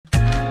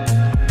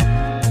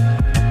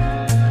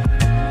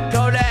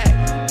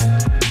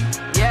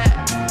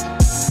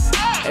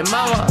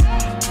Mama,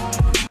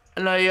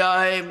 I know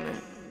y'all hate me.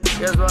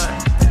 Guess what?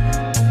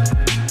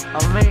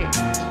 I'm me.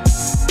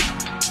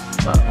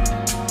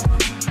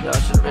 Y'all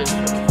should have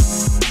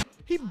been.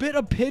 He bit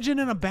a pigeon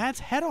and a bat's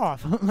head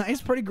off.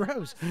 It's pretty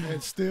gross.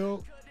 It's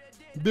still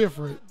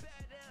different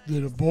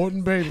than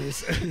aborting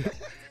babies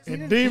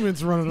and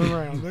demons running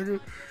around, nigga.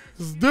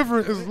 It's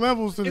different. It's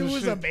levels to this shit. It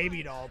was a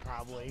baby doll,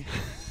 probably.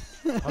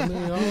 I mean,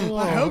 I don't know.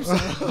 I hope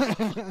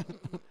so.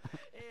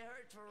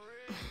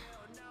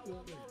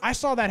 I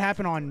saw that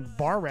happen on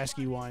Bar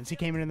Rescue once. He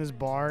came in this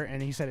bar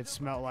and he said it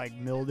smelled like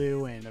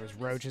mildew and there was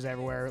roaches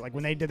everywhere. Like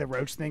when they did the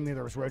roach thing,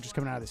 there was roaches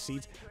coming out of the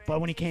seats.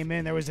 But when he came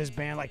in, there was this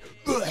band like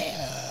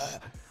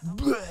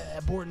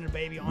aborting a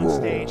baby on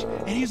stage,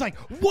 and he was like,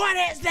 "What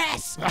is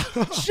this?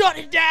 Shut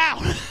it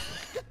down!"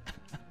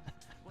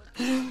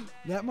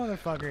 That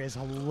motherfucker is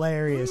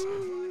hilarious.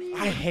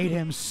 I hate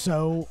him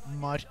so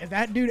much. If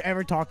that dude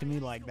ever talked to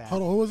me like that.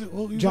 Hold on, who was it?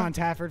 Who John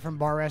Tafford from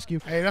Bar Rescue.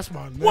 Hey, that's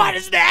my name. What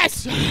is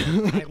this?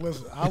 Hey,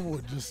 listen, I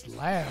would just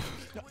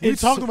laugh. We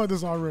talked about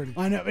this already.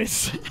 I know.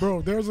 It's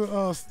Bro, there's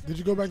a, did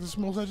you go back to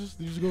Smoke Sessions?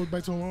 Did you go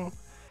back to them all?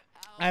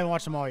 I haven't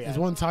watched them all yet. There's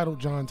one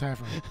titled John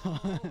Tafford.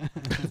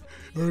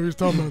 We was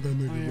talking about that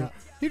nigga, bro.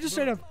 You just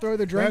straight up throw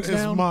the drinks That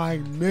is down. my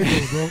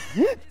nigga,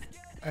 bro.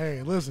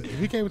 Hey, listen, if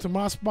he came into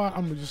my spot,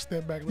 I'm going to just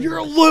step back. You're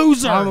a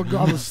loser. I'm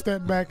going to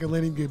step back and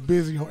let him get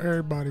busy on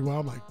everybody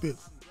while I'm like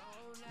this.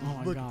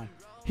 Oh, my God.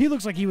 He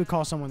looks like he would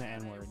call someone the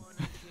N-word.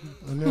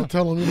 And they'll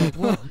tell him, like,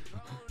 well,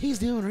 he's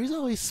doing it. He's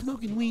always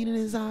smoking weed in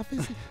his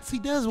office. So he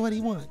does what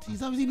he wants.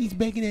 He's always eating these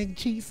bacon, egg, and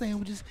cheese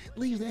sandwiches,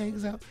 leaves the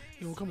eggs out.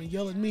 He'll come and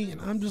yell at me,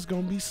 and I'm just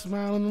going to be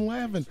smiling and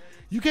laughing.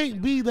 You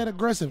can't be that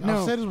aggressive. No,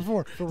 I've said this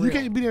before. You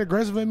can't be that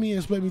aggressive at me and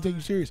expect me to take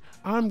you serious.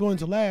 I'm going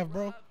to laugh,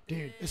 bro.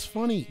 Dude, it's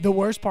funny. The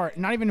worst part,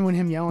 not even when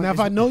him yelling. Now, if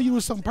I know you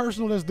was something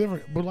personal, that's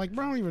different. But like,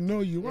 bro, I don't even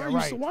know you. Why,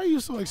 why are you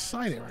so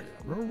excited right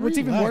now, bro? What's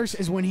even worse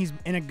is when he's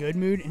in a good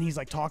mood and he's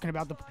like talking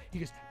about he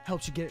just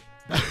helps you get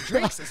better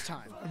drinks this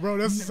time. Bro,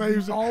 that's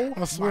the same. Oh,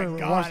 I swear, my bro,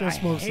 God, watch that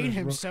smoke I hate session,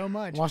 him bro. so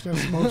much. Watch that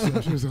smoke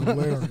session. She was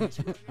hilarious.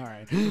 All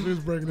right. She was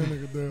breaking that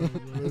nigga down.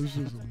 Bro. That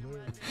shit was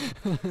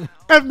hilarious.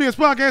 FBS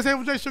Podcast, hey,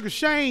 with J Sugar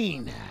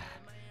Shane.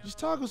 Just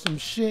talking some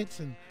shits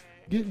and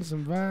getting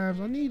some vibes.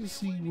 I need to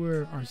see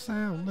where our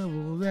sound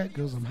level is at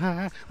because I'm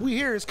high. We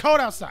here. It's cold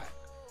outside.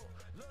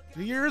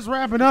 The year is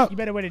wrapping up. You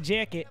better wear a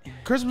jacket.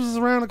 Christmas is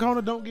around the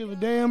corner. Don't give a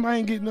damn. I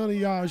ain't getting none of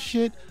y'all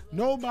shit.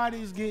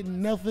 Nobody's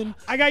getting nothing.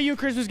 I got you a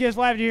Christmas gift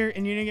last year,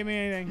 and you didn't get me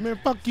anything. Man,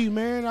 fuck you,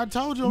 man. I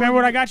told you. Remember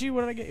what I got you?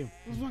 What did I get you?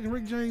 It was fucking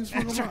Rick James.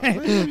 That's Fucking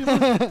right.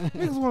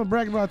 Niggas want to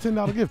brag about a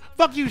 $10 gift.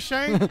 Fuck you,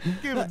 Shane.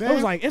 Give a damn. I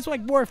was like, it's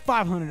like worth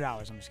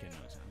 $500. I'm just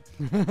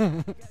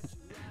kidding.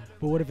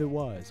 But what if it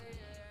was?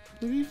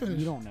 You finish.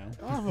 You don't know.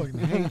 I fucking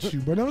hate you,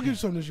 bro. Never give you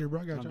something this year,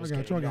 bro. I got you. I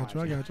got you. I got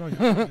you. I got you. I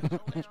got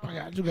you. I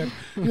got you. You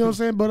know what I'm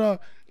saying?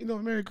 But you know,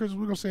 Merry Christmas.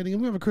 We're gonna say it again.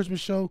 We have a Christmas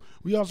show.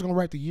 We also gonna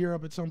write the year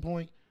up at some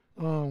point.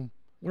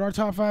 With our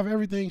top 5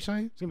 everything,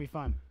 Shane. It's gonna be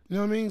fun. You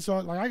know what I mean? So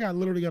like, I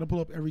literally got to pull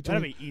up every.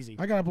 That'll be easy.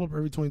 I gotta pull up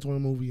every 2020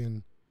 movie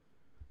and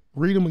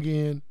read them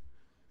again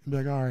and be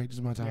like, all right, this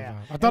is my top 5.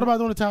 I thought about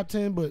doing the top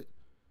 10, but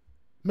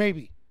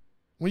maybe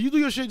when you do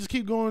your shit, just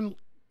keep going.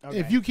 Okay.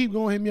 If you keep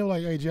going, hit me up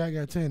like, hey, Jay, I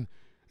got 10.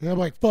 And I'm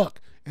like,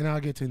 fuck. And I'll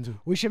get 10 too.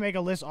 We should make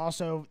a list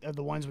also of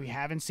the ones we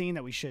haven't seen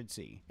that we should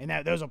see. And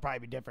those will probably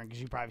be different because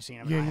you've probably seen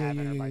them and I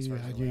haven't or vice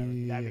versa.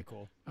 That'd be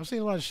cool. I've seen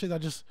a lot of shit.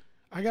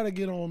 I got to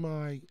get on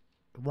my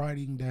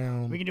writing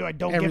down. We can do a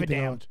don't give a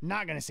damn.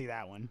 Not going to see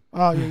that one.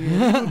 Oh,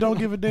 yeah. Don't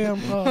give a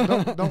damn.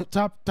 Don't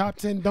top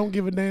 10 don't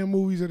give a damn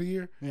movies of the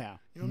year. Yeah.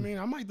 You know what I mean?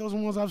 I might throw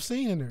some ones I've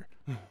seen in there.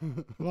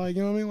 Like,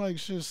 you know what I mean? Like,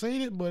 should have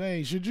seen it, but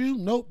hey, should you?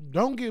 Nope.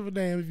 Don't give a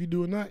damn if you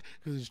do it not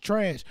because it's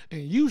trash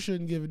and you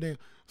shouldn't give a damn.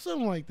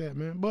 Something like that,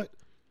 man. But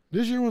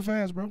this year went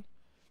fast, bro.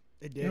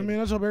 It did. You know what I mean?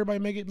 I just hope everybody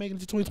make it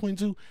to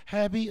 2022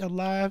 happy,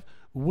 alive,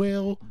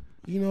 well,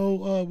 you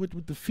know,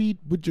 with the feet,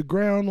 with your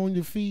ground on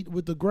your feet,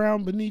 with the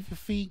ground beneath your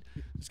feet.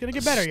 It's going to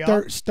get better,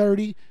 y'all.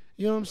 Sturdy.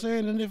 You know what I'm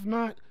saying? And if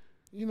not,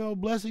 you know,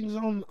 blessings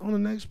on the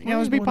next plane. Yeah,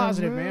 let's be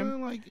positive,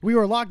 man. Like, we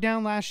were locked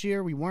down last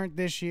year. We weren't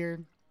this year.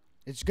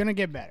 It's going to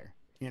get better,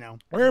 you know.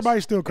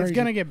 Everybody's still crazy. It's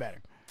going to get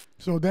better.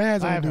 So that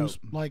has introduced,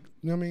 hope. like,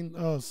 you know what I mean?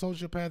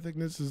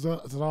 Sociopathicness is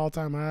an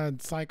all-time high, and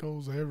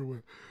psychos are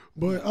everywhere.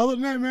 But other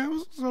than that, man,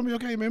 it's gonna be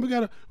okay, man. We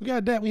gotta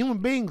adapt. We human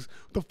beings.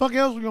 What the fuck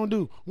else we gonna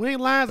do? We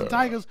ain't lions and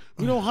tigers.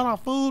 We don't hunt our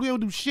food. We don't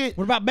do shit.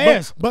 What about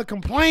bears? But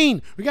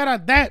complain. We gotta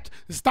adapt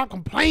and stop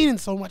complaining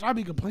so much. I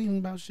be complaining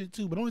about shit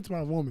too, but only to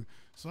my woman.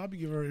 So I be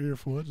giving her an ear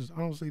for it. I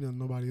don't say that to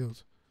nobody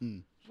else.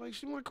 Like,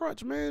 she my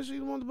crutch, man. She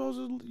the one supposed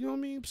to, you know what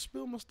I mean,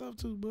 spill my stuff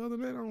too. But other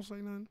than that, I don't say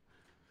nothing.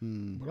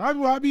 But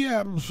I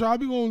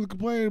be going to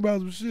complain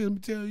about some shit. Let me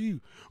tell you.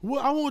 Well,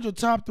 I want your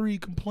top 3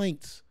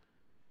 complaints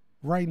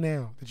right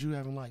now that you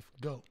have in life.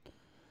 Go.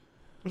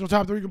 What's your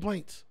top 3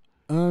 complaints?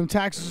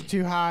 Taxes are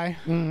too high.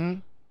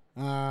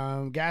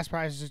 Gas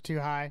prices are too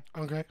high.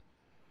 Okay.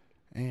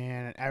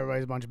 And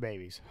everybody's a bunch of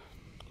babies.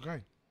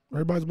 Okay.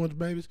 Everybody's a bunch of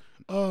babies.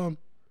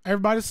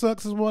 Everybody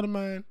sucks is one of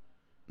mine.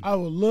 I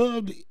would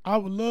love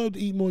to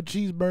eat more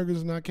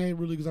cheeseburgers, and I can't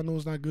really because I know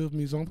it's not good for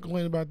me. So I'm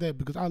complaining about that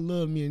because I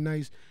love me a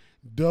nice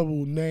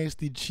double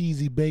nasty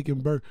cheesy bacon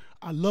burger.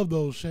 I love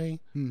those, Shane.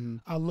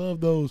 I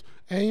love those.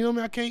 And you know what I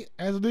mean? I can't,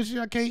 as of this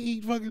year, I can't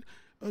eat fucking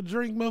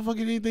drink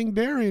motherfucking anything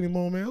dairy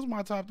anymore, man. Those are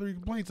my top 3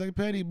 complaints. Like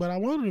petty, but I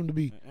wanted them to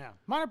be. Yeah,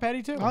 mine are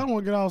petty too. I don't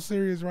want to get all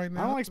serious right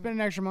now. I don't like spending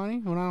extra money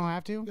when I don't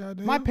have to.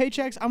 Goddamn. My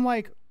paychecks, I'm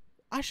like,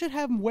 I should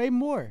have way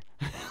more.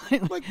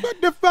 Like,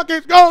 what the fuck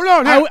is going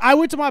on here? I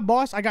went to my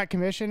boss. I got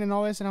commission and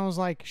all this, and I was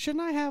like,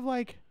 shouldn't I have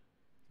like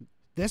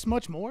this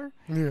much more?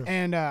 Yeah.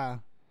 And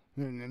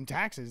them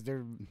taxes,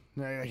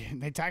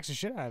 they tax the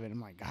shit out of it.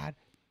 I'm like, God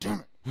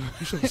damn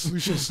it. You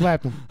should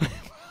slap him.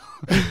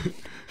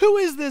 Who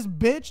is this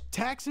bitch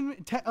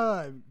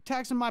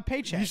taxing my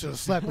paycheck? You should have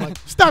slapped him like,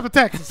 stop the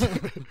taxes.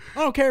 I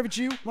don't care if it's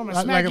you. I'm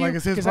gonna smack you like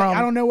it's his 'cause problem.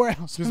 I don't know where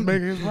else. Just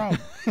make it his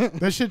problem.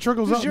 That shit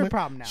trickles This up. is your man.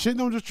 problem now. Shit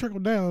don't just trickle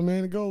down,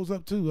 man. It goes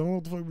up too. I don't know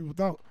what the fuck people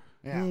thought.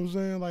 Yeah. You know what I'm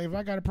saying? Like if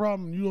I got a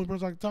problem, you the only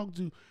person I can talk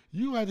to.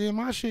 You got to hear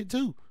my shit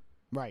too.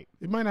 Right.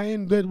 It might not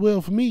end that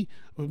well for me,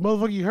 but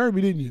motherfucker, you heard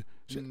me, didn't you?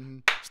 Shit.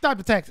 Stop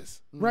the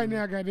taxes right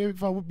now. Goddamn,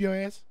 if I whoop your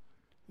ass.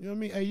 You know what I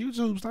mean? Hey,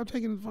 YouTube, stop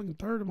taking the fucking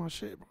third of my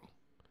shit, bro.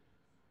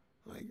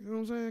 Like, you know what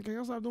I'm saying? Can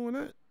y'all stop doing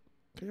that?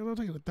 Can y'all stop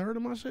taking a third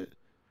of my shit?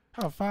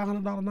 Have a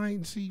 $500 night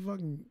and see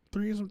fucking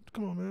 3 or something?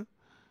 Come on, man.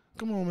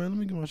 Come on, man. Let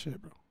me get my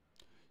shit, bro.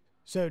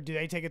 So do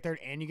they take a third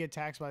and you get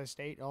taxed by the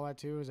state, all that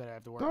too? Is that I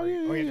have to work? Oh,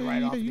 yeah, or you have to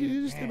write off?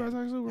 you just stay by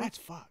tax too, bro. That's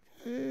fucked.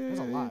 Yeah. That's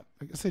a lot.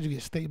 Like I said, you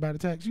get state by the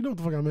tax. You know what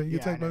the fuck I meant. You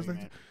get Yeah, taxed I by know the what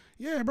you tax.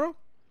 Yeah, bro.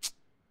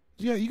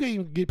 Yeah, you can't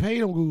even get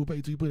paid on Google Pay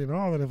until you put in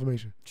all that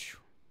information.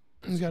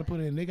 You got to put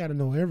in. They got to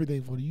know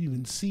everything before you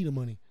even see the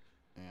money.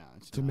 Yeah,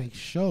 it's To make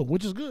show,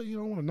 which is good. You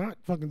don't want to not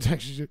fucking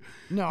tax your shit.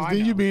 No, 'Cause I then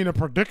know. you be in a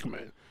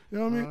predicament. You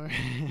know what I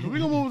mean? We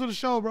gonna move to the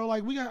show, bro.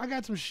 Like I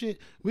got some shit.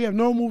 We have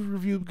no movie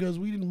review because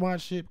we didn't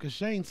watch shit because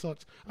Shane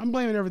sucks. I'm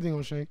blaming everything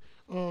on Shane.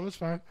 It's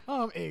fine.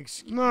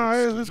 Excuse Nah,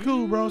 it's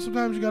cool, bro.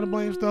 Sometimes you gotta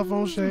blame stuff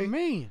on Shane.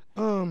 me.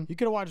 Um, You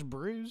could have watched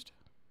Bruised,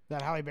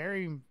 that Halle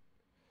Berry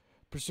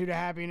Pursuit of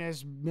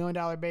Happiness, $1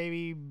 Million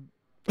Baby,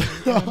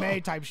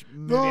 MMA type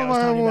movie I was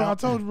telling you I about.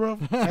 told you, bro.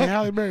 Hey,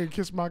 Halle Berry,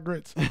 kiss my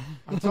grits.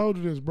 I told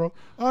you this, bro.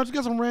 Just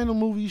got some random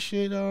movie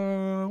shit.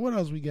 What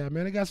else we got,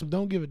 man? They got some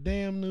don't give a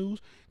damn news.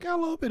 Got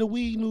a little bit of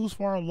weed news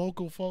for our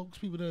local folks,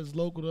 people that is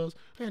local to us.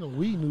 Ain't no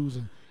weed news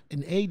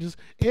in ages.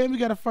 And we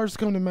got a first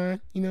come to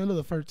mind. You know,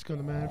 another first to come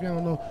to mind. If y'all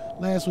don't know,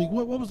 last week,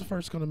 what was the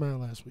first to come to mind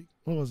last week?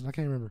 What was it? I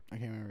can't remember. I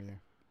can't remember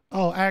there.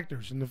 Oh,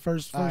 actors in the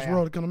first yeah.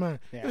 role to come to mind.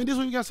 Yeah. And this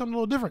week we got something a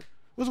little different.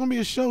 What's gonna be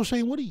a show,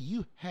 Shane? What do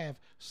you have,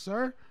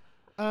 sir?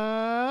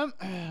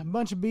 A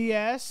bunch of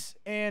BS,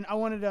 and I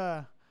wanted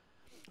to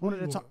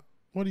talk.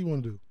 What do you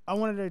want to do? I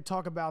wanted to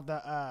talk about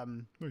the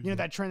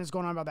that trend that's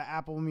going on about the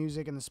Apple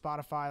Music and the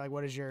Spotify. Like,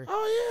 what is your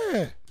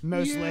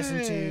most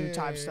listened to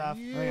type stuff? I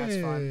think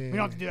that's fun. We don't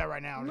have to do that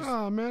right now.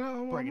 Nah, man, I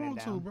breaking it want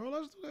to, down. bro.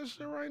 Let's do that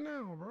shit right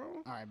now, bro.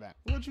 All right, bet.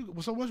 What's your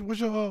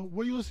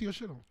what you listen to your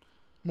shit on?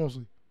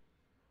 Mostly.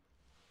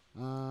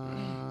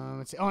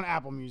 Let's see, on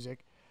Apple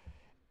Music.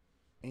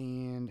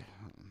 And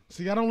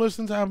See, I don't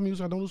listen to Apple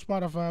Music. I don't do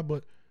Spotify,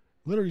 but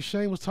literally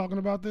Shane was talking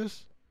about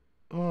this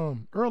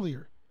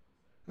earlier.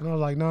 And I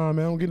was like, nah,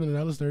 man, I don't get into that.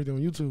 I listen to everything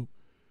on YouTube.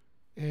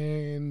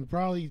 And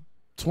probably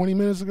 20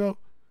 minutes ago,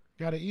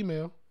 got an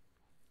email.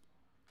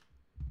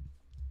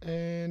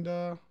 And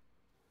hold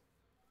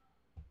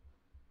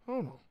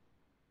on.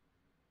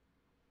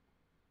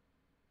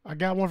 I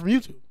got one from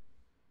YouTube.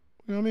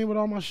 You know what I mean? With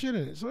all my shit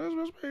in it. So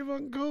that's pretty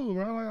fucking cool,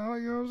 bro. I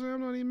like, you know what I'm saying?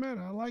 I'm not even mad.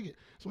 I like it.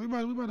 So we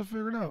about to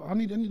figure it out. I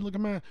need to look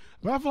at mine.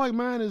 But I feel like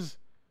mine is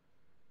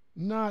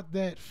not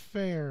that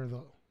fair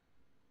though.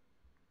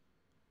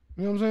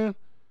 You know what I'm saying?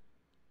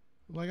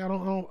 Like I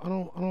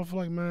don't feel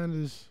like mine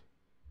is,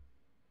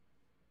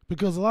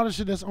 because a lot of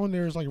shit that's on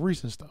there is like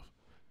recent stuff.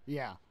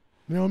 yeah.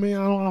 You know what I mean?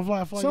 I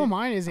feel like So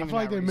mine isn't I even feel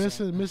like that they're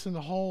recent. missing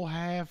the whole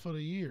half of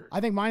the year. I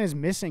think mine is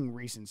missing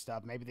recent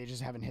stuff. Maybe they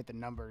just haven't hit the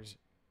numbers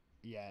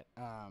yet.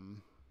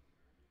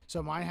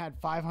 So mine had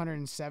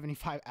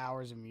 575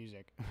 hours of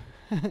music.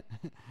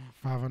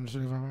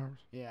 575 hours.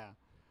 Yeah.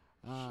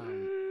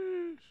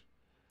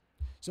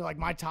 So like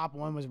my top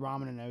one was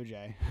Ramen and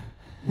OJ.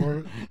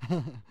 Word.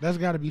 That's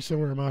got to be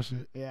somewhere in my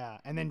shit. Yeah,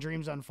 and then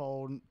Dreams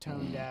Unfold,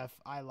 Tone Deaf,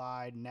 I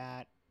Lied,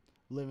 Nat,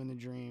 Living the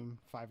Dream,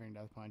 Five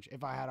Finger Death Punch.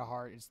 If I Had a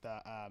Heart, it's the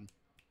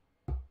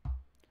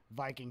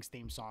Vikings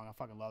theme song. I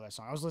fucking love that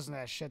song. I was listening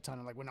to that shit ton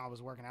of, like when I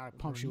was working out. It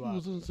pumps you You up.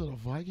 was listening to the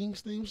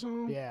Vikings theme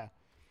song? Yeah.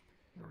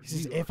 He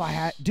says, if I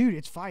had, dude,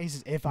 it's fine. He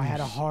says, if I had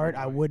a heart,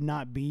 I would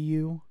not be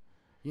you.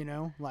 You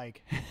know,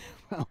 like,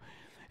 well,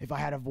 if I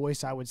had a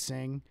voice, I would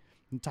sing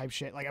and type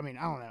shit. Like, I mean,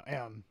 I don't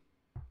know.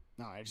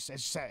 No, it's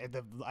just I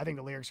think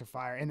the lyrics are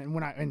fire. And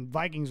then in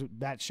Vikings,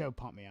 that show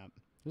pumped me up.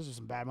 There's just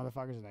some bad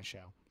motherfuckers in that show.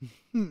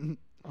 I don't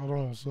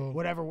know. So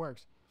Whatever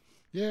works.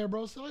 yeah,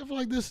 bro. So I feel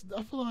like this.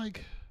 I feel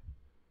like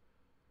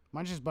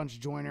Mine's just a bunch of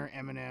Joyner,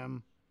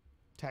 Eminem,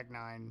 Tech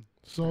Nine.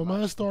 so.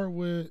 Mine start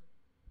with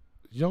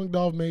Young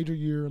Dolph Major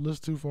Year.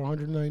 Listened to for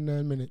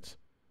 199 minutes.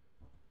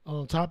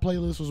 Top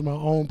playlist was my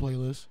own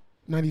playlist,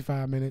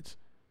 95 minutes.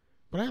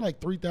 But I had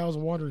like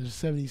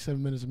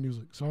 3,177 minutes of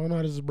music. So I don't know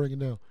how this is breaking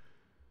down.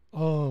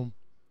 The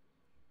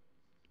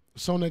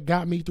song that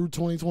got me through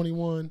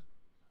 2021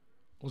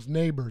 was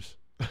Neighbors.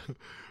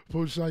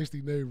 Push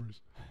Shiesty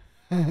Neighbors.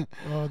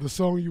 The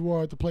song you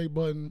are at the play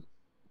button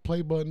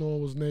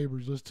on was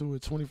Neighbors. Listen to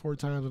it 24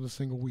 times in a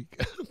single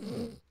week.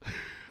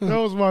 That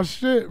was my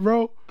shit,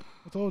 bro.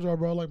 I told y'all,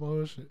 bro, I like my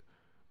other shit.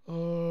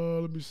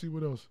 Let me see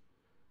what else.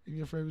 Give me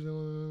your favorites.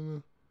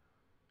 In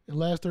the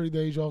last 30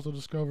 days, you also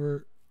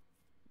discovered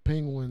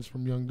Penguins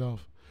from Young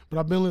Dolph. But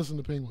I've been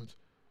listening to Penguins.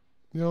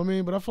 You know what I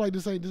mean? But I feel like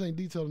this ain't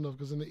detailed enough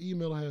because in the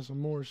email I had some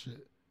more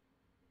shit.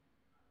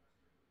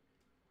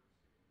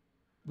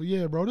 But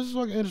yeah, bro, this is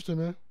fucking interesting,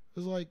 man.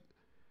 It's like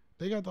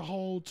they got the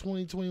whole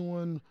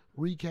 2021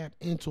 recap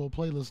into a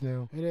playlist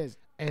now. It is.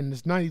 And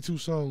it's 92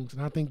 songs,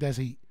 and I think that's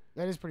heat.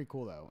 That is pretty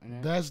cool, though.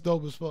 That's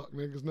dope as fuck,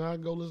 man, because now I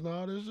can go listen to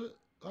all this shit.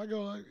 I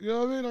go, like, you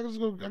know what I mean? I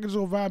can just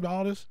go vibe to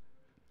all this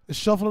and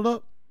shuffle it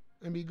up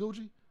and be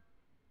Gucci.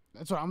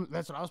 That's what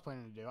I was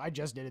planning to do. I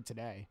just did it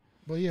today.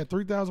 But yeah,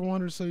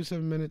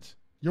 3,177 minutes.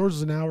 Yours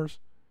is in hours.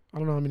 I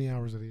don't know how many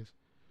hours it is.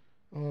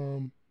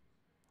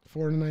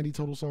 490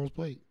 total songs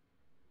played.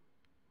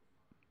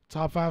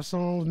 Top 5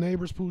 songs: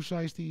 Neighbors, Pooh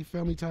Shiesty,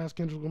 Family Ties,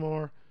 Kendrick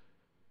Lamar,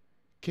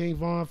 King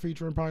Von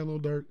featuring probably Lil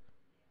Durk.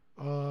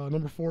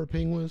 Number 4,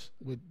 Penguins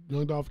with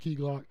Young Dolph, Key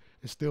Glock,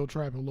 and Still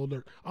Trapping, Lil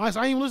Durk.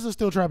 Honestly, I ain't even listen to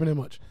Still Trapping that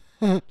much.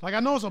 Like, I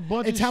know it's a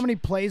bunch It's how many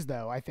plays,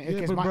 though, I think.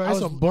 Yeah, but bro,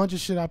 it's a bunch of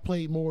shit I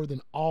played more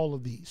than all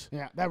of these.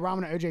 Yeah, that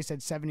Ramen OJ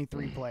said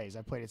 73 plays.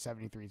 I played it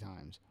 73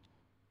 times.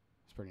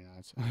 It's pretty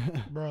nuts.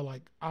 Bro,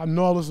 like, I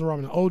know I listen to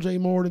Ramen OJ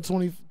more than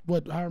 20,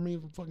 however many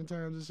fucking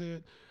times it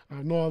said.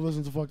 I know I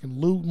listened to fucking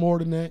Luke more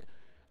than that.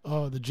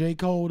 The J.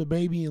 Cole, the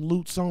Baby, and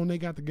Luke song they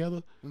got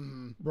together.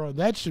 Bro,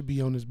 that should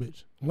be on this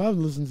bitch. I love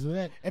listening to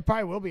that. It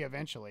probably will be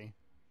eventually.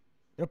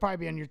 It'll probably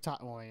be on your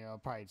top. Well, you know, it'll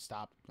probably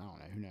stop. I don't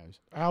know. Who knows?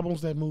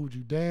 Albums that moved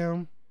you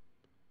down.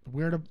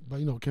 But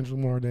you know, Kendrick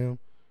Lamar down.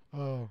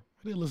 I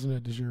did listen to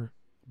that this year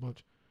a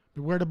bunch.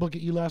 Beware the Book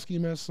of Eli Ski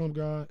Mask, Some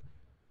God.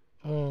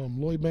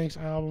 Lloyd Banks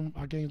album.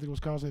 I can't even think it was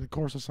called, The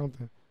Course or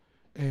something.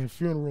 And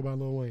Funeral by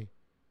Lil Wayne.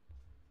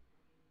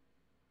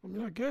 I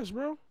mean, I guess,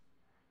 bro.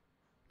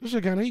 This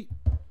shit kind of heat.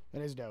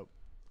 That is dope.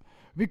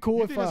 It'd be cool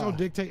you if think that's gonna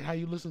dictate how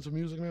you listen to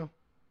music now?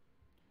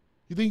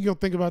 You think you'll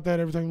think about that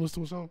every time you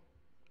listen to a song?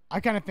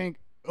 I kind of think.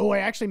 Oh, it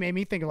actually made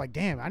me think of like,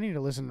 damn, I need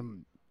to listen to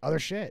other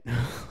shit.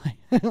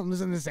 I'm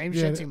listening to the same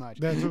shit too much.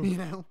 That too. You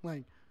know,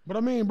 like. But I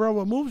mean, bro,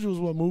 what moves you is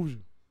what moves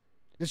you.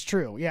 It's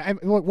true. Yeah. And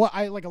what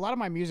I like, a lot of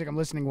my music I'm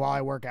listening while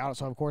I work out.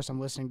 So of course I'm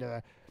listening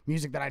to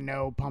music that I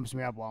know pumps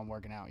me up while I'm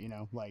working out. You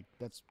know, like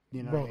that's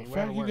Bro, the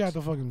fact you got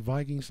the fucking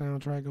Viking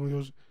soundtrack on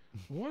yours.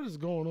 What is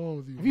going on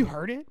with you? Have you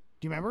heard it?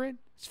 Do you remember it?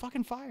 It's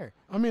fucking fire.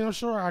 I mean, I'm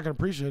sure I can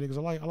appreciate it because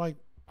I like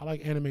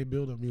anime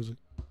build up music.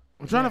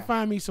 I'm trying to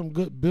find me some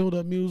good build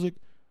up music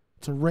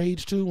to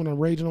rage to when I'm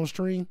raging on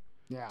stream.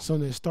 Yeah.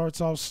 Something that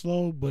starts off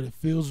slow but it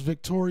feels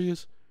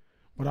victorious,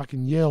 but I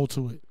can yell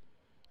to it.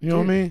 You know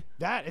what I mean?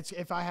 That it's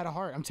If I Had a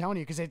Heart. I'm telling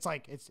you, because it's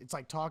like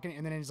talking,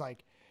 and then it's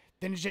like.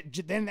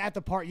 Then at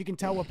the part you can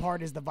tell what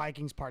part is the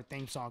Vikings part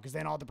theme song, because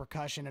then all the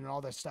percussion and all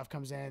this stuff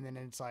comes in, and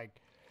it's like,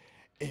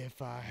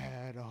 if I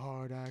had a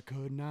heart I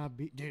could not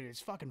be. Dude,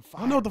 it's fucking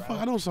fire. I know the fuck.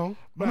 I know the song.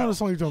 I know the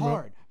song you're talking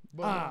hard.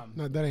 about.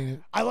 No, that ain't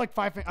it. I like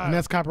and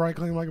that's copyright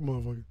claim like a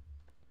motherfucker.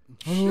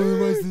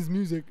 This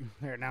music.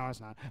 There, now it's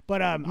not. But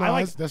no, I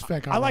like that's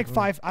fat. I like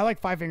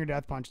Five Finger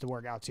Death Punch to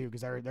work out too, because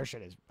their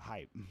shit is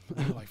hype.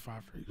 I like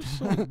Five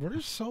Finger. Bro,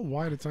 they're so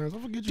white at times. I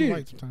forget you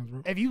white sometimes,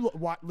 bro. If you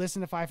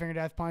listen to Five Finger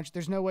Death Punch,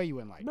 there's no way you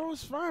wouldn't like it. Bro,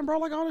 it's fine, bro. I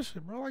like all this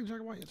shit, bro. I like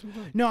Jack White.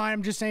 No,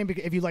 I'm just saying,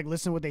 because if you like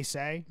listen to what they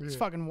say, it's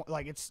fucking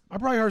like it's. I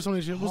probably heard some of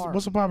this shit.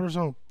 What's a popular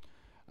song?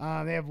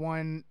 They have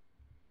one.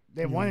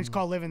 They have one that's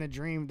called "Living the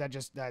Dream" that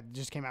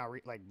just came out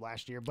like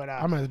last year. But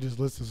I might have just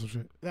listened to some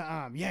shit.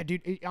 Yeah,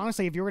 dude.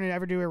 Honestly, if you were gonna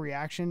ever do a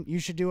reaction, you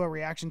should do a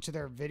reaction to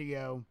their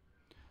video.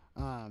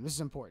 This is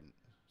important.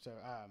 So,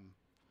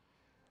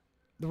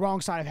 "The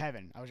Wrong Side of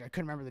Heaven." I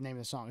couldn't remember the name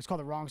of the song. It's called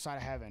 "The Wrong Side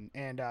of Heaven,"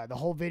 and the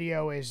whole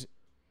video is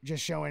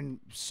just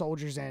showing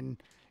soldiers in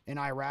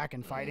Iraq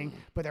and fighting,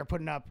 but they're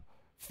putting up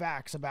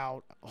facts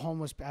about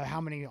how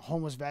many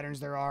homeless veterans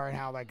there are, and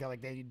how like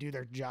they do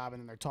their job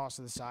and then they're tossed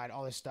to the side,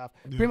 all this stuff.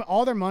 Pretty much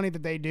all their money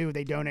that they do,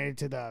 they donated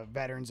to the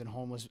veterans and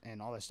homeless and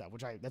all this stuff,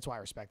 that's why I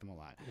respect them a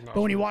lot. But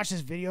when you watch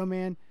this video,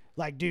 man,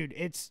 like, dude,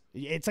 it's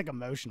like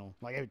emotional.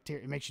 Like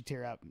it makes you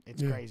tear up.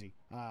 It's crazy.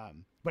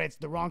 But it's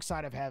The Wrong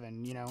Side of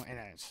Heaven, you know, and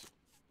it's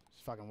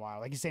fucking wild.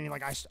 Like he's saying,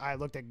 like I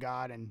looked at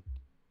God and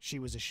she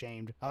was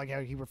ashamed. I like how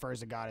he refers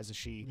to God as a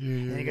she.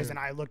 And he goes, and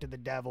I looked at the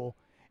devil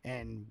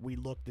and we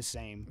look the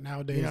same.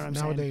 Nowadays, you know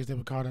nowadays they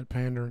would call that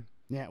pandering.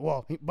 Yeah,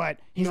 well,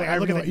 but he's like, I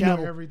look at the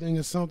devil. Everything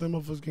is something.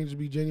 Motherfuckers can't just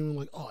be genuine.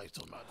 Like, oh, he's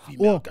talking about a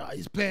female guy.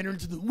 He's pandering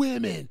to the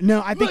women.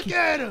 No, I think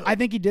I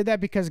think he did that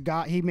because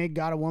he made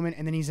God a woman,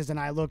 and then he says, and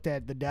I looked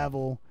at the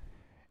devil,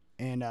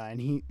 and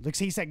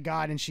he said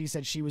God, and she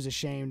said she was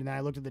ashamed, and then I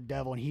looked at the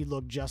devil, and he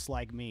looked just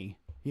like me.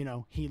 you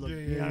know, he looked, Yeah,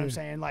 you know yeah, what I'm yeah.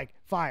 saying? Like,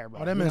 fire,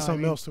 bro. Oh, that You meant know what I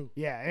something mean? else too.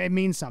 Yeah, it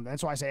means something.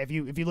 That's why I say if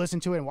you listen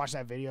to it and watch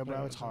that video, bro,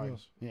 Yeah, it's something hard.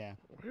 else. Yeah.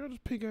 You're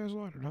just pink ass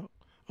lighter,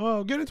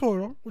 dog. Get into it,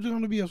 bro. What you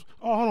gonna be? Oh,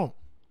 hold on.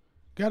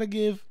 Gotta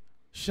give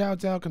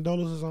shouts out,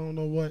 condolences. I don't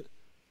know what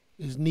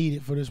is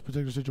needed for this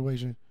particular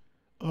situation.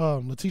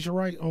 LETITIA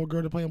Wright, old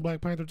girl that playing Black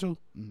Panther too,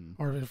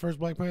 or the first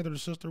Black Panther, the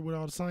sister with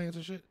all the science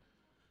and shit.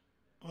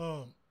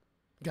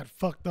 Got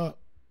fucked up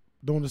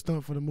doing the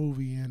stunt for the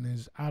movie and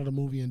is out of the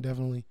movie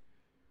indefinitely,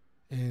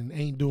 and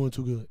ain't doing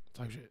too good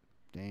type shit.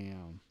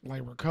 Damn.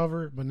 Like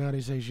recovered, but now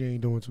they say she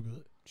ain't doing too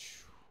good.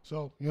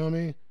 So you know what I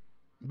mean?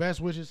 Best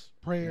wishes,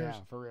 prayers,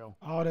 Yeah, for real.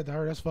 all that to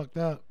her. That's fucked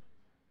up.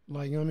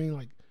 Like you know what I mean?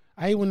 Like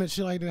I hate when that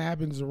shit like that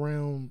happens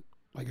around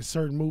like a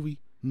certain movie.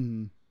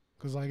 Mm-hmm.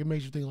 Cause like it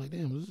makes you think like,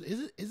 damn,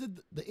 is it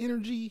the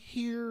energy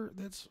here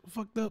that's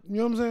fucked up? You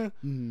know what I'm saying?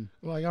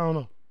 Mm-hmm. Like I don't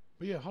know,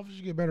 but yeah, hopefully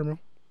she get better, man.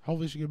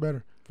 Hopefully she get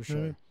better For You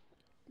know what I sure. mean?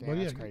 Damn, But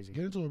yeah, that's crazy.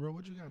 Get into it, bro.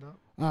 What you got,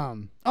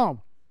 dog?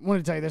 Wanted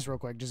to tell you this real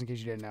quick, just in case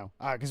you didn't know,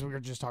 because we were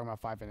just talking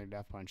about Five Finger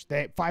Death Punch.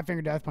 Five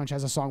Finger Death Punch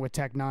has a song with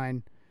Tech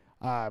Nine.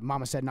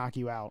 Mama Said Knock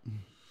You Out.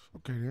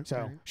 Okay, then. So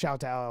okay.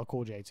 shout out to LL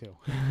Cool J too.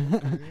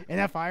 Okay. Ain't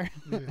that fire?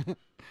 Yeah.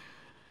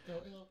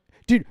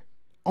 Dude,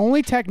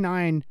 only Tech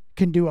Nine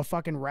can do a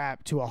fucking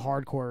rap to a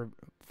hardcore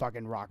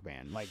fucking rock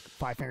band like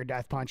Five Finger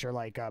Death Punch or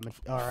like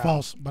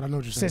False, but I know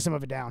what you're saying. System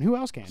of a Down. Who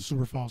else can?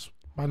 Super false.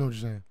 I know what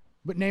you're saying.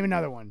 But name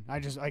another one.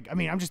 I'm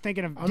just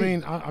thinking of. I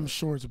mean, I'm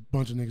sure it's a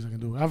bunch of niggas that can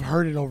do it. I've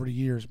heard it over the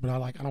years, but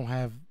I don't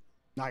have.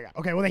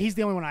 Okay, well he's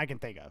the only one I can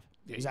think of.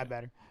 Is that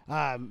better?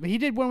 But he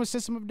did one with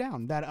System of a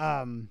Down. That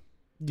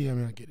Yeah, I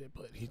mean I get it,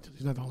 but he's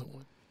not the only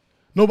one.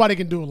 Nobody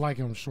can do it like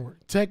him. I'm sure.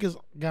 Tech is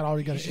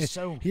already got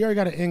he already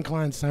got an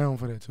inclined sound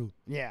for that too.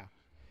 Yeah.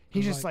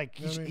 He's just like,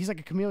 you know what I mean? he's like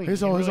a chameleon.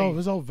 His whole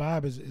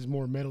vibe is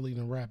more metally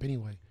than rap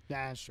anyway.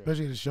 That's true.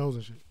 Especially the shows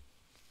and shit.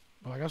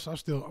 But like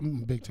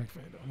I'm a big Tech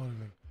fan though. I love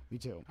that nigga. Me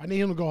too. I need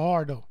him to go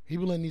hard though. He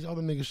been letting these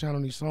other niggas shine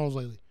on these songs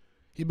lately.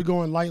 He been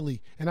going lightly,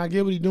 and I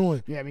get what he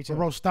doing. Yeah, me too. But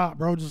bro, stop,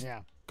 bro. Just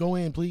Yeah. go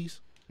in, please.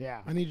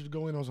 Yeah. I need you to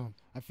go in on something.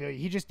 I feel you.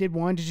 He just did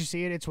one. Did you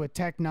see it? It's with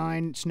Tech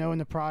Nine, Snow in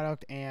the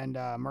Product, and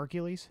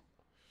Mercules.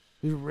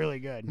 It was really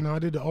good. No, I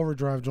did the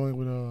Overdrive joint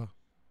with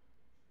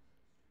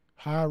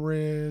High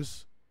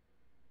Res,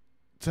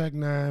 Tech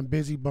Nine,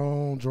 Busy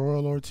Bone,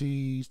 Joel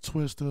Ortiz,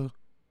 Twista. Did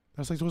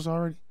I say Twista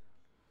already?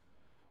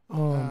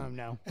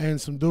 No. And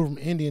some dude from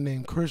India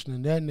named Krishna.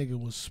 And that nigga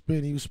was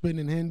spitting. He was spitting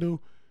in Hindu,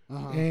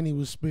 and he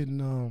was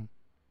spitting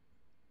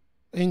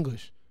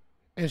English.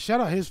 And shout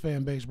out his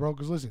fan base, bro.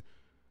 Because listen,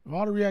 of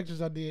all the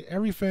reactions I did,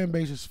 every fan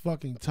base is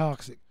fucking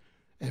toxic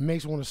and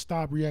makes me want to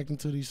stop reacting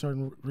to these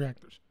certain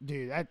reactors.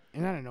 Dude, isn't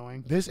that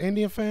annoying? This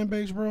Indian fan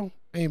base, bro,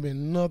 ain't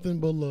been nothing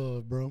but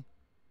love, bro.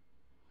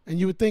 And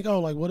you would think, oh,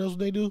 like, what else would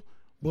they do?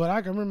 But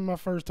I can remember my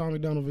first time we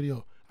done a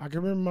video. I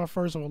can remember my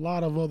first of a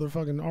lot of other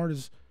fucking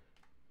artists.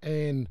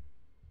 And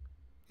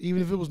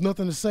even if it was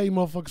nothing to say,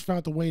 motherfuckers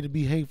found a way to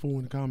be hateful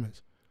in the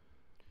comments.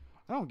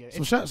 I don't get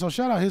it. So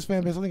shout out his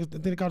fan base. I think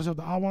they called themselves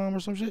the Awam or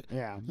some shit.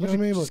 Yeah, You know what I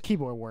mean? Just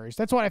keyboard warriors.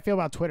 That's what I feel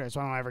about Twitter.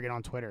 So I don't ever get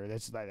on Twitter.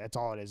 That's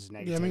all it is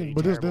negativity. Yeah, I mean,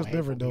 but that's terrible,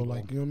 different though. hateful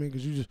Like, people. you know what I mean?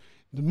 Because you just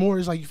the more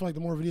it's like you feel like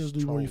the more videos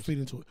do, the more you Trolls. fit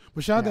into it.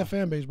 But shout out Yeah. that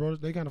fan base, bro.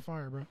 They kind of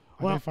fire, bro.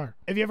 Well, they fire.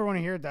 if you ever want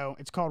to hear it though,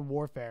 it's called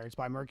Warfare. It's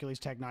by Mercules,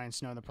 Tech Nine, and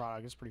Snow in the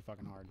Product. It's pretty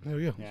fucking hard. Hell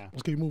yeah. Yeah.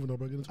 Let's keep moving though,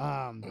 bro. Get into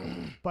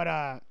it.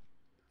 But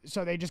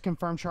so they just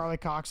confirmed Charlie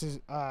Cox is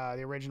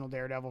the original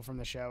Daredevil from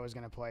the show is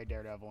going to play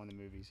Daredevil in the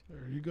movies.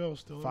 There you go.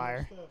 Still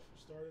Fire. Stuff.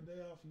 Started the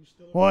day off. You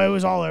still. Well, it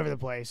was all over the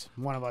place.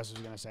 One of us was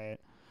going to say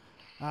it.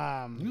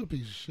 You a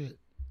piece of shit.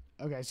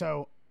 Okay,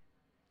 so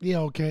Yeah.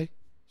 Okay.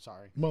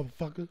 sorry.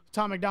 Motherfucker.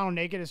 Tom McDonald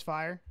Naked is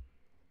fire.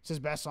 It's his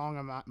best song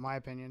in my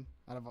opinion.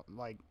 Out of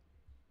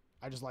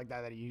I just like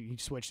that he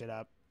switched it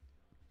up.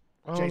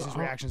 Jason's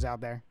reactions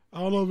out there. I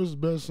don't know if it's his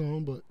best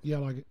song, but yeah, I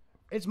like it.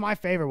 It's my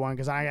favorite one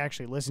because I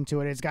actually listened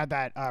to it. It's got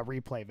that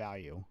replay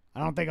value. I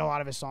don't think a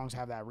lot of his songs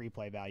have that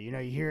replay value. You know,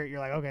 you hear it, you're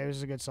like, okay, this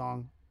is a good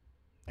song.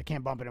 I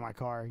can't bump it in my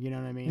car. You know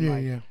what I mean? Yeah,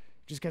 like, yeah.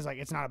 Just because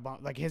it's not a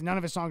bump. Like none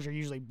of his songs are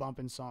usually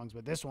bumping songs,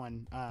 but this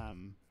one,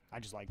 I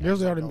just like. They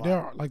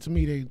are like to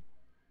me they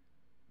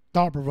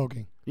thought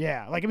provoking.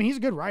 Yeah, he's a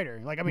good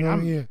writer.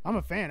 Yeah. I'm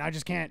a fan. I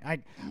just can't.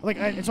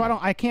 So I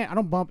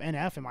don't bump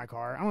NF in my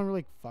car. I don't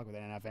really fuck with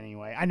NF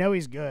anyway. I know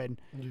he's good.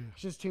 Yeah.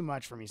 It's just too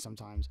much for me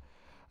sometimes.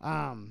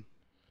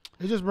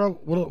 It's just, bro,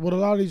 what a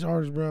lot of these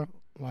artists, bro,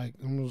 like,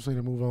 I'm going to say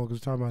to move on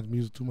because talking about the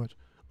music too much,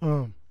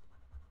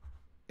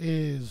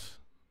 is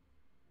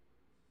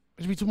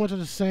it be too much of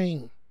the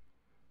same.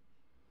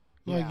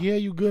 Like, yeah,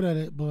 you good at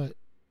it, but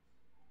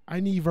I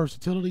need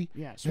versatility.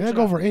 Yeah, and that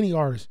go for any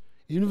artist.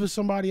 Even if it's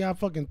somebody I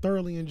fucking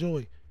thoroughly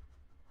enjoy.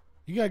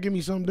 You got to give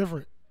me something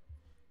different.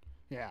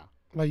 Yeah.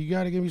 Like, you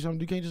got to give me something.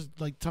 You can't just,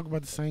 like, talk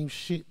about the same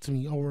shit to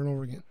me over and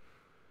over again.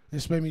 And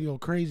expect me to go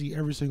crazy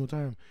every single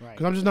time. Right.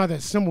 Because I'm just not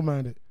that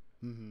simple-minded.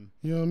 Mm-hmm.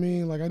 You know what I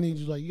mean? Like, I need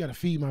you, like, you got to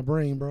feed my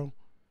brain, bro.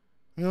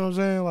 You know what I'm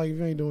saying? Like, if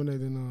you ain't doing that,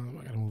 then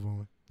I got to move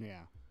on. Yeah.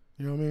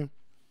 You know what I mean?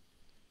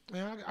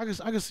 Yeah,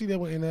 I can see that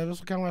with NF. That's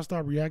kind of why I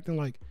started reacting.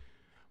 Like,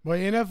 but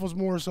NF was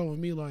more so with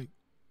me, like,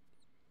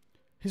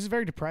 His is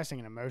very depressing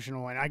and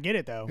emotional, and I get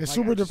it though. It's Like,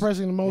 super I just-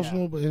 depressing and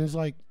emotional, yeah. but it's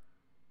like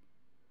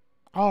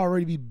I'll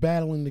already be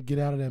battling to get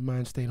out of that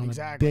mind state on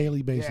Exactly. a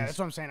daily basis. Yeah, that's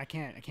what I'm saying. I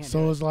can't.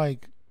 So it's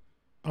like,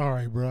 all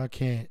right, bro, I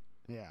can't.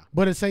 Yeah.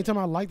 But at the same time,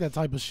 I like that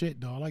type of shit,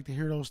 though. I like to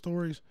hear those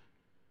stories.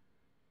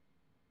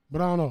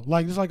 But I don't know.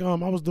 Like, it's like I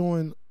was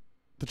doing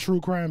the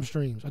true crime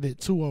streams. I did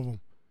 2 of them.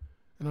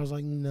 And I was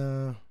like,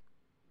 nah,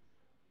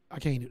 I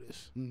can't do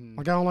this. Mm-hmm.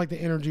 Like, I don't like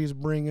the energy it's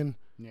bringing.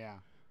 Yeah.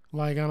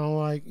 Like, I don't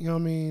like, you know what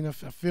I mean? I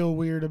feel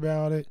weird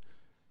about it.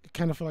 It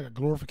kind of feel like a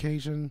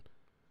glorification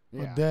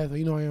Yeah. of death.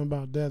 You know I am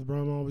about death,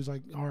 bro. I'm always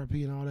like RIP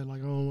and all that. Like,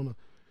 I don't want to,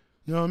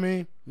 you know what I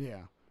mean?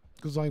 Yeah.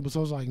 Because, like, but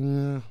so it's like,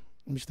 nah,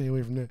 let me stay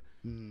away from that.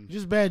 Mm-hmm. It's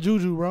just bad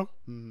juju, bro.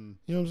 Mm-hmm.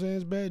 You know what I'm saying?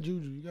 It's bad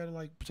juju. You gotta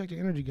like protect your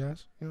energy,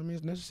 guys. You know what I mean?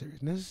 It's necessary.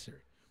 It's necessary.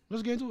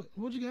 Let's get into it.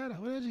 What you got?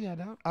 What else you got,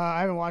 dog? I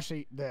haven't watched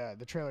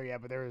the trailer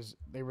yet, but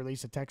they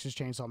released a Texas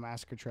Chainsaw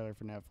Massacre trailer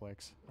for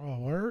Netflix. Oh,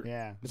 word?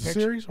 Yeah. It's a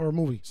series or a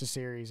movie? It's a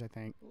series, I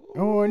think.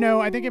 Oh no,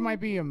 I think it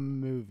might be a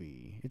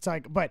movie. It's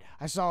like, but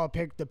I saw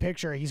the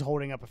picture. He's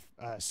holding up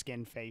a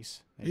skin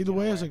face. Either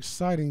way, it's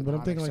exciting, but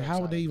I'm thinking like, so how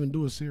would they excited. even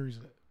do a series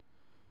of that?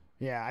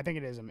 Yeah, I think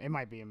it is. It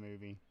might be a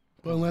movie.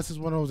 But unless it's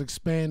one of those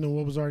expanding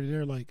what was already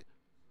there, like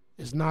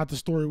it's not the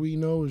story we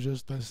know. It's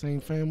just that same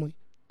family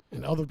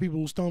and other people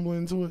who stumble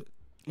into it.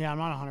 Yeah, I'm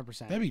not 100%.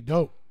 That'd be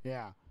dope.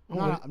 Yeah, Oh,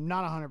 I'm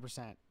not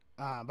 100%.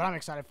 But I'm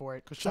excited for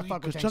it. Because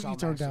Chucky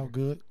turned out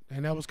good,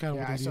 and that was kind of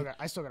Yeah, what they did.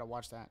 I still gotta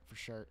watch that for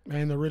sure.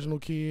 And the original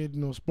kid,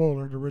 no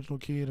spoiler, the original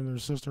kid and the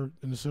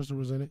sister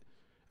was in it,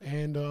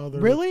 and the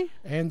other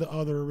and the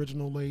other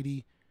original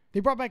lady. They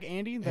brought back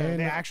Andy, the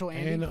actual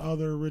Andy, and the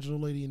other original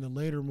lady in the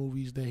later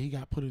movies that he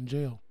got put in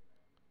jail.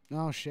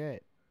 Oh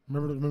shit!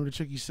 Remember the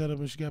chick he set up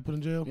and she got put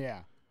in jail?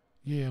 Yeah.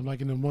 Yeah, like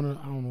in the one of,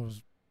 I don't know, it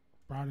was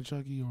Bride of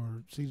Chucky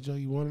or Seed of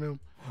Chucky, one of them.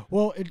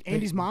 Well,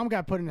 Andy's mom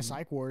got put in a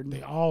psych ward.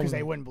 They all because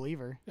they wouldn't believe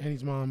her.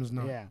 Andy's mom is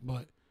not. Yeah.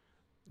 But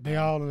they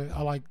all in it.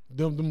 I like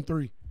them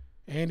 3,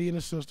 Andy and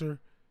his sister,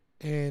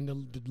 and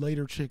the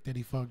later chick that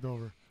he fucked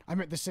over. I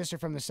met the sister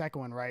from the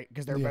second one, right?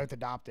 Because they're both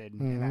adopted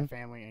in that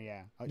family. And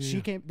yeah.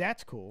 She came.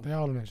 That's cool. They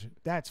all in that shit.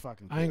 That's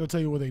fucking cool. I ain't gonna tell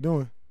you what they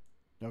doing.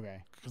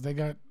 Okay.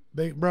 Because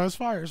bro, it's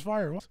fire. It's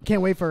fire.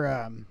 Can't wait for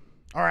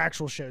our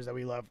actual shows that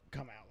we love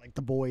come out, like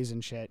The Boys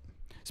and shit.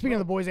 Speaking of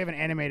The Boys, they have an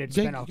animated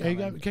spinoff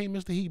coming. Can't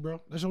miss the heat,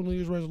 bro. That's your New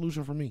Year's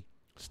resolution for me.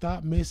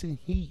 Stop missing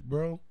heat,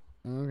 bro.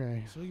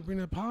 Okay. So you bring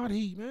that pod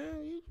heat,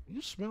 man.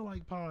 You smell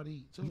like pod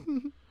heat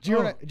too.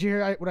 Did you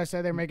hear what I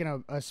said? They're making a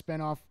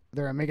spinoff.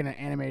 They're making an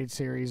animated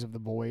series of The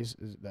Boys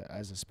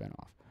as a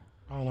spinoff.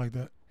 I don't like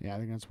that. Yeah, I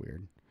think that's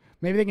weird.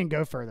 Maybe they can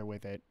go further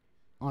with it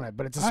on it,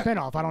 but it's a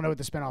spinoff. I don't know what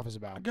the spinoff is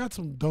about. I got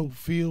some dope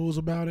feels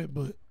about it,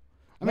 but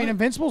I mean,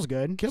 Invincible's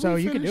good, so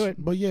you can do it.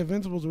 But yeah,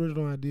 Invincible's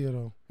original idea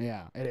though.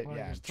 Yeah,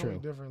 It's true. totally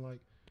different. Like,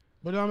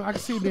 but I can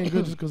see it being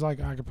good just because like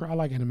I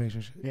like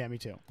animation shit. Yeah, me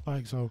too.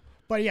 Like so.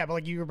 But yeah, but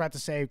like you were about to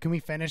say, can we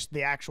finish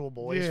the actual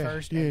Boys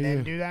first and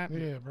then do that?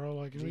 Yeah, bro.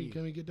 Like, can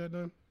we get that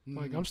done?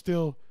 Like, I'm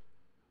still,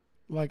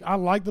 like, I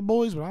like the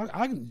Boys, but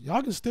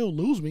y'all can still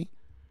lose me.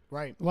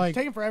 Right. Like, it's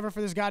taking forever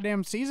for this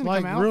goddamn season to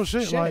like come out. real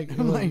shit. Like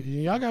like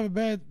y'all got a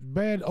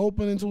bad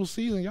open into a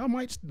season. Y'all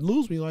might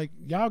lose me. Like,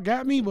 y'all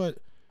got me, but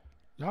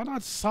y'all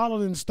not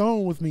solid in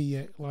stone with me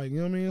yet. Like, you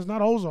know what I mean? It's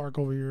not Ozark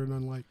over here or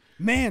nothing. Like,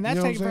 man, that's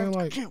you know taking forever.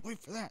 like, I can't wait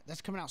for that.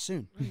 That's coming out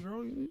soon. Hey,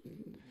 bro,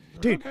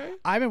 Dude, okay.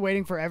 I've been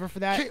waiting forever for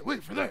that. Can't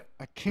wait for that.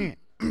 I can't.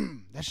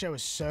 That show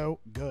is so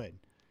good,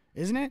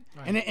 isn't it?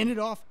 And it ended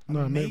off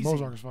No, amazing.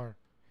 Ozark is fire.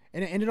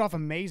 And it ended off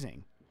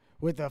amazing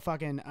with the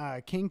fucking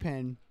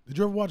Kingpin. Did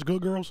you ever watch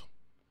Good Girls?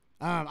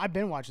 I've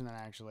been watching that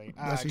actually.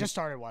 Just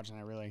started watching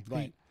that really.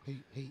 But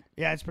Heat.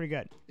 yeah, it's pretty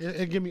good.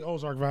 It give me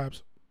Ozark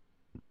vibes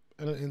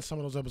in some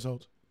of those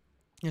episodes.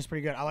 It's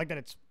pretty good. I like that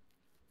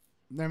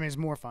it's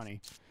more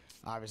funny,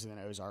 obviously, than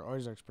Ozark.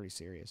 Ozark's pretty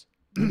serious.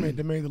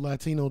 They made the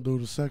Latino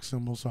dude a sex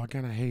symbol, so I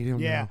kind of hate him.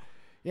 Yeah. now.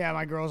 Yeah,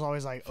 my girl's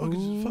always like,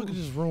 Fucking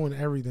just ruin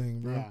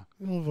everything, bro. Yeah.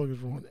 You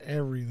motherfuckers ruin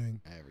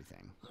everything.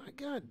 everything. Like,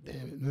 God damn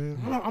it,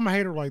 man. I'm a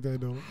hater like that,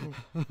 though.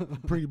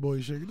 Pretty boy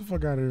shit. Get the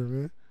fuck out of here,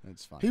 man.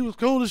 That's funny. He was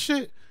cool as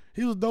shit.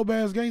 He was a dope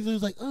ass gangster. He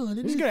was like, oh,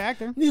 He's a good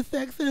actor. This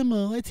sex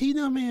symbol,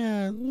 Latino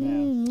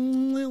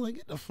man. Like,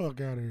 get the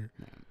fuck out of here.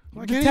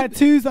 Like, The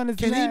tattoos on his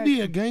Can neck. he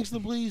be a gangster,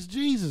 please?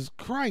 Jesus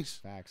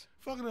Christ. Facts.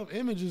 Fucking up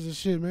images and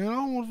shit, man. I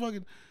don't want to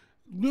fucking.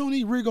 We don't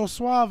need Rigo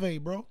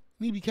Suave, bro.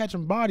 We need to be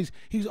catching bodies.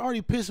 He was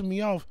already pissing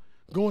me off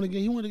going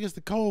again. He went against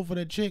the Cole for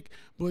that chick,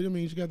 but I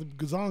mean, she got the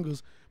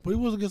gazongas. But he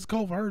was against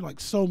Cole for her like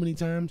so many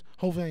times.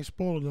 Hopefully, I ain't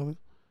spoiled nothing.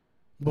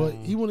 But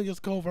he went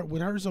against Cole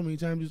with her so many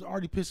times. He was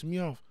already pissing me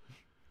off.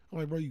 I'm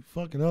like, bro, you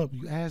fucking up.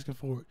 You asking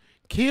for it.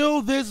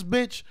 Kill this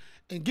bitch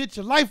and get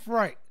your life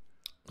right.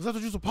 Because that's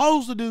what you're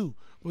supposed to do.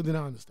 But then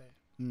I understand.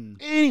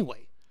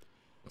 Anyway,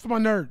 for my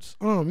nerds,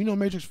 you know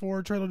Matrix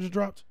 4 trailer just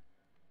dropped?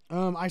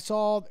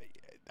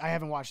 I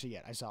haven't watched it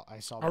yet. I saw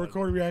I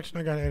recorded a reaction.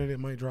 I got to edit it.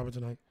 Might drop it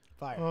tonight.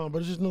 Fire. But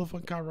it's just another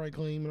fucking copyright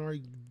claim. And I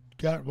already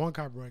got one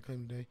copyright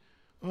claim today.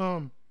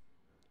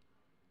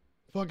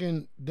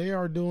 Fucking, they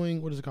are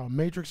doing, what is it called?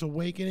 Matrix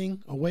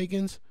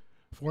Awakens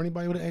for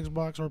anybody with an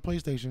Xbox or a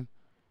PlayStation.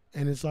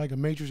 and it's like a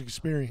Matrix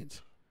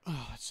experience.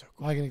 Oh, that's so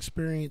cool. Like an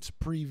experience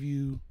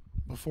preview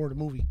before the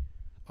movie.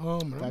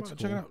 I'm about to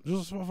check it out.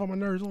 Just for my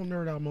nerds, little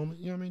nerd out moment.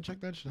 You know what I mean?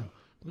 Check that shit out.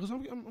 Because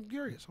I'm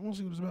curious. I want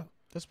to see what it's about.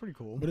 That's pretty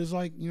cool. But it's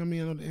like, you know what I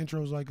mean? I know the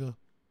intro is like a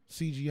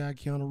CGI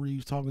Keanu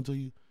Reeves talking to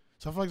you.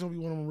 So I feel like it's going to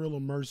be one of them real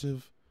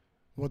immersive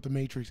what the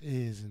Matrix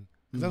is. And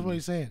because that's what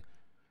he's saying.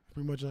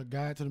 Pretty much a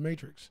guide to the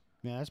Matrix.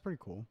 Yeah, that's pretty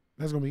cool.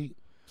 That's going to be.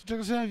 So check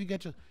us out if you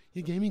got your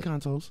gaming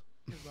consoles.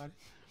 Everybody.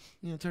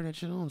 You know, turn that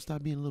shit on and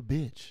stop being a little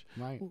bitch.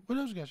 Right. What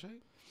else you got, Shay?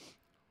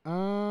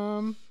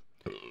 Ooh.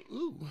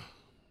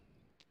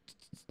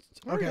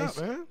 Okay, up,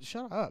 man.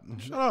 Shut up.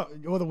 Shut up.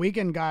 Well, The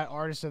Weeknd got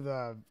Artist of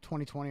the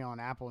 2020 on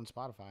Apple and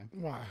Spotify.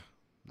 Why?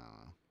 No.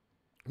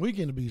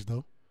 Weeknd the beast,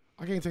 though.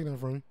 I can't take that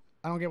from him.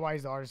 I don't get why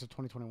he's the Artist of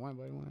 2021,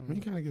 but whatever.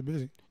 He kind of get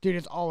busy. Dude,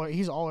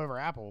 he's all over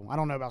Apple. I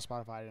don't know about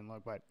Spotify. I didn't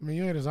look, but I mean,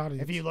 you ain't his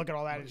audience. if you look at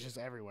all that, it's just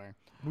everywhere.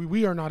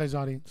 We are not his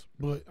audience,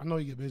 but I know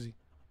you get busy.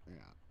 Yeah.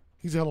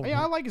 He's a hell of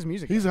Yeah, I like his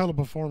music. He's a hell of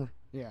a performer.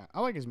 Yeah,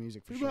 I like his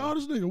music for He's sure. like, oh,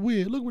 this nigga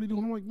weird. Look what he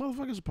doing. I'm like,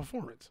 motherfucker, it's a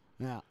performance.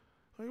 Yeah.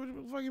 Like, what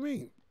the fuck you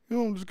mean? You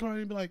don't just come out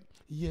and be like,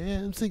 yeah,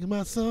 I'm singing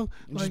my song.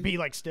 And just be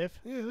like stiff.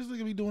 Yeah, this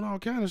nigga be doing all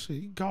kind of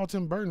shit. He called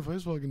Tim Burton for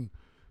his fucking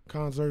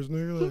concerts,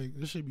 nigga. Like,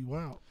 this shit be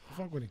wild.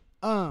 Fuck with him.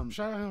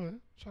 Shout out him, man.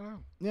 Shout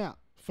out. Yeah.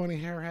 Funny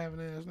hair having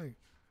ass nigga.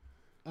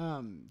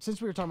 Since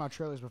we were talking about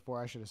trailers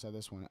before, I should have said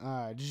this one.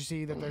 Did you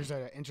see that there's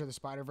a Enter the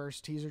Spider-Verse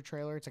teaser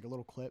trailer? It's like a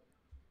little clip.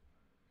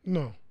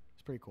 No.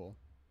 It's pretty cool.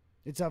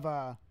 It's of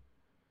do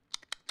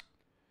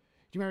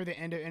you remember the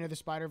end of Enter the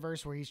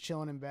Spider-Verse where he's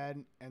chilling in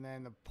bed and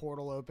then the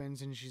portal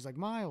opens and she's like,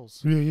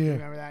 Miles. Yeah, yeah. You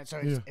remember that?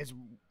 So it's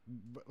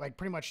like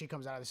pretty much she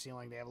comes out of the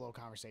ceiling. They have a little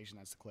conversation.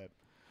 That's the clip.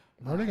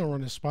 Are they gonna run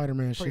this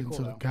Spider-Man shit cool,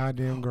 into the though.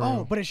 goddamn ground?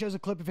 Oh, but it shows a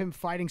clip of him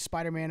fighting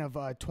Spider-Man of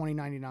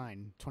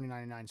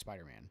 2099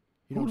 Spider-Man.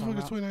 You know Who the what I'm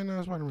fuck is talking about?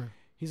 29 Spider-Man?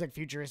 He's like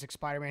futuristic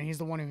Spider-Man. He's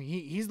the one who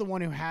he's the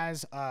one who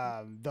has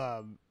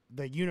the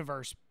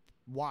universe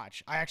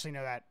watch. I actually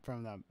know that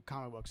from the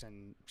comic books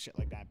and shit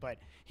like that. But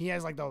he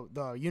has like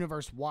the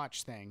universe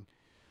watch thing,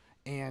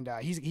 and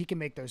he can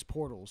make those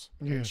portals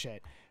and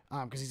shit.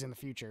 Because he's in the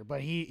future, but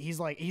he's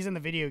in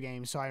the video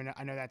game, so I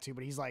know that too.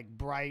 But he's like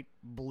bright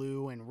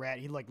blue and red.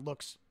 He like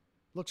looks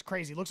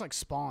crazy. Looks like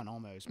Spawn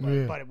almost,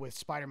 but with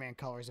Spider-Man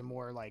colors and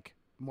more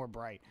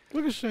bright.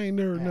 Look at Shane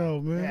there, no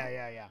man.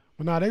 Yeah.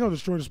 But nah, they gonna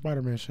destroy the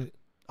Spider-Man shit.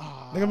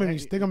 They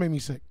gonna make me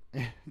sick.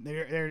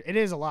 It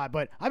is a lot,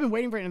 but I've been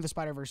waiting for Into the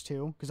Spider-Verse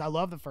too because I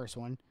love the first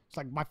one. It's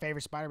like my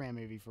favorite Spider-Man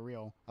movie for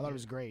real. I thought it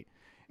was great.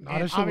 Nah,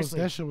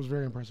 that shit was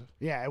very impressive.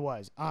 Yeah, it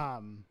was.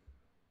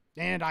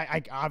 And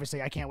I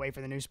obviously I can't wait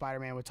for the new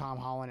Spider-Man with Tom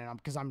Holland, and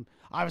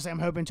I'm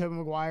hoping Tobey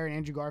Maguire and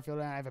Andrew Garfield,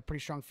 and I have a pretty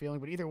strong feeling.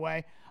 But either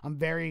way, I'm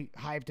very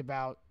hyped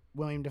about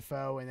William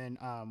Dafoe, and then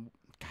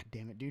God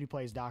damn it, dude who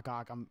plays Doc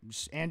Ock,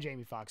 and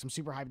Jamie Foxx. I'm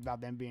super hyped about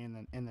them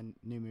being in the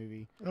new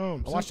movie. I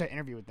watched that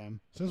interview with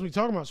them. Since we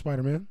talking about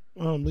Spider-Man,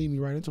 lead me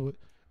right into it.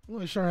 I'm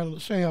like, Shane had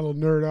a little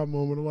nerd out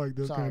moment. I like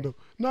this kind of.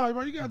 No,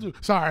 bro, you got to.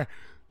 Sorry,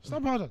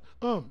 stop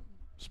apologizing.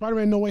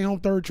 Spider-Man No Way Home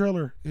third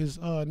trailer is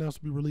announced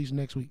to be released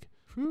next week.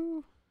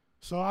 Whew.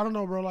 So I don't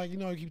know, bro. Like, you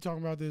know, I keep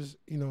talking about this.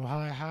 You know,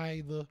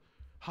 hide the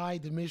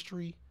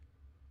mystery.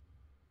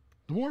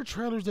 The more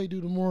trailers they do,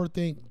 the more I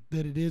think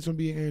that it is gonna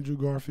be Andrew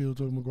Garfield,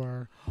 Tobey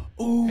Maguire.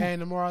 Ooh.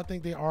 And the more I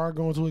think they are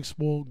going to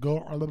expose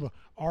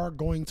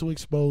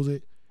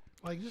it.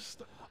 Like,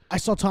 just I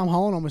saw Tom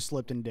Holland almost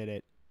slipped and did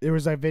it. It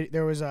was a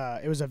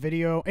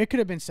video. It could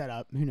have been set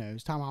up. Who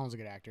knows? Tom Holland's a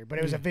good actor, but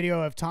it was a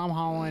video of Tom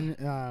Holland,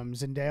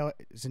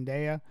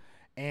 Zendaya,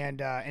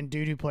 and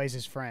dude who plays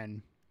his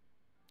friend.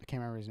 I can't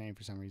remember his name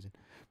for some reason,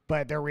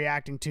 but they're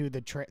reacting to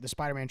the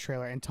Spider-Man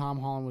trailer, and Tom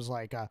Holland was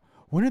like,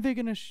 "When are they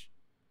gonna?"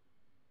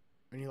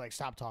 And he like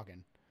stopped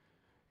talking.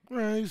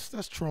 Right,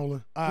 that's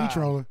trolling. He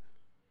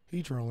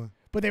trolling.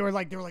 But they were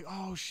like,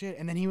 "Oh shit!"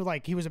 And then he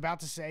was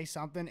about to say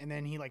something, and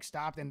then he like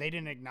stopped, and they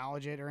didn't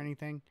acknowledge it or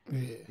anything.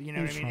 Yeah, you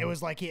know what I mean? It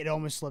was like it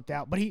almost slipped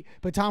out.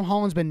 But Tom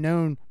Holland's been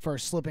known for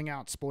slipping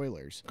out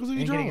spoilers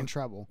and getting in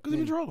trouble. Because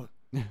he be trolling.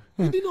 He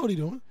know what he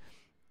doing.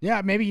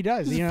 Yeah, maybe he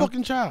does. He's a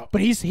fucking child. But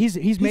he's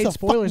made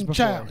spoilers before.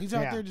 Child. He's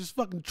out there just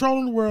fucking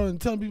trolling the world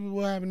and telling people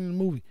what happened in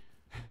the movie.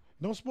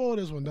 Don't spoil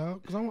this one,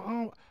 dog. Because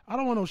I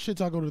don't want no shit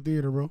talk go to the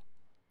theater, bro.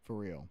 For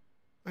real.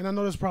 And I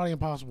know that's probably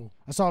impossible.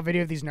 I saw a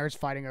video of these nerds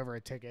fighting over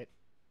a ticket.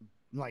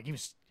 Like, he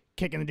was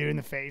kicking the dude in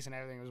the face and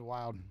everything. It was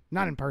wild.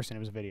 Not in person. It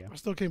was a video. I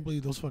still can't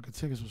believe those fucking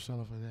tickets were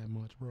selling for that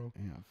much, bro.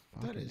 Yeah,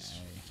 that is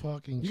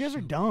fucking You guys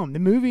are dumb. The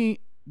movie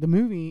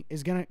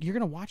is you're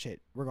gonna watch it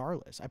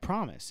regardless. I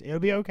promise. It'll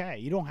be okay.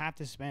 You don't have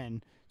to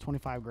spend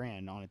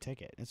 $25,000 on a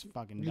ticket. It's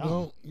fucking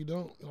dumb. You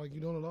don't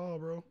at all,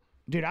 bro.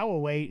 Dude, I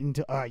will wait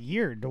until a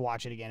year to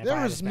watch it again.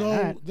 There is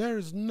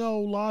no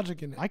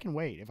logic in it. I can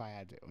wait if I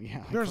had to.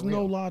 Yeah. There's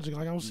no logic.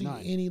 Like, I don't see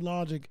any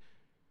logic.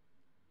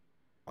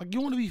 Like, you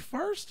want to be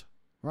first?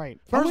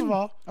 Right. First of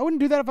all, I wouldn't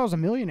do that if I was a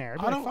millionaire.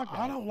 I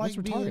don't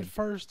like being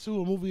first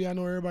to a movie I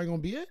know everybody gonna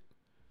be at.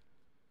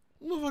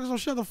 Motherfuckers don't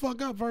shut the fuck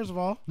up, first of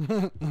all.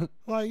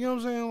 Like, you know what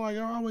I'm saying? Like,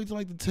 I'll wait till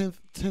like the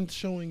 10th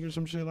showing or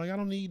some shit. Like, I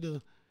don't need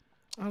to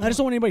I just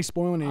don't want anybody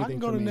spoiling anything. I can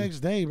go for the me.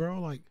 next day, bro.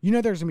 Like You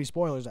know, there's gonna be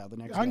spoilers out the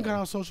next. I can day. cut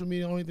out social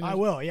media. Only thing I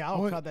will. Yeah,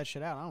 I'll cut that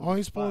shit out. I don't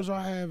only spoilers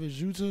I have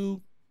is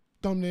YouTube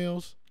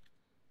thumbnails,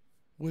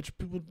 which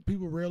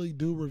people rarely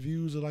do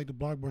reviews of like the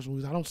blockbuster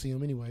movies. I don't see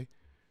them anyway.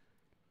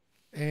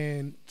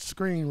 And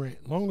Screen Rant.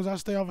 As long as I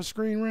stay off of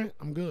Screen Rant,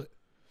 I'm good.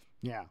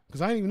 Yeah.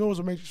 Because I didn't even know it was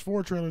a Matrix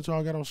 4 trailer until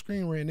I got on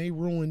Screen Rant. And they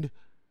ruined.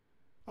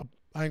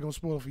 I ain't gonna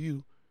spoil it for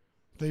you.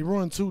 They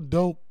ruined 2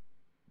 dope.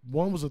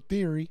 One was a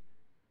theory.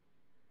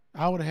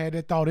 I would have had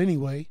that thought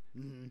anyway.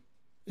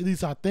 At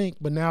least I think,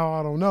 but now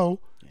I don't know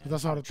because I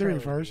saw the theory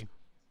first.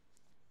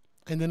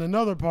 And then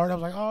another part, I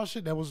was like, "Oh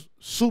shit, that was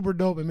super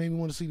dope!" and made me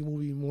want to see the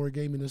movie more. It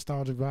gave me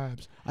nostalgic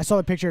vibes. I saw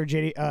the picture of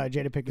Jada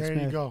Pinkett Smith.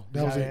 There you go.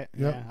 That was it.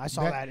 Yep. Yeah, I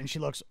saw that, and she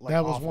looks like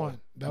that was awful.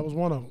 one. That was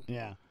one of them.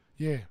 Yeah.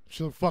 Yeah,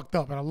 she looked fucked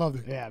up, and I loved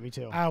it. Yeah, me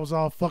too. I was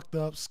all fucked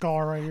up,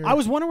 scar right here. I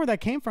was wondering where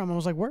that came from. I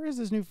was like, "Where is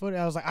this new footage?"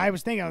 I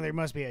was thinking, oh, there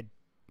must be a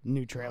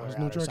new trailer. There's a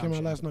new trailer came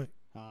out last night.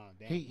 Oh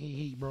damn.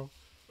 Heat, bro.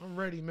 I'm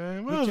ready,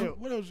 man. Me too.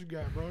 What else you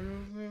got, bro? You know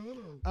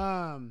what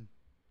I'm saying?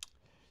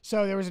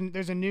 So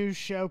there's a new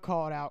show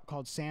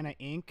called Santa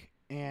Inc.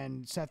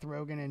 and Seth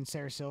Rogen and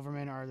Sarah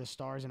Silverman are the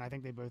stars, and I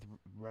think they both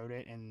wrote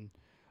it, and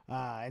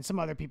some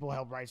other people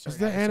helped write. Is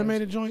that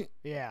animated joint?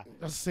 Yeah,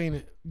 I've seen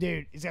it,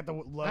 dude. It's got the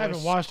lowest. I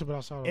haven't watched it, but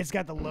I saw it. It's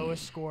got the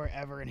lowest score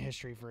ever in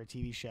history for a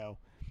TV show.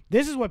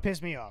 This is what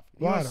pissed me off.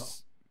 Why though?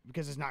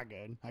 Because it's not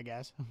good, I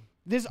guess.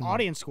 This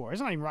audience score,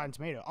 it's not even Rotten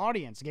Tomato.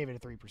 Audience gave it a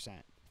 3%.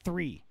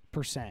 3%.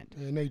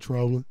 And they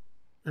trolling.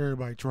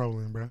 Everybody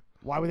trolling, bro.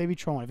 Why would they be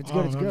trolling? If it's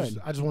good, it's good.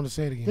 I just want to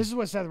say it again. This is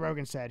what Seth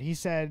Rogen said. He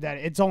said that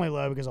it's only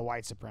low because of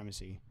white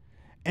supremacy.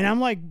 And I'm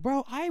like,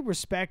 bro, I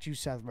respect you,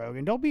 Seth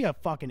Rogen. Don't be a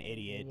fucking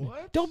idiot.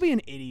 What? Don't be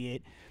an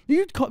idiot.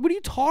 What are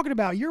you talking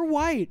about? You're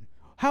white.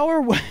 How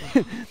are white?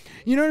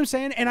 You know what I'm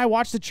saying? And I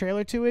watched the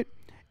trailer to it,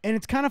 and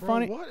it's kind of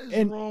funny. What is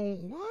and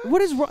wrong?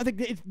 What is wrong?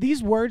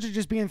 These words are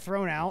just being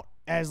thrown out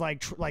as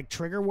like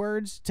trigger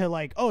words to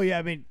like, oh yeah,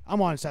 I mean,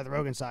 I'm on Seth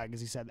Rogen's side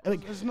because he said that.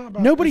 Like, it's not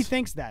about, nobody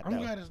thinks that. I'm though.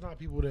 glad it's not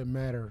people that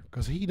matter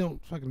because he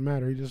don't fucking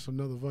matter. He's just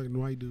another fucking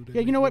white dude.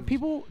 Yeah, you know what?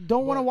 People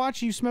don't want to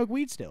watch you smoke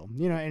weed still.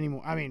 You know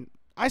anymore. I mean,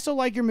 I still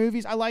like your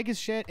movies. I like his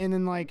shit, and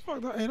then like,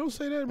 Fuck that. Hey, don't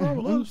say that, bro. I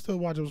would love to still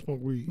watch him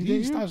smoke weed.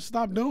 He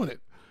stop doing it.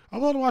 I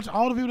want to watch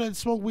all the people that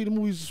smoke weed in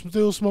movies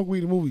still smoke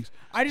weed in movies.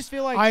 I just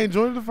feel like I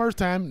enjoyed it the first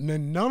time, and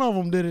then none of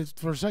them did it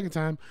for a second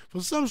time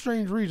for some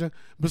strange reason.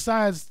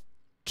 Besides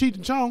Cheech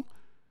and Chong,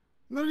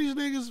 none of these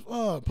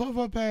niggas. Puff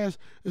Up Pass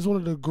is one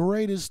of the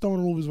greatest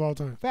stoner movies of all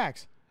time,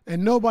 facts.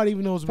 and nobody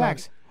even knows about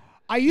Facts. it.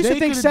 I used to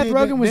think Seth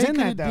Rogen was in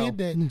that though. They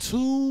did that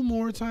 2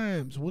 more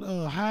times. With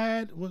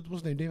Hyde, what's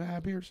his name? David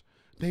Hyde Pierce.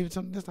 David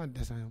something. That's not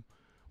him.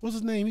 What's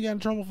his name? He got in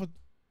trouble for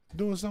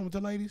doing something with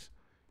the ladies.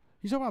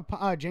 You talking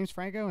about James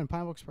Franco and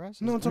Pineapple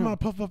Express? No, I'm talking about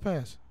Puff Up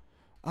Pass.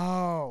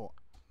 Oh.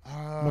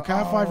 Mekhi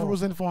Phifer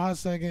was in it for a hot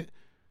second.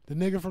 The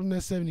nigga from that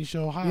 70s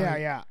show,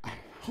 Hyde. Yeah.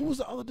 Who was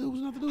the other dude? Who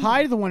was another dude?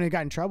 Hyde, the one who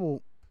got in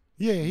trouble.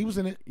 Yeah, he was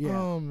in it.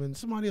 Yeah. And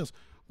somebody else.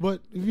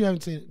 But if you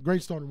haven't seen it,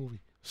 great stoner movie.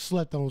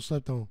 Slept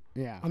on.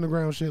 Yeah.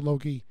 Underground shit, low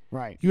key.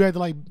 Right. You had to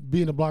like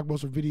be in a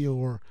Blockbuster video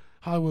or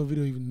Hollywood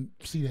video to even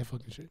see that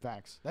fucking shit.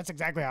 Facts. That's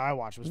exactly how I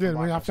watched it. Yeah,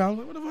 man, I found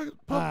like, what the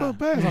fuck? Puff Up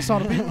Pass. I saw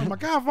the people. My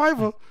guy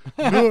Pfeiffer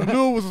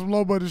knew it was some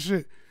low budget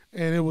shit,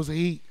 and it was a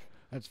heat.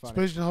 That's funny.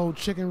 Especially the whole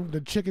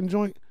chicken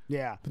joint.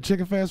 Yeah. The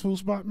chicken fast food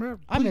spot, man.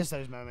 I miss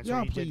those moments where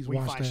y'all you please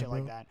watch find that, shit bro.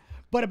 like that.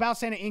 But about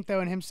Santa Inc. though,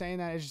 and him saying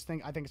that,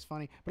 I think it's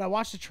funny. But I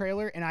watched the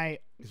trailer, and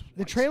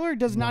the trailer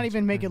does not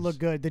even make it look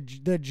good.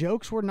 The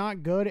jokes were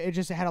not good. It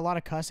just had a lot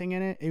of cussing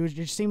in it. It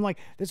just seemed like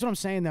that's what I'm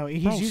saying though.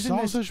 He's using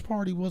Sausage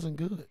Party wasn't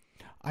good.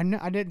 I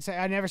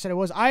never said it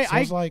was.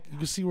 It's like you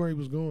can see where he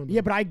was going.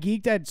 Yeah, but I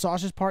geeked at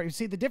Sausage Party.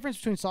 See, the difference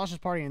between Sausage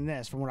Party and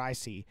this, from what I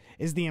see,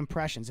 is the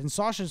impressions. In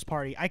Sausage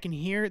Party, I can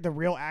hear the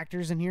real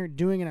actors in here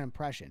doing an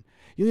impression.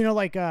 You know,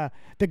 like the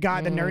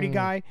guy, the nerdy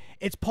guy.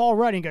 It's Paul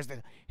Rudd. And he goes,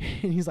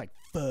 and he's like,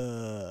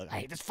 "Fuck, I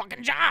hate this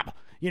fucking job."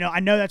 You know, I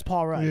know that's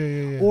Paul Rudd.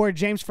 Yeah. Or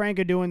James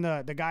Franco doing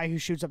the guy who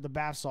shoots up the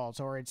bath salts.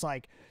 Or it's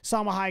like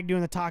Salma Hayek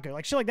doing the taco.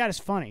 Like shit like that is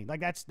funny. Like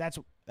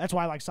that's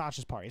why I like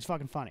Sausage Party. It's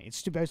fucking funny. It's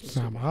stupid.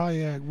 Sam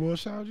Hayek, boy,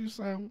 shout out you,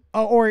 Sam.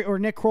 Oh, or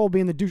Nick Kroll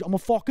being the douche. I'm a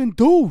fucking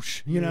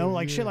douche. You know,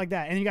 like shit like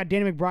that. And you got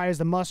Danny McBride as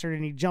the mustard,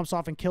 and he jumps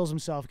off and kills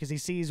himself because he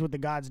sees what the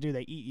gods do.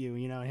 They eat you.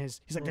 You know, and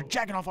he's like, they're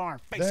jacking off on our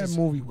faces.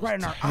 That movie was right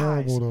in our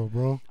terrible, eyes. though,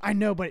 bro. I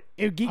know, but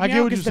it geeked I me get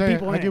out what you're because the saying.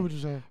 people I in get it. what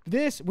you're saying.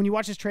 This, when you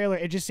watch this trailer,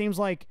 it just seems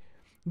like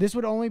this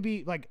would only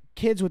be like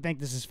kids would think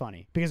this is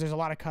funny because there's a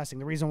lot of cussing.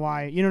 The reason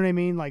why, you know what I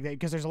mean? Like,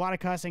 because there's a lot of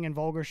cussing and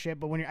vulgar shit.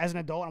 But when you're as an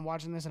adult, I'm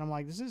watching this and I'm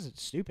like, this is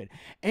stupid.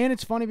 And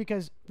it's funny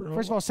because,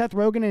 first of all, Seth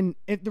Rogen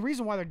and the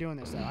reason why they're doing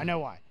this, though, I know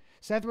why.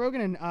 Seth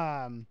Rogen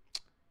and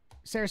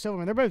Sarah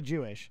Silverman, they're both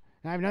Jewish.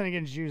 And I have nothing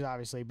against Jews,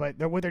 obviously, but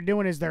what they're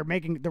doing is they're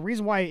making the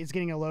reason why it's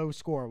getting a low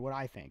score. What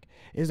I think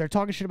is they're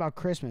talking shit about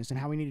Christmas and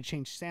how we need to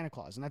change Santa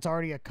Claus, and that's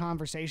already a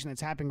conversation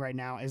that's happening right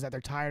now. Is that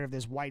they're tired of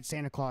this white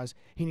Santa Claus?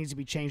 He needs to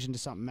be changed into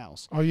something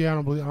else. Oh yeah,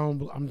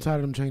 I'm tired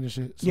of them changing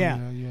shit. So,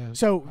 yeah.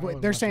 So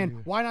they're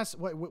saying why not?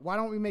 Why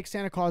don't we make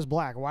Santa Claus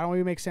black? Why don't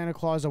we make Santa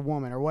Claus a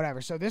woman or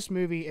whatever? So this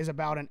movie is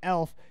about an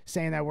elf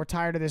saying that we're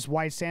tired of this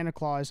white Santa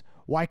Claus.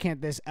 Why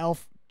can't this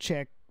elf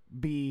chick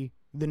be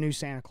the new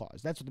Santa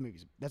Claus? That's what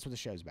the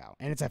show's about.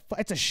 And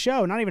it's a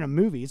show, not even a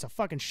movie. It's a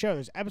fucking show.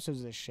 There's episodes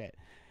of this shit.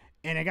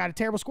 And it got a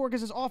terrible score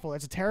because it's awful.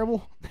 It's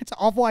an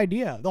awful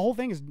idea. The whole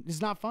thing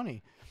is not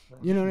funny.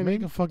 You know what I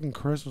mean? Make a fucking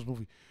Christmas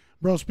movie.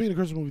 Bro, speaking of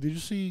Christmas movie,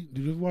 did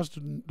you watch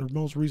the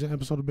most recent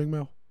episode of Big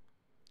Mouth?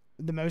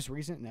 The most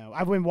recent? No.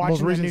 I've been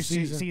watching the new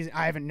season.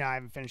 I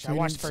haven't finished. I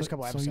watched the first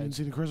couple episodes. So you didn't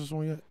see the Christmas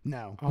one yet?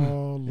 No.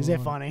 Oh, Is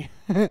it funny?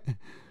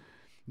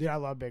 Dude, I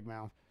love Big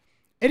Mouth.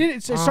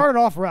 It started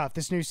off rough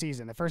this new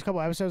season. The first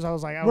couple episodes, I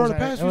was like, I was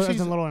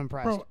a little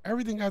impressed. Bro,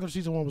 everything after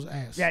season 1 was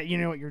ass. Yeah, you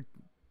know what?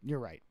 You're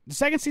right. The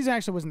second season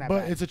actually wasn't that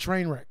bad. But it's a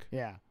train wreck.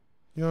 Yeah.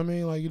 You know what I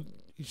mean? Like,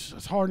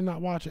 it's hard to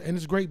not watch it. And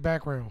it's great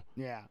background.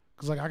 Yeah.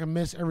 Because, like, I can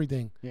miss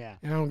everything. Yeah.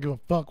 And I don't give a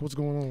fuck what's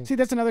going on. See,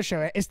 that's another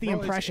show. It's the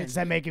impressions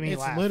that make me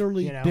laugh. It's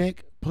literally you know?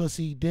 dick,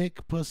 pussy,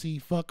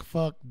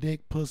 fuck,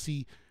 dick,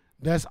 pussy.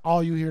 That's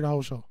all you hear the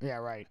whole show. Yeah,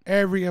 right.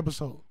 Every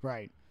episode.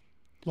 Right.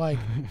 Like,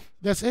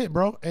 that's it,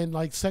 bro. And,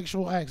 like,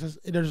 sexual acts.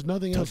 There's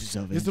nothing else.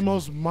 It's the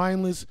most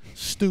mindless,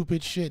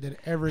 stupid shit that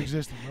ever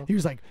existed, bro. He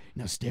was like,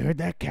 now stare at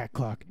that cat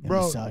clock. And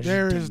bro, massage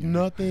there your is dinger.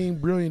 nothing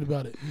brilliant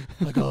about it.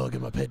 Like, oh,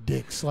 get my pet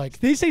dicks. Like,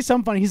 they say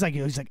something funny. He's like,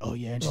 oh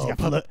yeah, and she's got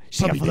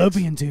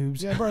fallopian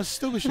tubes. Yeah, bro, it's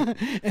stupid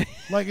shit.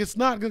 Like, it's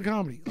not good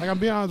comedy. Like, I'm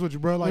being honest with you,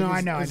 bro.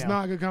 Like, no, it's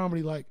not good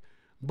comedy. Like,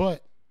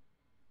 but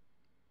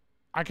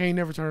I can't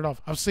never turn it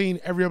off. I've seen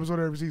every episode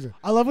of every season.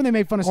 I love when they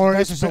make fun of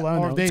Sylvester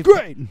Stallone. It's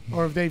great.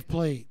 Or if they've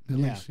played, at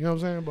least. You know what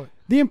I'm saying? But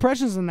the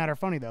impressions in that are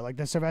funny though. Like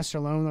the Sylvester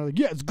Stallone, they're like,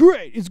 yeah, it's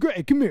great. It's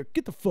great. Come here,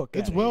 get the fuck.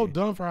 It's well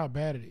done for how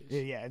bad it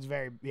is. Yeah, it's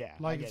very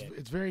like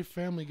it's very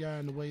Family Guy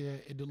in the way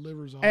that it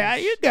delivers. All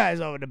hey, you guys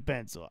over the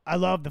pencil. I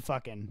love the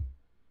fucking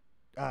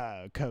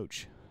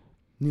coach.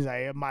 He's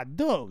like, my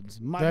dudes.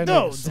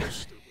 So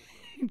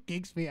It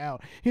geeks me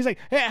out. He's like,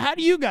 hey, how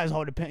do you guys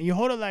hold a pen? You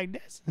hold it like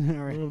this?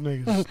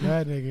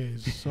 That nigga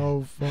is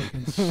so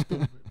fucking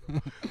stupid.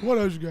 What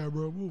else you got,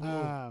 bro? Move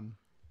on.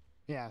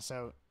 Yeah,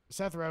 so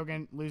Seth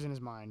Rogen losing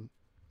his mind.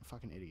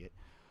 Fucking idiot.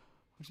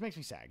 Which makes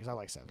me sad because I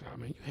like Seth Rogen. I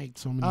mean, you hate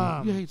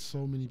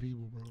so many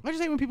people, bro. I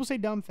just hate when people say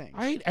dumb things.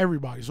 I hate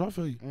everybody, so I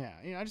feel you.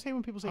 Yeah, I just hate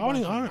when people say I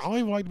dumb don't things.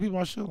 even like the people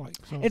I should like.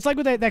 So. It's like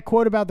with that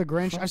quote about the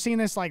Grinch. I've seen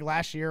this like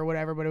last year or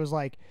whatever, but it was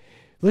like,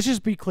 let's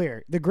just be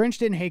clear. The Grinch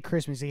didn't hate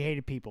Christmas. He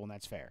hated people, and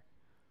that's fair.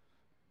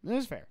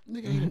 That's fair.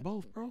 Nigga hated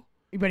both, bro.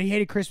 But he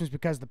hated Christmas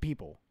because the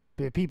people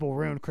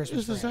ruined Christmas.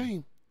 It's the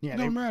same. Yeah, it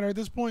don't matter at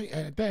this point.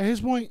 At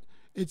his point,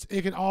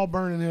 it can all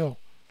burn in hell.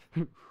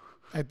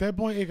 At that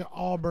point, it can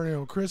all burn in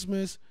hell.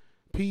 Christmas,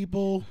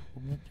 people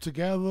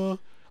together.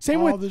 Same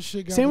all with this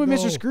shit. Same with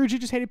Mr. Scrooge. He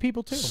just hated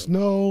people too.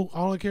 Snow. I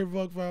don't care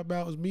what fuck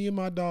about. It's me and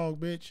my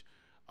dog, bitch.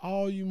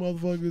 All you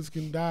motherfuckers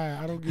can die.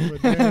 I don't give a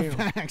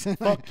damn.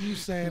 Fuck you,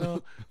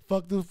 Santa.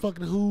 Fuck the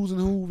fucking Who's and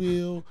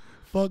Whoville.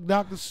 Fuck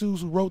Dr. Seuss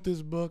who wrote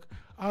this book.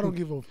 I don't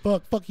give a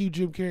fuck. Fuck you,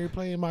 Jim Carrey,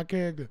 playing my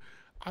character.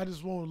 I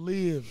just want to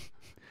live.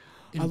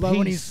 I love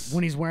when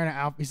he's wearing an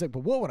outfit. He's like,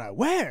 but what would I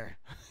wear?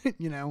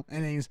 You know,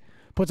 and then he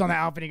puts on the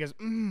outfit. And he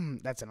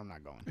goes, that's it. I'm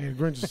not going. Man,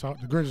 the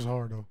Grinch is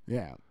hard though.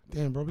 Yeah.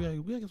 Damn, bro, we gotta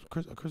get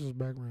some Christmas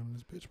background in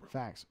this bitch, bro.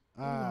 Facts.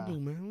 What we gotta do,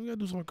 man? We gotta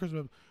do some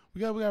Christmas.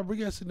 We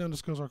gotta sit down and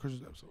discuss our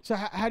Christmas episode. So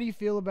how do you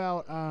feel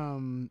about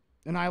an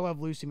I Love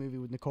Lucy movie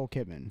with Nicole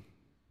Kidman?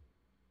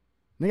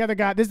 They got the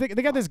guy.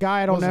 They got this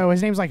guy. I don't know.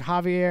 His name's like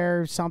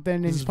Javier something.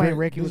 And he's playing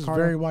Ricky. This is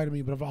very white to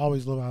me, but I've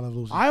always loved I Love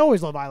Lucy. I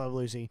always love I Love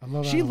Lucy.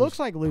 She looks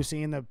like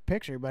Lucy in the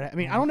picture, but I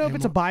mean, I don't know if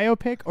it's a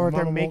biopic or if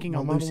they're making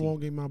a Lucy. My mama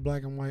won't get my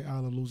black and white I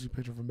Love Lucy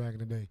picture from back in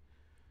the day,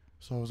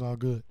 so it's all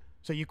good.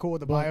 So you cool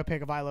with the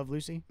biopic of I Love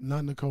Lucy?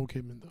 Not Nicole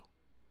Kidman though.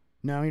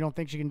 No, you don't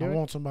think she can do it? I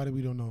want somebody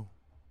we don't know.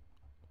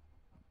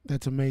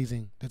 That's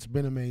amazing. That's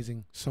been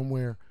amazing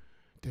somewhere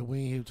that we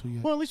ain't hip to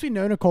yet. Well, at least we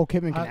know Nicole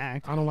Kidman can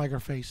act. I don't like her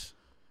face.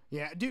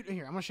 Yeah, dude.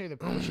 Here, I'm gonna show you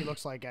what she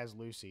looks like as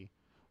Lucy,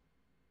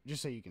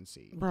 just so you can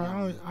see.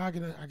 Bro, I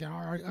can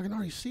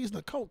already see it's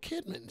Nicole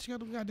Kidman. She got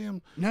them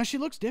goddamn. No, she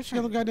looks different. She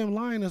got them goddamn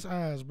lioness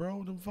eyes,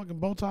 bro. Them fucking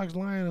Botox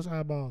lioness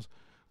eyeballs.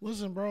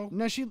 Listen, bro.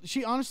 No,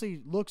 she honestly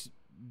looks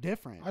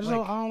different. I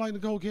don't like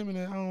Nicole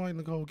Kidman. I don't like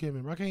Nicole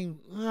Kidman. Bro. I can't.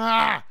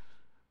 I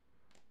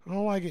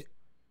don't like it.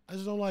 I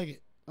just don't like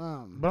it.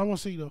 But I want to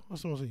see though. I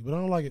still want to see, but I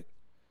don't like it.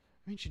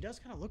 I mean, she does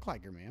kind of look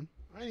like her, man.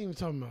 I ain't even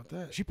talking about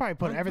that. She probably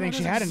put everything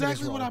she had into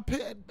this role. Exactly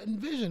what I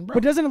envisioned, bro.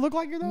 But doesn't it look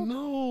like her though?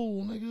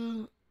 No,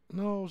 nigga.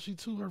 No,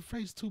 her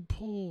face too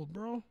pulled,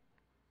 bro.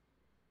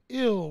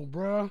 Ew,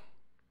 bro.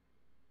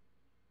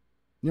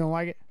 You don't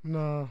like it?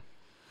 Nah.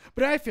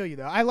 But I feel you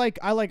though. I like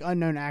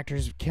unknown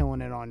actors killing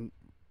it on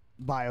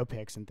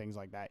biopics and things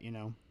like that. You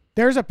know,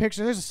 there's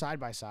a side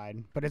by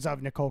side, but it's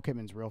of Nicole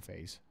Kidman's real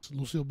face.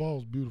 Lucille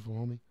Ball's beautiful,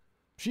 homie.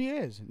 She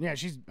is. Yeah,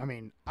 she's. I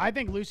mean, I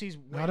think Lucy's.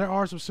 Now there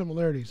are some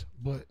similarities,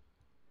 but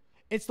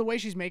It's the way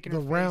she's making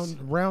the her face.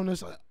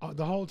 roundness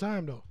the whole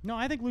time though. No,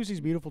 I think Lucy's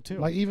beautiful too.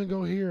 Like even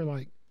go here,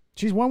 like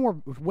she's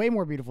way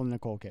more beautiful than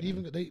Nicole Kidman.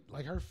 even they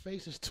like her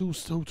face is too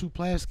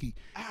plasticky.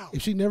 Ow.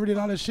 If she never did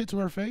all that shit to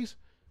her face,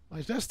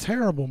 like that's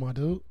terrible, my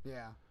dude.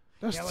 Yeah.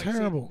 That's yeah, like,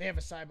 terrible. See, they have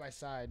a side by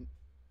side,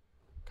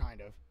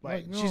 kind of.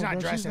 Like, no, she's not bro,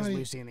 dressed she's as not-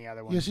 Lucy in the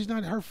other one. Yeah, she's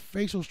not. Her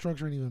facial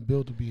structure ain't even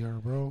built to be her,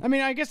 bro. I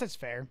mean, I guess that's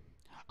fair.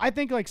 I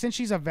think like since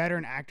she's a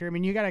veteran actor, I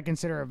mean, you got to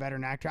consider her a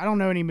veteran actor. I don't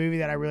know any movie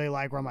that I really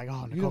like where I'm like,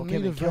 oh, You Nicole don't need a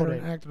Kidman killed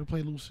veteran it. actor to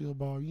play Lucille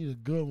Ball. You need a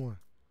good one.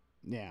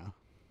 Yeah.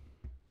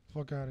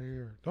 Fuck out of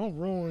here. Don't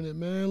ruin it,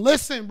 man.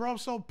 Listen, bro, I'm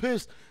so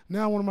pissed.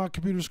 Now one of my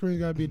computer screens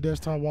got to be a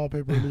desktop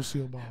wallpaper of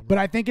Lucille Ball. Bro. But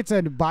I think it's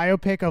a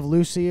biopic of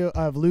Lucy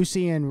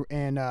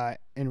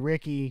and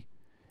Ricky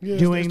Yeah,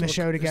 doing it's the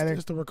show together.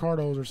 It's the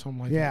Ricardos or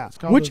something like Yeah. that. It's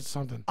called Which-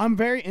 something. I'm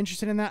very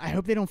interested in that. I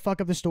hope they don't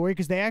fuck up the story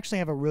because they actually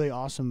have a really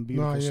awesome,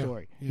 beautiful No, yeah.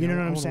 story. Yeah, You know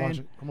what I'm I'm gonna saying? Watch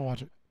it. I'm gonna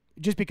watch it.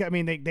 Just because I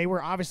mean they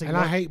were obviously. And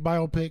I hate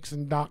biopics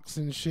and docs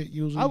and shit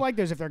usually. I like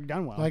those if they're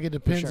done well. Like it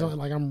depends sure. on.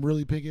 Like I'm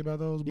really picky about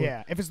those. But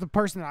Yeah, if it's the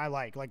person that I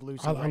like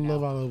Lucy. I right now.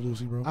 love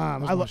Lucy, bro. That's I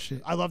my love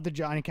shit. I love the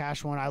Johnny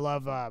Cash one. I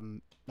love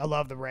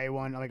the Ray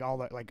one. Like all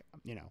the like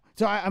you know.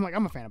 So I'm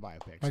a fan of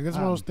biopics. Like that's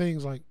one of those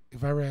things. Like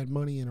if I ever had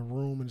money in a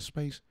room and a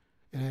space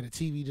and had a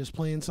TV just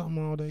playing something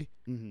all day,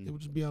 it would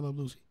just be I Love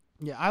Lucy.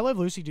 Yeah, I love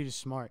Lucy due to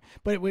smart.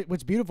 But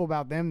what's beautiful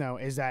about them though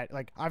is that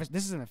like obviously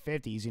this is in the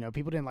 50s. You know,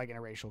 people didn't like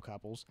interracial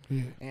couples.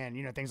 Yeah. And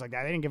you know things like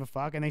that. They didn't give a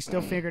fuck, and they still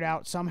figured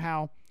out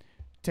somehow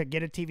to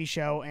get a TV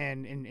show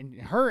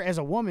and her as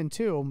a woman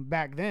too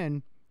back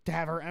then to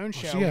have her own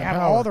show, she had have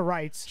power. all the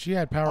rights. She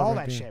had power. All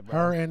back that then. shit, bro.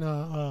 Her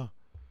and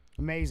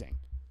Amazing.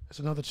 it's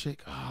another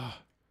chick.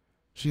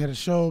 She had a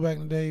show back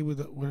in the day with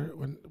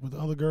the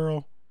other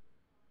girl.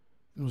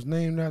 It was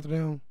named after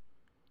them.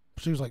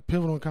 She was like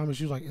pivotal in comedy.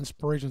 She was like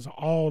inspirations of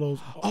all those.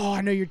 Oh,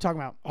 I know you're talking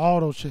about. All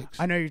those chicks.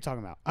 I know you're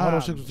talking about. All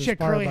those chicks was she had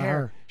inspired curly by hair.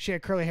 her. She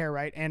had curly hair,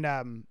 right? And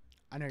I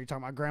know you're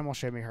talking about. Grandma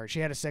showed me her. She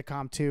had a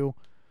sitcom too.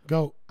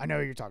 Go. I know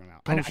what you're talking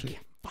about. I can't.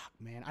 Fuck,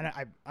 man.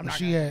 I'm not.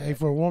 She had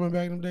for a woman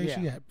back in the day. Yeah.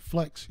 She had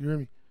flex. You hear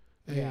me?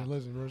 Hey, Yeah.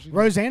 listen, bro.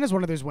 Roseanne is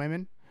one of those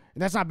women.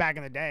 And that's not back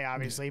in the day,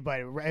 obviously, but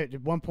at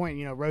one point,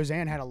 you know,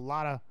 Roseanne had a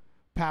lot of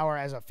power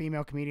as a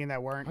female comedian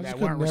that weren't I just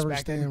that weren't could never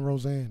respected. stand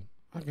Roseanne.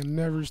 I can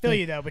never Feel stand.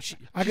 you though, but she's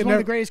I one could of never-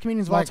 the greatest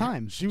comedians of all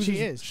time. She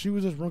is. She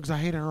was just wrong because I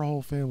hated her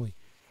whole family.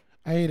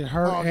 I hated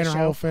her Oh, the and her show?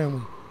 whole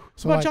family.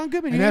 So What about John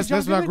Goodman? And You that's hate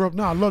John what I Goodman? grew up.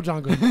 No, I love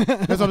John Goodman.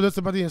 that's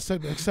about the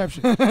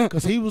exception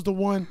because he was the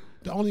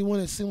only one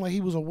that seemed like he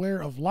was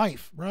aware of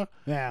life, bro.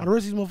 Yeah. The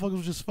rest of these motherfuckers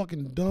was just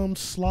fucking dumb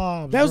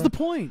slobs. That was bruh. the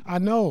point. I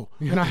know,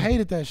 and I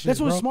hated that shit. That's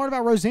what's bro. smart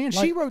about Roseanne. She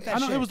Like, wrote that I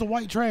know shit. it was the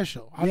white trash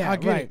show. I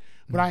get right. it,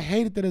 but I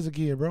hated that as a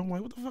kid, bro. I'm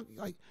like, what the fuck?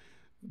 Like,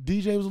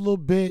 DJ was a little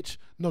bitch.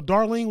 No,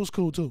 Darlene was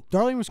cool too.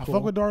 Darlene was I cool.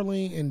 fuck with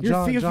Darlene and You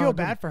John. feel John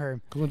bad for her.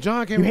 because when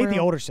John came You hate around, the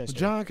older when sister.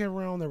 John came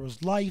around, there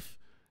was life.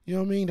 You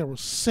know what I mean? There was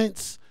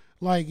sense.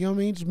 Like, you know what I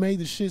mean? Just made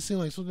the shit seem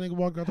like something they could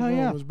walk out the Hell room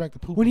yeah. and was back to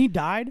pooping. When he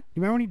died, you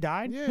remember when he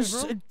died? Yeah, It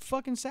was bro.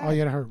 fucking sad. Oh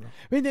yeah, that hurt, bro.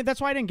 I mean, that's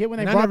why I didn't get when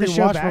they And I brought never the even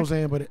show watched back.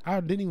 Roseanne, but I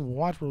didn't even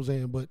watch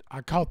Roseanne, but I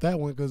caught that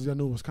one because I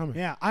knew it was coming.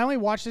 Yeah, I only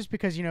watched this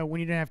because you know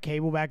when you didn't have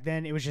cable back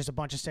then, it was just a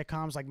bunch of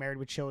sitcoms like Married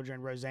with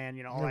Children, Roseanne,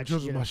 you know all Married that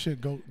with shit. Children was my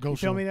shit. Go You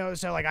show. feel me though?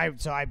 So like I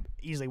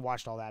easily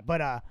watched all that.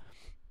 But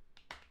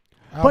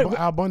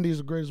Al Bundy is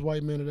the greatest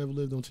white man that ever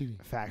lived on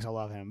TV. facts, I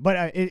love him.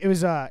 But it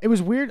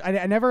was weird.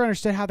 I never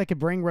understood how they could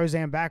bring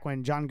Roseanne back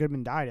when John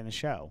Goodman died in the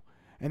show.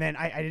 And then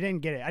I didn't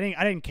get it. I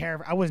didn't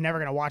care. I was never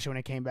gonna watch it when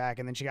it came back.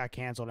 And then she got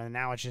canceled. And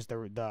now it's just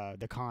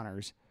the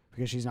Connors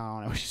because she's not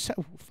on it, which is so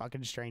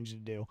fucking strange to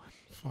do.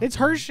 It's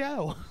her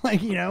show.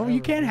 Like you know,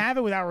 you can't have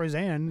it without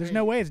Roseanne. There's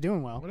no way it's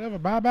doing well. Whatever.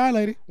 Bye,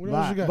 lady. What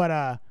else you got? But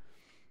I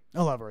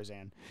love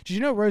Roseanne. Did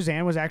you know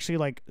Roseanne was actually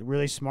like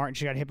really smart and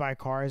she got hit by a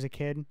car as a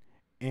kid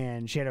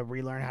and she had to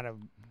relearn how to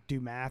do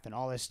math and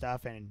all this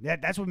stuff and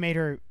that's what made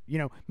her. You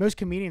know, most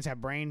comedians have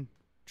brain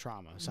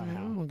trauma somehow.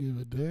 Man, I don't give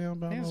a damn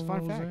about Yeah, it's a no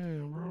fun fact.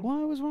 Roseanne, bro.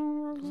 What was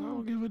wrong with 'Cause I Roseanne?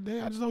 don't give a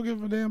damn. I just don't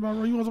give a damn about.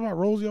 You want to talk about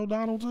Rosie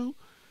O'Donnell too?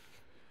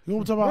 You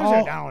want to talk Rosie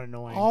about O'Donnell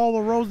annoying.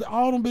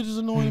 all them bitches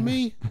annoying to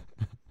me?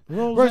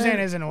 Roseanne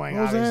is annoying.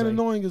 Roseanne obviously.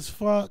 annoying as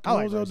fuck. I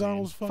like Rosie Roseanne.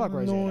 O'Donnell's Fuck fucking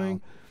Rosie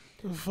annoying.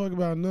 Give a fuck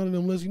about none of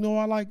them. Listen, you know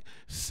I like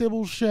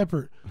Sybil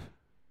Shepherd.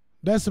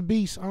 That's a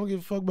beast. I don't give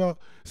a fuck about.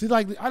 See,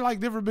 like I like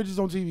different bitches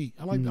on TV.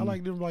 I like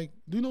different. Like,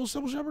 do you know who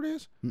Sybil Shepherd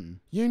is?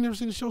 You ain't never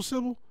seen the show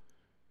Sybil?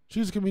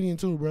 She's a comedian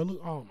too, bro.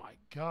 Look, oh my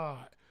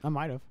god. I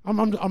might have. I'm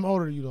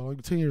older than you though,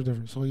 like 10 years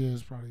different. So yeah,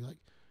 it's probably like,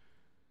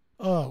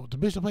 the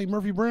bitch that played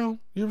Murphy Brown.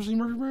 You ever seen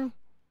Murphy Brown?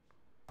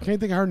 I can't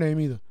think of her name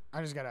either.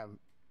 I just gotta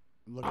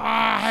look.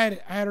 I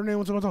had her name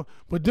once upon a time.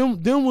 But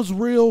them was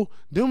real.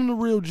 Them the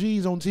real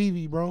G's on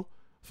TV, bro.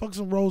 Fuck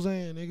some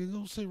Roseanne, nigga.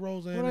 Go sit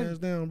Roseanne ass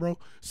down, bro.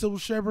 Sybil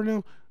Shepherd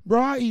them, bro.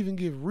 I even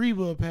give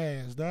Reba a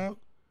pass, dog.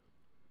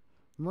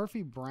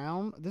 Murphy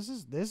Brown.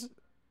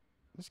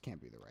 This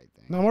can't be the right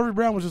thing. No, Murphy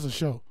Brown was just a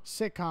show.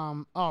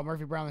 Sitcom. Oh,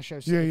 Murphy Brown. The show.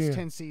 Yeah, It's yeah.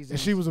 10 seasons. And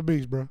she was a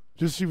beast, bro.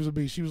 She was a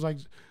beast. She was like,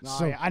 No,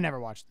 yeah, I never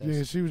watched this.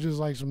 yeah, she was just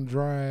like some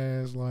dry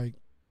ass, like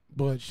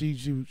but she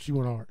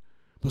went hard.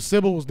 But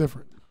Sybil was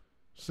different.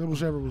 Sybil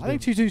Shepherd was I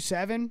think different.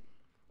 227.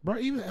 Bro,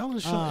 even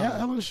Ellen's show,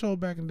 Ellen's show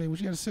back in the day when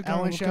she had a sitcom.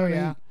 Ellen show,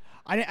 yeah.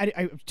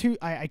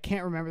 I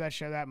can't remember that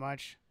show that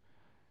much.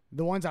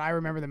 The ones that I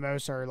remember the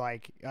most are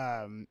like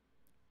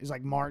is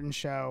like Martin's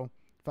show,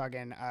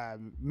 fucking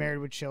Married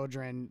with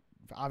Children,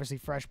 obviously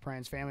Fresh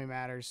Prince, Family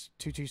Matters,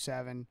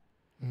 227.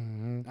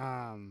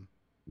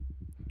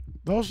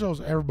 Those shows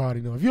everybody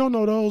know. If you don't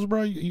know those,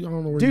 bro, you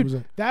don't know where you was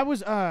at. That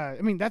was I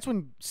mean, that's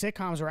when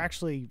sitcoms were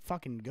actually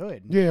fucking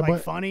good. Yeah, like,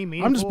 but funny,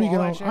 meaningful. I'm just speaking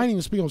all on. that shit. I ain't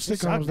even speaking on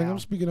sitcoms. I'm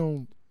speaking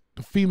on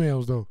the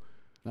females though.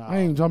 I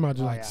ain't talking about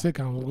just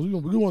sitcoms. We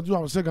want to do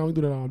our sitcom. We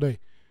do that all day.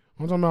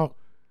 I'm talking about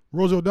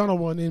Rosie O'Donnell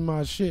wasn't in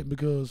my shit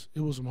because it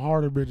was some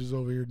harder bitches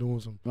over here doing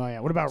some. Oh yeah.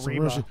 What about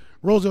Reba?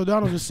 Rosie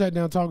O'Donnell just sat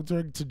down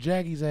talking to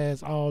Jackie's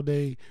ass all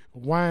day,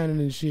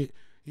 whining and shit.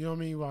 You know what I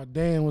mean? While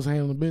Dan was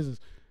handling business,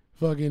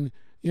 fucking.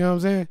 You know what I'm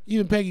saying?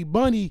 Even Peggy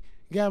Bundy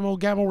got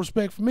more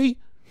respect for me.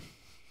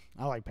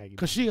 I like Peggy.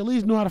 Because she at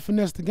least knew how to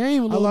finesse the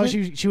game a little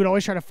bit. She would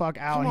always try to fuck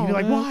Al. And he'd be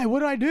like, why? What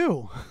did I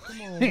do?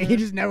 Come on, He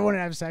just never wanted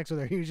to have sex with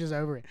her. He was just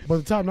over it. But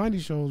the top 90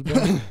 shows,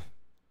 bro. I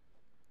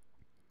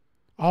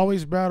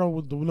always battle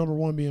with the number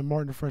one being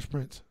Martin the Fresh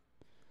Prince.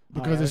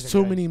 Because there's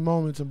too many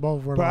moments in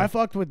both. But I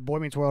fucked with Boy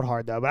Meets World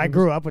hard, though. But I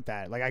grew up with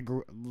that. Like,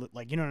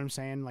 you know what I'm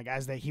saying? Like,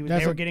 as they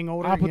were getting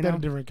older. I put that in a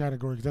different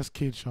category because that's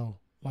kid show.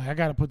 Like I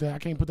gotta put that. I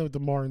can't put that with the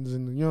Martins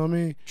and you know what I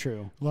mean.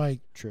 True. Like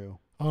true.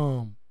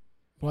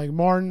 Like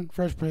Martin,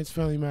 Fresh Prince,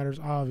 Family Matters.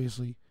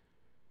 Obviously,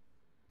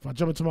 if I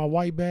jump into my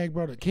white bag,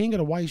 bro, the king of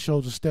the white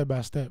shows is Step by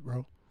Step,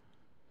 bro.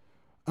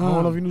 I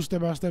don't know if you knew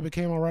Step by Step. It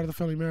came out right after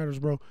Family Matters,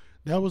 bro.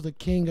 That was the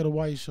king of the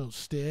white show.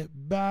 Step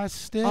by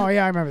Step. Oh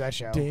yeah, I remember that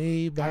show.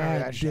 Day by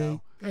that day.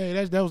 show. Hey,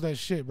 that was that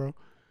shit, bro.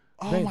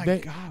 Oh my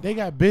god. They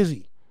got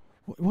busy.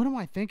 What am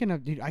I thinking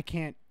of, dude? I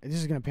can't. This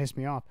is gonna piss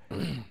me off.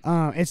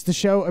 It's the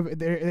show.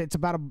 It's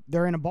about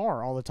they're in a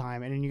bar all the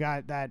time, and then you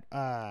got that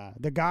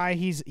the guy.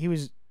 He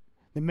was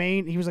the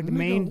main. He was like the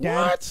main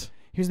dad. What?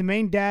 He was the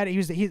main dad.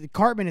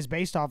 Cartman is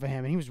based off of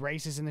him, and he was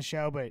racist in the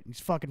show, but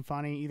he's fucking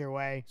funny either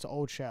way. It's an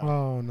old show.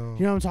 Oh no.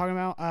 You know what I'm talking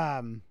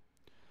about?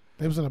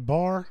 They was in a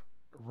bar.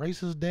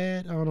 Racist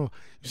dad. I don't know.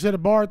 You said a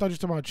bar. I thought you were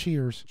talking about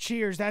Cheers.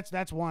 Cheers.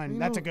 That's one.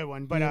 That's a good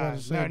one. But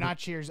no, not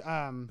Cheers.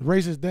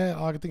 Racist dad.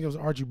 All I could think of was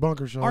Archie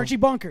Bunker show. Archie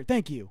Bunker.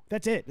 Thank you.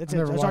 That's it. That's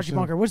Archie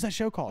Bunker. What's that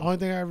show called? Only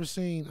thing I ever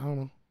seen. I don't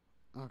know.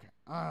 Okay.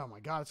 Oh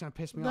my god, it's gonna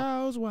piss me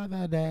off. Those were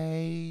the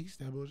days.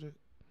 That bullshit.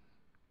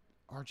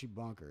 Archie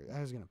Bunker.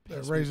 That is gonna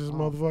piss that racist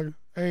me off. motherfucker.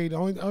 Hey, the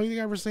only thing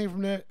I ever seen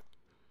from that.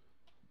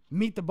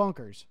 Meet the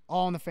Bunkers.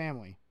 All in the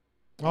Family.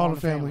 All in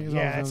the Family.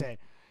 Yeah, that's it.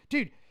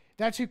 Dude,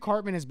 that's who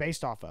Cartman is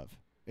based off of.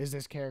 Is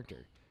this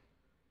character?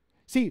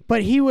 See,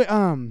 but he would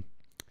only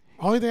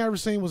thing I ever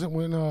seen was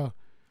when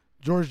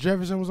George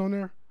Jefferson was on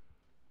there.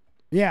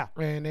 Yeah,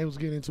 and they was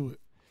getting into it,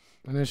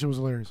 and that shit was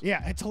hilarious.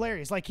 Yeah, it's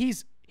hilarious. Like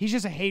he's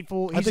just a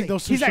hateful. I think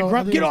those two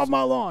shows. Get off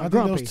my lawn. I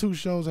think those two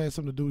shows had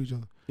something to do with each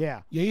other.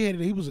 Yeah, yeah.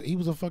 He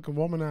was a fucking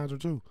womanizer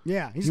too.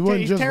 Yeah, he's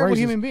a terrible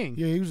human being.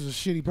 Yeah, he was a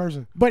shitty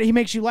person. But he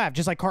makes you laugh,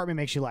 just like Cartman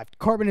makes you laugh.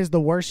 Cartman is the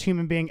worst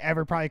human being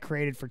ever probably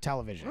created for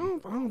television.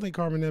 I don't think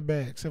Cartman that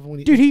bad, except for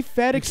when he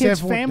fed a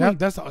kid's family.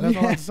 That's all I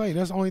have to say.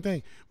 That's the only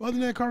thing. Well, other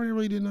than that, Cartman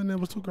really did nothing that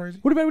was too crazy.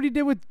 What about what he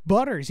did with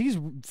Butters? He's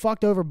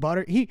fucked over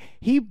Butters.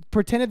 He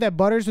pretended that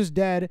Butters was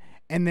dead,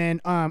 and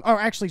then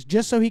actually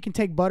just so he can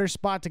take Butters'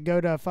 spot to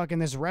go to fucking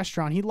this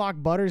restaurant, he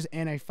locked Butters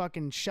in a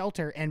fucking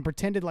shelter and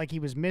pretended like he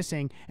was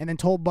missing, and then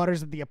told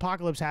Butters that the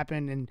apocalypse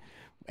happened,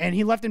 and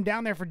he left him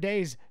down there for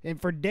days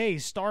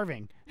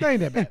starving. They ain't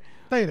that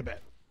bad.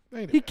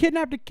 He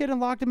kidnapped a kid and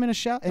locked him in a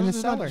cellar.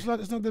 It's not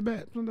that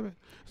bad. It's not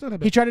that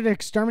bad. He tried to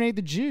exterminate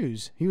the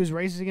Jews. He was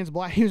racist against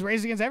black. He was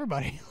racist against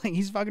everybody. Like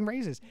he's fucking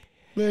racist.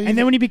 And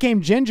then when he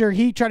became ginger,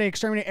 he tried to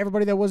exterminate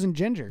everybody that wasn't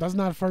ginger. That's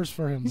not a first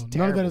for him.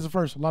 None of that is a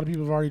first. A lot of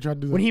people have already tried to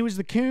do that. When he was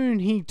the coon,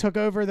 he took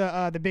over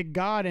the big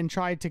god and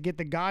tried to get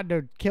the god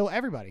to kill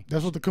everybody.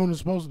 That's what the coon is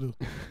supposed to do.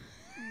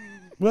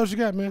 What else you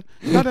got, man?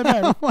 Not that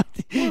bad.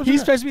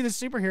 He's supposed to be the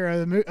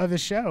superhero of the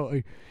show.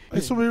 Hey,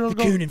 superheroes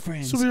go. Coon and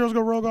friends. Superheroes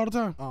go rogue all the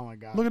time. Oh my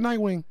god! Look at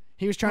Nightwing.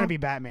 He was trying to be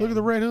Batman. Look at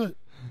the Red Hood.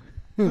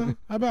 How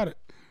about it?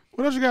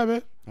 What else you got,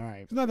 man? All right.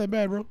 It's not that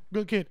bad, bro.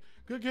 Good kid.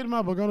 Good kid in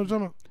my book. I know what I'm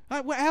talking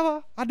about.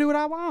 Whatever. I do what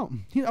I want.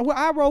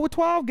 I roll with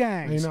 12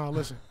 gangs. Hey, no,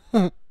 listen.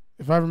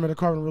 If I ever met a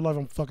Cartman in real life,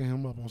 I'm fucking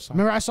him up on site.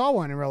 Remember, I saw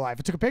one in real life.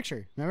 I took a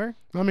picture. Remember?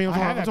 I mean,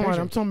 I'm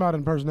talking about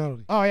in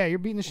personality. Oh, yeah. You're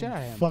beating the shit out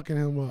of him. Fucking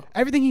him up.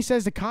 Everything he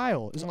says to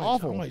Kyle is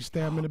awful. I might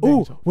stab him in the baby.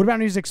 Ooh, what about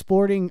when he was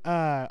exploiting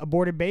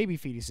aborted baby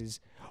fetuses?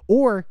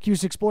 Or he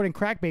was exploiting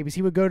crack babies.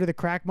 He would go to the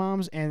crack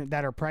moms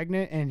that are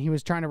pregnant, and he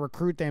was trying to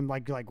recruit them,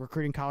 like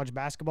recruiting college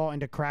basketball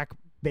into crack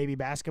baby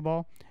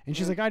basketball. And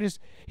she's like,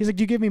 he's like,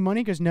 do you give me money?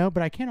 He goes, no,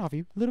 but I can offer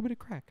you a little bit of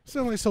crack.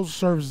 Sounds like social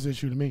services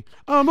issue to me.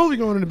 Movie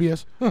going into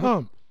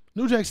BS.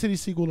 New Jack City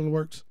sequel in the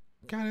works.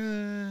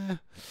 Kinda,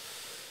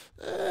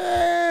 I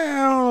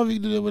don't know if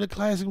you can do it with a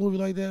classic movie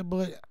like that,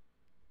 but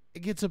it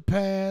gets a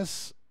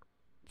pass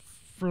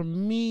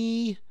from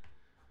me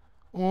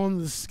on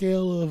the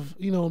scale of,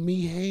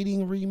 me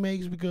hating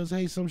remakes because,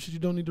 hey, some shit you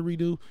don't need to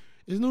redo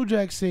It's New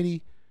Jack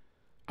City.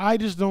 I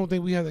just don't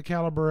think we have the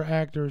caliber of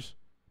actors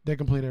that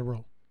can play that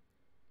role.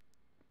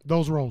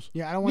 Those roles.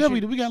 Yeah, I don't want.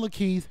 Yeah, we got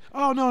LaKeith.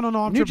 Oh no, I'm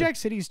New tripping. Jack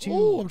City's too.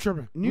 Ooh, I'm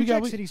tripping. New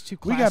Jack City's too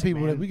classic. We got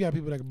people man. we got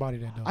people that can body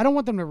that though. I don't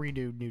want them to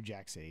redo New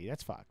Jack City.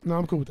 That's fucked. No,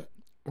 I'm cool with that.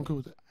 I'm cool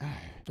with that.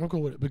 I'm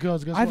cool with it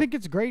because guess I what? think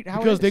it's great how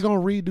because it they're is. gonna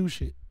redo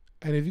shit,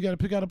 and if you got to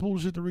pick out a pool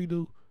of shit to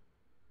redo,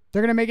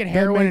 They're gonna make it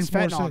heroin and makes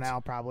more fentanyl sense.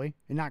 now probably,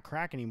 and not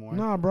crack anymore.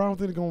 nah, bro, I don't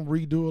think they're gonna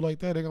redo it like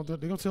that. They're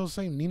gonna tell the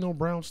same Nino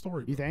Brown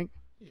story. You think?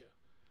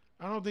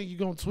 I don't think you're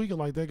gonna tweak it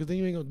like that because then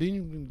you ain't gonna. Then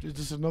you, it's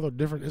just another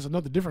different. It's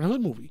another different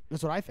hood movie.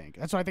 That's what I think.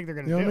 That's what I think they're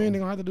gonna You know do. what I mean? They're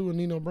gonna have to do a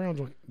Nino Brown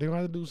joint. They're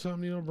gonna have to do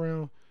something Nino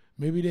Brown.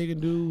 Maybe they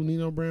can do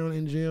Nino Brown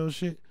in jail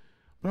shit.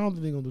 But I don't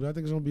think they're gonna do that. I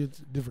think it's gonna be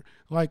different.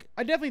 Like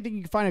I definitely think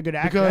you can find a good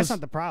actor. Because- That's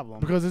not the problem.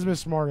 because it's been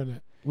smarter than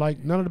that.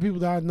 Like none of the people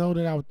that I know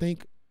that I would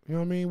think, you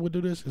know what I mean, would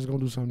do this is gonna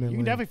do something. You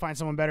can definitely find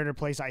someone better to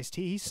replace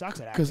Ice-T. He sucks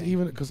at Because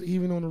acting.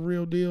 even on the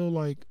real deal,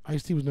 like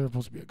Ice-T was never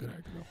supposed to be a good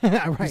actor. Though.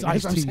 right, It's that's what I'm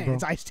Ice-T, saying. bro.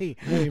 It's Ice-T.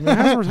 Hey man,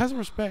 have some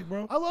respect,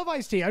 bro. I love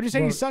Ice-T. I'm just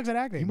saying he Bro, sucks at You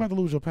acting. about to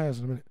lose your pass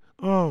in a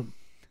minute.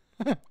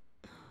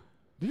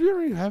 Did you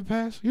ever have a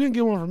pass? You didn't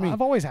get one from me. I've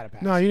always had a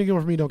pass. No, you didn't get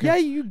one from me. Don't care.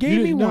 Yeah, you gave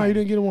me didn't- one. No, you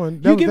didn't get one. You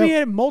That give was, me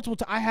it multiple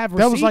times. I have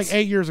receipts. that was like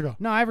 8 years ago.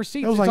 No, I have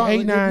receipts. That was It's like on-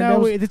 8, 9.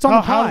 No, it's on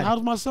the pod. How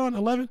was my son?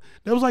 11.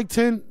 That was like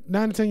 9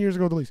 to 10 years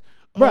ago at least.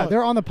 Bro,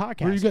 they're on the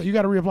podcast. You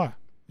got to reapply.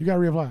 You got to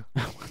reapply.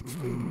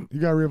 You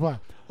got to reapply.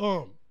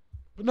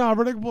 But nah,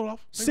 bro, they can pull it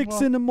off. They can 6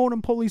 pull it in the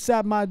morning, police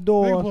at my off. They can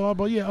door. pull it off.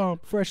 But yeah,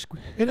 Fresh.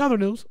 in other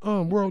news,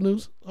 world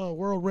news,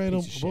 world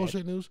random Piece of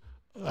bullshit news.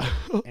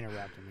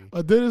 Interrupting me.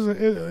 That is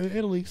in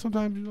Italy.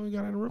 Sometimes you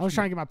got to interrupt. I was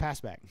trying to get my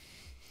pass back.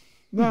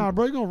 Nah,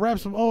 bro, you gonna rap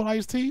some old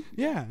Ice-T?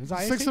 Yeah, it's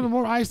 6 in the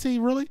morning, Ice-T,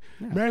 really?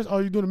 Yeah.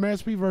 You doing the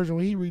Master P version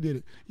when he redid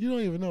it? You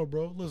don't even know,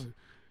 bro. Listen,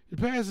 your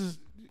past is.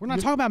 We're not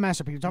talking about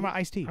Master P. We're talking about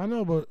Ice-T. I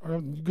know, but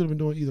you could have been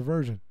doing either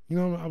version. You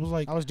know, I was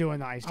like, I was doing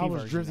the Ice-T I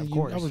was version, drifting of you.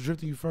 course. I was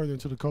drifting you further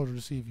into the culture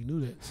to see if you knew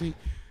that. See,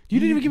 You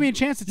didn't even give me a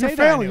chance to say you're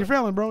that. I failing. knew You're it.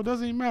 failing, bro. It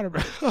doesn't even matter,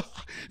 bro.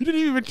 You didn't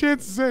even have a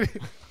chance to say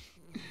it.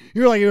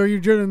 You're like, you're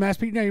driven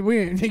Master P. No,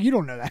 you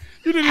don't know that.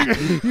 You didn't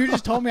even. You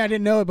just told me I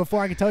didn't know it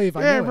before I could tell you if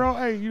I Yeah, knew bro.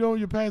 Hey, you know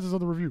your past is on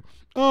the review.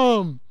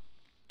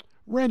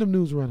 Random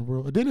news around the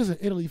world. A dentist in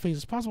Italy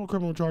faces possible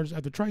criminal charges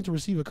after trying to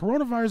receive a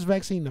coronavirus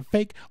vaccine in a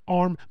fake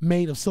arm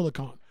made of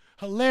silicone.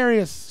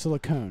 Hilarious.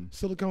 Silicone.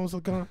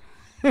 Silicone.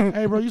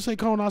 Hey, bro, you say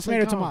cone, I say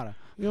Tomato, cone. tomato.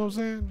 You know what I'm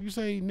saying? You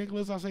say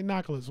Nicholas, I say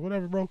Nicholas.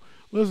 Whatever, bro.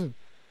 Listen.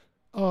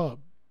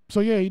 So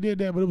yeah, he did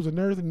that, but it was a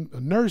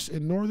nurse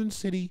in northern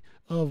city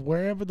of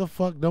wherever the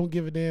fuck. Don't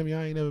give a damn.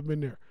 Y'all ain't never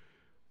been there.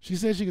 She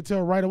said she could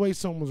tell right away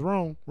something was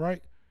wrong,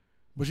 right?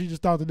 But she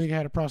just thought the nigga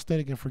had a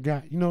prosthetic and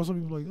forgot. You know,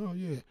 some people like, oh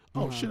yeah,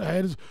 oh shit, I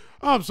had this.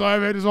 I'm sorry,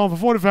 I've had this on for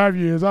 45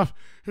 years. Here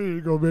you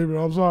go, baby.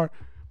 I'm sorry.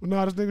 But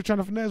nah, this nigga trying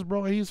to finesse,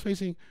 bro, and he's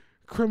facing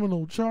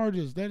criminal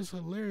charges. That is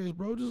hilarious,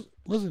 bro. Just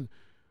listen.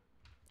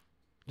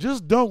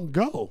 Just don't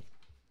go.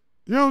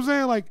 You know what I'm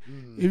saying? Like,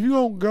 if you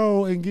don't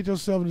go and get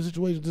yourself in a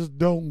situation, just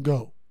don't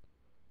go.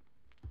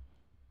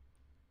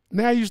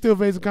 Now you still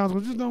facing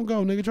consequences. Just don't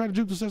go, nigga. Try to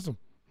juke the system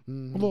a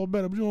little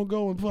better, but you don't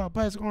go and pull out a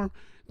plastic arm.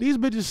 These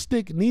bitches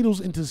stick needles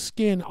into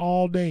skin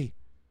all day.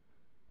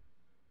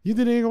 You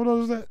think they ain't gonna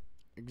notice that?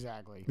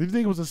 Exactly. Did you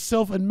think it was a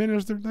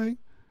self-administered thing?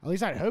 At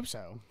least I'd hope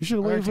so. You should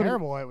have They're waited for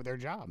terrible at their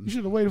job. You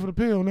should have waited for the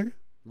pill, nigga.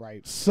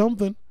 Right.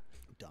 Something.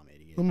 Dumb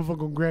idiot. Some motherfucker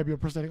gonna grab your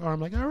prosthetic arm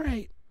like, all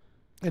right,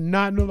 and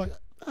not know like,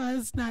 oh,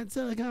 it's not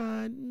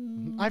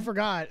silicone. I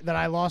forgot that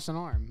I lost an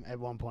arm at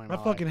one point. In I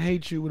my fucking life.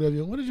 hate you.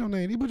 Whatever. What is your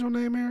name? Did you put your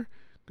name here?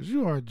 Cause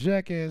you are a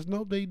jackass.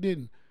 Nope, they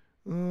didn't.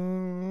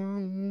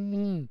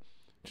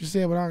 She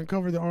said, when I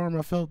uncovered the arm,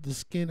 I felt the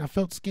skin. I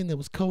felt skin that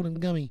was cold and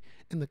gummy,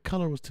 and the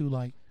color was too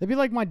light. It'd be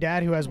like my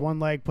dad who has one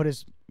leg.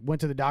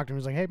 Went to the doctor and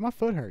was like, "Hey, my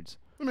foot hurts."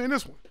 I mean,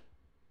 this one.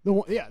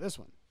 This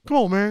one. Come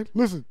on, man.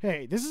 Listen.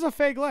 Hey, this is a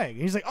fake leg.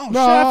 And he's like, "Oh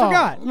No, shit, I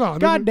forgot." no,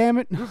 God nigga. damn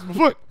it. This is my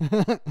foot.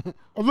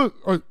 Oh, look.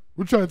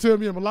 You trying to tell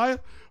me I'm a liar?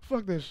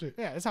 Fuck that shit.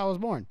 Yeah, that's how I was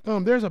born.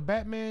 There's a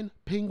Batman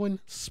Penguin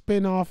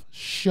spin-off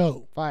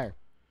show. Fire.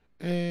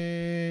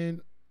 And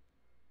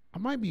I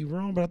might be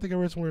wrong, but I think I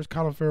read somewhere it's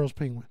Colin Farrell's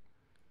Penguin.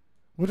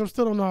 Which I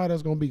still don't know how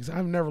that's going to be because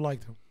I've never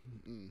liked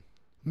him.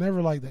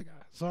 Never liked that guy.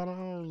 So I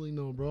don't really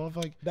know, bro. I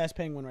feel like, Best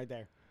penguin right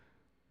there.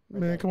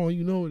 man, come on.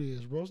 You know it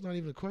is, bro. It's not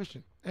even a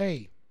question.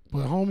 Hey,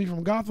 but homie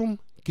from Gotham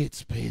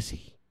gets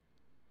busy.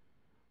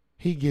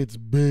 He gets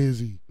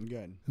busy.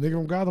 Good. Nigga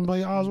from Gotham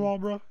play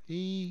Oswald, bro.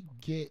 He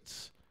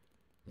gets.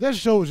 That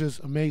show is just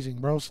amazing,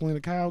 bro. Selena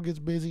Kyle gets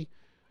busy.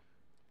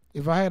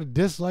 If I had to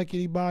dislike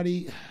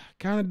anybody,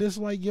 kind of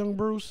dislike Young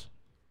Bruce.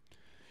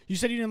 You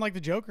said you didn't like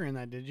the Joker in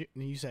that, did you?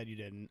 You said you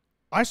didn't.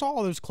 I saw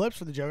all those clips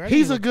for the Joker.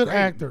 He's a good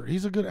actor.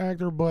 He's a good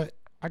actor, but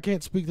I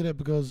can't speak to that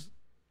because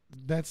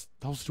that's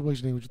the whole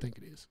situation ain't what you think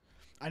it is.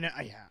 I know.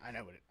 Yeah, I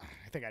know what it.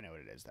 I think I know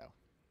what it is, though.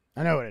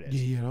 I know what it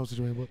is. Yeah, the whole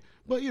situation.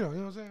 But you know what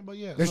I'm saying. But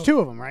yeah, There's two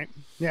of them, right?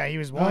 Yeah, he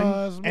was one,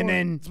 and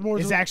then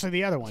it's actually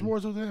the other one. It's more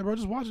to that, bro.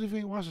 Just watch it if you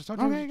ain't watched it. Stop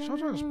trying to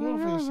spoil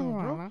it for yourself,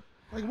 bro.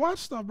 Like, watch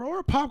stuff, bro. We're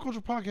a pop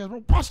culture podcast,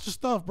 bro. Watch the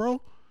stuff,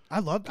 bro.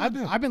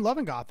 I've been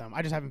loving Gotham.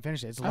 I just haven't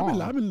finished it. It's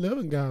long. I've been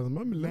loving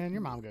Gotham. Man,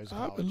 your mom goes to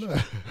I've been college.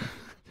 loving.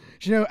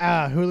 Did you know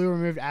Hulu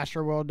removed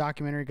Astroworld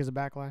documentary because of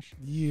backlash?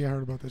 Yeah, I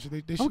heard about that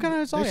shit. They I'm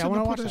kind of sorry. I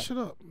want to watch that shit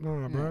up.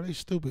 Nah, bro, they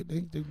stupid.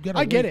 They gotta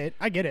I get it.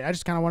 I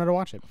just kind of wanted to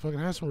watch it. Fucking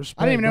have some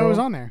respect. I didn't even know bro. it was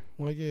on there.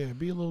 Like, yeah,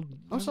 be a little.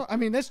 I'm sorry. I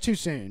mean, that's too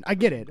soon. I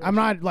get it. I'm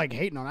not like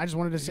hating on it. I just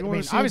wanted to see. I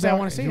mean, obviously, I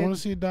want to see If it. you want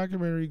to see a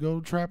documentary,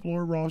 go Trap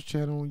Lord Ross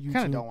channel on YouTube.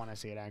 Kind of don't want to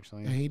see it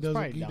actually. And he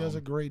does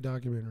a great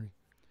documentary.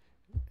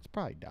 It's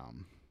probably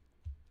dumb.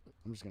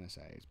 I'm just gonna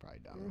say it's probably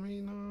dumb.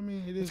 I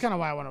mean, it is. It's kind of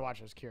why I want to watch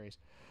it. I was curious.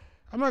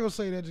 I'm not gonna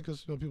say that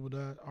just because people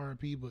died,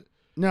 R.I.P. But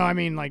no, I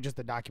mean like just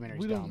the documentary.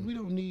 We don't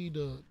need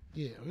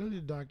we don't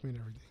need to document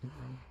everything, bro.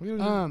 We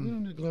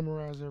don't need to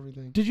glamorize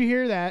everything. Did you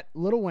hear that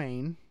Lil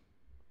Wayne?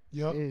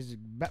 Yep.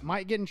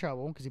 Might get in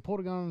trouble because he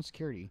pulled a gun on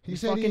security. He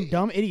He's said fucking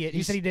dumb idiot.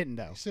 He said he didn't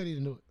though. He said he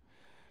didn't do it.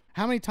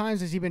 How many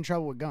times has he been in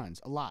trouble with guns?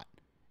 A lot.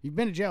 You've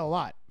been to jail a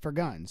lot for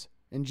guns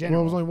in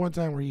general. Well, it was only one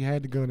time where he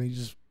had the gun and he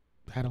just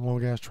had a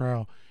long ass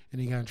trial and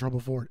he got in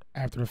trouble for it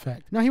after the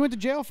fact. No, he went to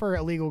jail for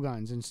illegal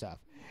guns and stuff.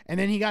 And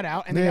then he got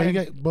out.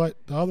 And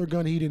but the other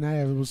gun he didn't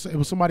have. It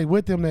was somebody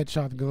with him that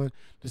shot the gun.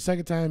 The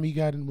second time he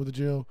got in with the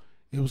jail,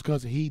 it was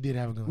because he did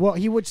have a gun. Well,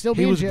 he would still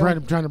be in jail. He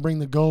was trying to bring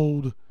the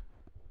gold.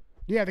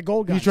 Yeah, the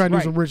gold guns. He's trying to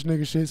do some rich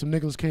nigga shit, some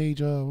Nicolas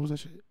Cage. What was that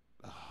shit?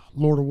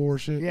 Lord of War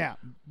shit. Yeah,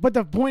 but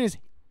the point is,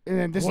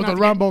 and this is the not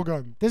Rambo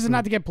gun. This is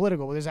not to get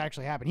political, but this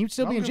actually happened. He would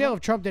still be in jail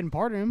if Trump didn't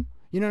pardon him.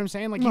 You know what I'm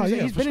saying? Like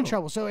he's been in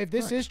trouble. So if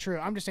this is true,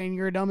 I'm just saying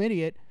you're a dumb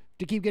idiot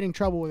to keep getting in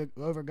trouble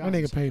over guns.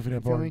 That nigga paid for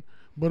that part.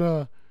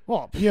 But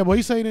well, yeah, but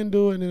he said he didn't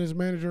do it, and then his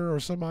manager or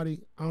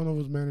somebody, I don't know if it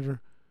was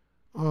manager,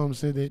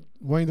 said that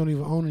Wayne don't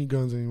even own any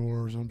guns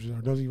anymore or something,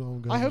 or doesn't even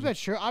own guns. I hope that's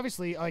true.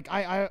 Obviously, like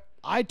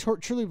I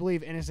truly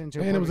believe innocent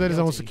until and it was at his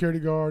own security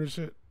guard and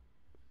shit.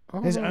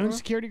 His own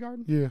security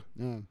guard? Yeah.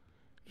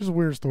 Just a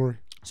weird story.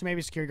 So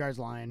maybe security guard's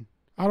lying.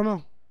 I don't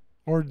know.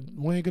 Or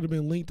Wayne could have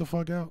been linked the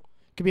fuck out.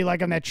 Could be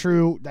like on that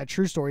true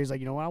story. He's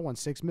like, you know what? I want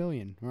 $6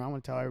 million, or I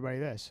want to tell everybody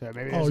this. So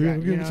maybe. Oh, you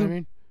know what I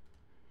mean?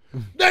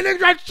 That nigga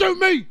tried to shoot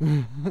me.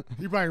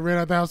 He probably ran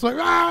out the house like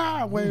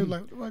Wayne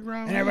like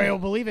and everybody will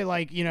believe it,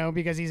 like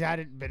because he's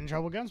been in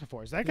trouble with guns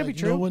before. So that could be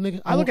true. You know what,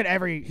 nigga? I look at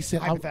every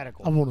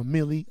hypothetical. I want a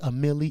milli.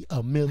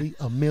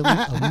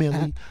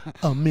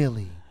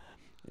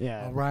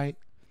 Yeah. All right.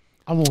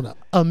 I want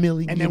a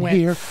million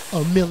here,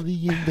 a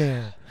million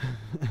there.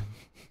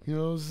 You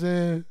know what I'm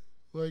saying?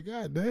 Like,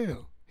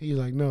 goddamn. He's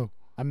like, no.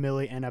 A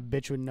milli and a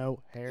bitch with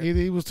no hair. Either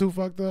he was too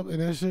fucked up and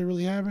that shit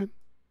really happened.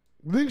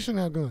 Niggas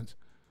shouldn't have guns.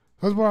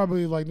 That's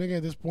probably like, nigga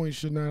at this point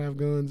should not have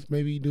guns.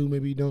 Maybe you do,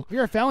 maybe you don't. If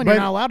you're a felon, you're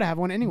not allowed to have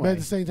one anyway. But at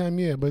the same time,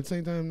 yeah. But at the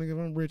same time, nigga, if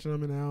I'm rich and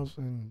I'm in the house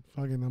and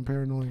fucking I'm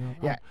paranoid,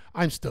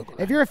 I'm still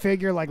gonna. If you're a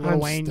figure like Lil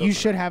Wayne, you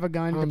should have a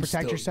gun to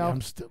protect yourself.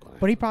 I'm still gonna.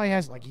 But he probably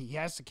has he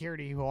has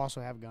security who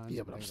also have guns.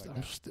 Yeah, but I'm still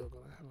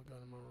gonna have a gun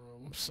in my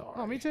room. I'm sorry.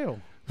 Oh, me too.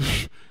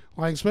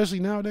 Like, especially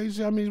nowadays,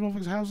 see how many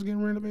motherfuckers' houses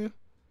getting rented in?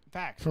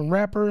 Facts. From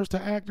rappers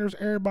to actors,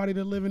 everybody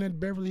that living in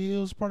Beverly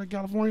Hills, part of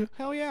California.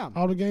 Hell yeah.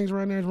 All the gangs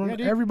around there is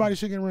running. Everybody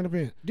should get rented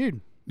in.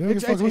 Dude.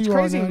 It's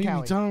crazy in Cali.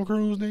 You be Tom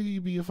Cruise, nigga.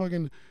 You be a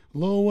fucking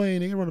Lil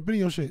Wayne. Nigga run a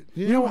video shit.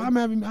 Yeah, you know what?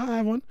 I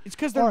have one. It's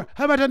because they're.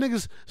 How about that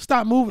niggas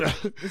stop moving?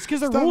 It's because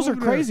the rules are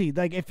crazy.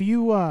 Like if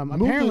you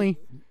apparently,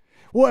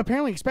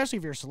 especially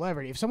if you're a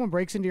celebrity, if someone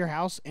breaks into your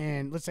house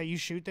and let's say you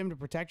shoot them to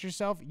protect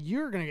yourself,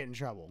 you're gonna get in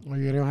trouble. Well,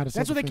 yeah, they don't have to.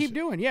 That's what they keep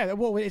doing. Yeah,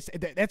 well,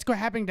 that's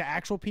happening to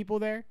actual people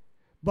there.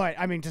 But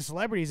I mean, to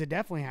celebrities, it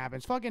definitely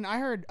happens. Fucking, I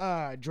heard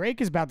Drake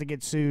is about to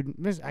get sued.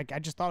 I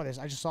just thought of this.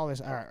 I just saw this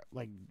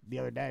like the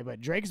other day. But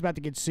Drake is about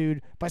to get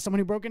sued by someone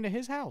who broke into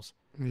his house.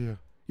 Yeah,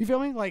 you feel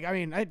me? Like, I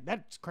mean,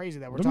 that's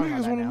crazy that we're talking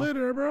about that now. The niggas want to live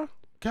there, bro.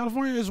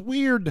 California is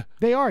weird.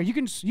 They are. You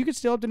can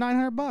steal up to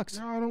 $900.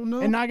 I don't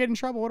know, and not get in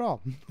trouble at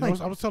all. Like,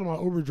 I was telling my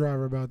Uber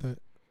driver about that.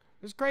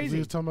 It's crazy. He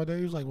was talking about that.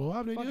 He was like,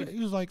 "Well, he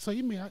was like, so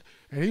you mean?"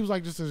 And he was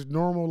like, just as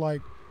normal,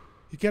 like.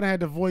 He kind of had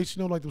the voice,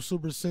 like the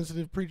super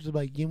sensitive preachers,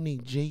 like, you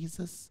need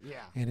Jesus?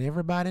 Yeah. And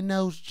everybody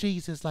knows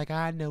Jesus like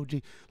I know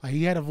Jesus. Like,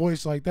 he had a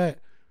voice like that.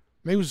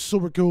 It was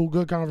super cool,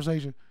 good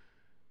conversation.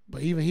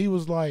 But even he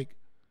was like,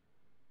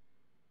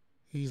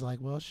 he's like,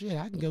 well, shit,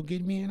 I can go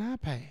get me an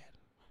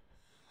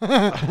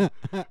iPad.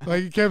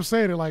 Like, he kept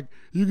saying it. Like,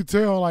 you could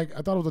tell, like,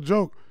 I thought it was a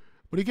joke.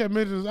 But he kept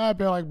mentioning his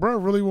iPad. Like, bro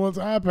really wants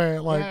an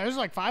iPad. Like, yeah, it was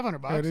like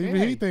 $500. And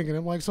even he thinking,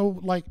 I'm like,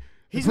 so, like.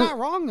 He's not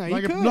wrong though.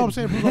 Like, no, I'm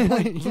saying, like,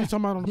 what you talking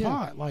about on the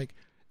pod? Like,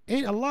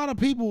 a lot of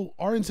people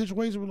are in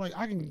situations where, like,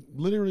 I can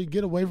literally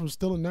get away from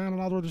stealing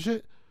 $9 worth of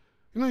shit.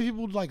 You know,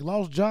 people like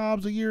lost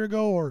jobs a year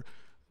ago or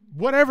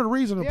whatever the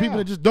reason, or people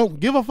that just don't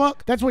give a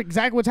fuck. That's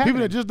exactly what's happening.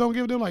 People that just don't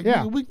give a damn. Like,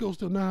 we can go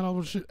steal $9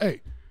 worth of shit.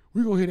 Hey,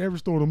 we gonna hit every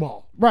store in the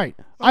mall. Right.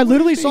 I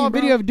literally saw a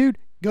video of a dude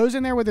goes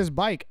in there with his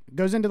bike,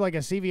 goes into like a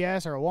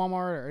CVS or a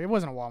Walmart, or it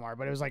wasn't a Walmart,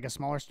 but it was like a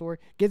smaller store.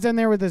 Gets in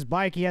there with his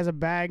bike. He has a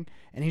bag,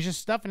 and he's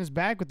just stuffing his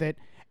bag with it.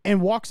 And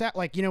walks out,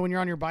 like, when you're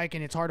on your bike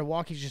and it's hard to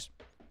walk, he's just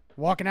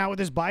walking out with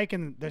his bike,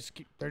 and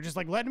they're just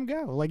like letting him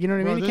go. Like, you know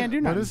what I mean? He can't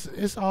do nothing.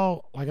 But it's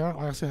all, like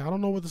I said, I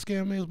don't know what the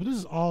scam is, but this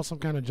is all some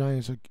kind of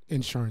giant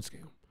insurance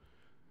scam.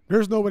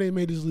 There's no way they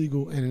made this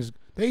legal, and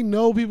They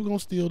know people gonna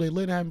steal. They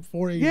let it happen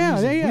for a Yeah,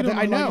 reason. yeah, We don't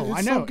I know. know,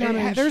 Like, I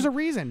know. There's a shit.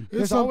 reason. It's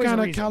There's some always kind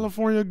a of reason.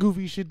 California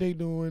goofy shit they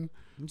doing.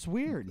 It's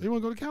weird. You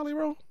want to go to Cali,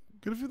 bro?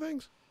 Get a few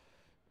things.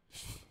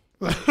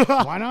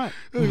 Why not?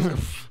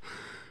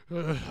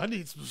 I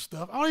need some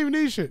stuff. I don't even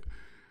need shit.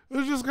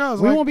 It's just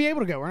cause We like, won't be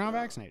able to go. We're not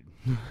vaccinated.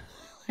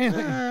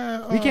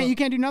 You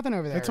can't do nothing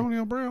over there.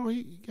 Antonio Brown,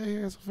 he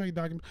has a fake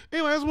document.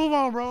 Anyway, let's move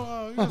on,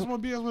 bro. You got some more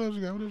BS. What else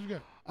you got? What else you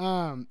got?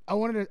 I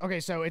wanted to. Okay,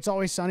 so It's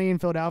Always Sunny in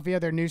Philadelphia.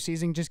 Their new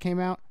season just came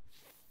out.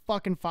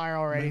 Fucking fire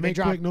already. Man, They make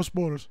dropped. quick, no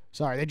spoilers.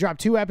 Sorry, they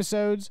dropped 2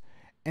 episodes,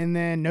 and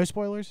then no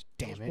spoilers.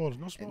 Damn No it. spoilers.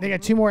 No spoilers. They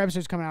got 2 more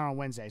episodes coming out on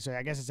Wednesday, so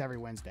I guess it's every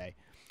Wednesday.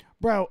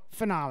 Bro,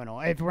 phenomenal.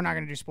 If we're not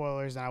gonna do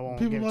spoilers, then I won't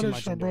People give love too this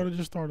much show, into bro. it. They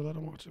just started. Let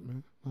them watch it,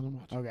 man. Let them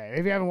watch it. Okay,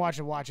 if you haven't watched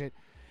it, watch it,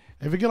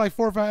 If it get like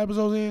 4 or 5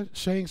 episodes in,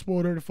 Shane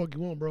spoiled her the fuck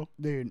you want, bro.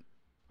 dude.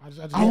 I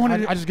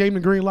just gave him the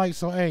green light.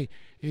 So hey,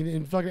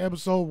 in fucking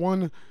episode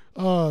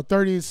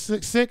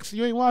 136,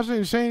 you ain't watching it.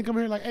 And Shane come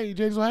here like, hey,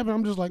 Jason, what happened?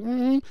 I'm just like,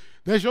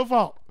 that's your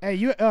fault. Hey,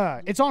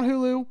 it's on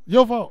Hulu.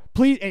 Your fault.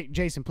 Please, hey,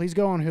 Jason, please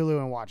go on Hulu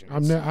and watch it.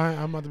 I'm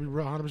about to be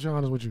real 100%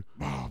 honest with you.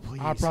 Oh, please.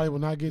 I probably will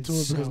not get to it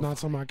It's because so it's not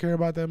something I care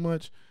about that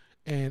much,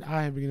 and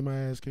I have been getting my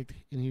ass kicked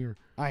in here.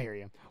 I hear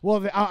you.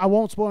 Well, I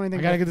won't spoil anything.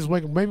 I gotta get this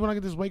maybe when I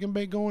get this wake and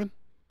bake going,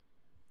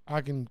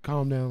 I can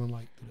calm down and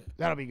like do that.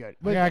 That'll be good.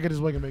 I gotta get this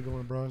wake and bake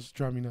going, bro. It's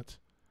driving me nuts.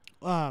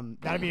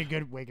 That'd be a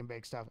good wake and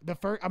bake stuff. I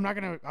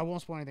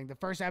won't spoil anything. The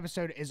first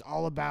episode is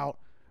all about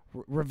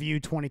Review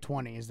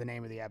 2020 is the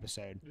name of the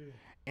episode. Yeah.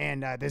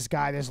 And this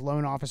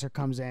loan officer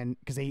comes in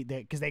because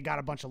they got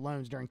a bunch of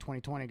loans during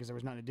 2020 because there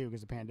was nothing to do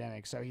because of the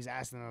pandemic. So he's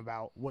asking them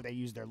about what they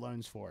used their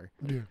loans for.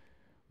 Yeah.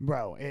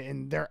 Bro,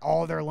 and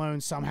all their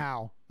loans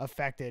somehow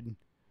affected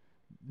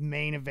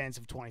main events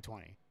of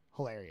 2020.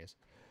 Hilarious.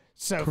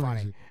 So Crazy.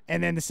 funny.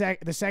 And then the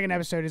second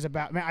episode is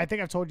about, man, I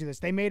think I've told you this.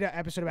 They made an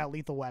episode about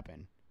Lethal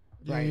Weapon.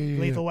 Right,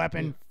 Lethal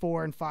Weapon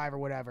 4 and 5 or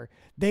whatever.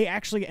 They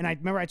actually, and I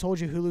remember I told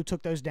you Hulu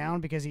took those down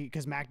because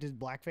Mac did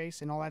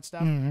blackface and all that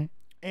stuff. Mm-hmm.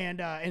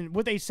 And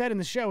what they said in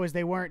the show is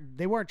they weren't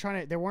doing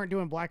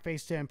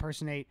blackface to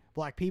impersonate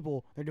black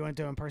people. They're doing it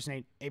to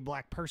impersonate a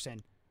black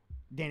person,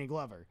 Danny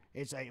Glover.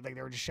 It's like they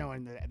were just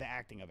showing the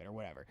acting of it or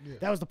whatever. Yeah.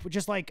 That was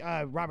just like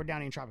Robert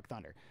Downey in Tropic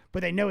Thunder.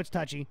 But they know it's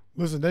touchy.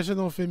 Listen, that shit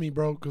don't fit me,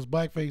 bro, because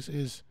blackface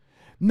is.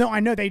 No,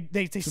 I know they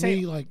to say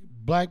me, like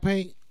black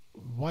paint,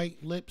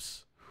 white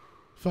lips.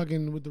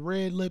 Fucking with the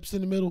red lips in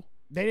the middle.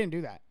 They didn't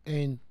do that.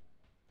 And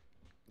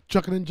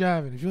chucking and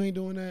jiving. If you ain't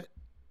doing that,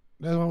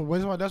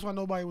 that's why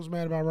nobody was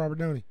mad about Robert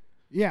Downey.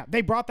 Yeah, they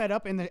brought that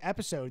up in the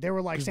episode. They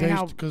were like saying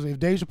how because if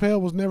Dave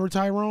Chappelle was never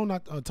Tyrone,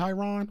 not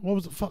Tyron, what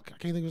was the fuck? I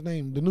can't think of his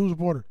name. The news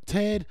reporter,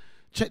 Ted,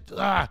 Chuck.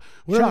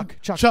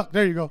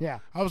 There you go. Yeah,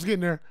 I was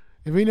getting there.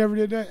 If he never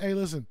did that, hey,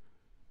 listen,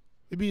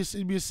 it'd be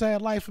a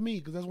sad life for me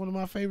because that's one of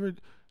my favorite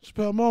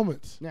Chappelle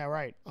moments. Yeah,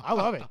 right. I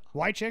love it.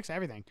 White chicks,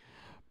 everything.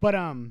 But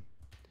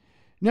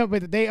no,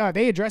 but they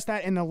addressed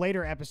that in the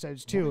later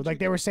episodes too. Like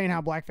they were saying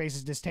how blackface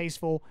is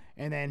distasteful,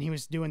 and then he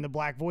was doing the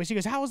black voice. He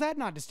goes, "How is that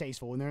not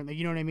distasteful?" And they're,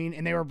 you know what I mean.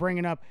 And they were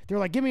bringing up, they're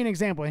like, "Give me an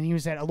example." And he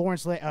said,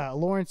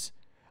 Laurence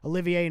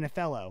Olivier in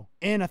Othello,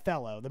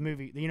 the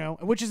movie, you know,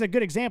 which is a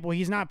good example.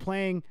 He's not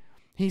playing,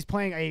 he's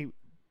playing a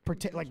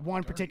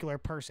one particular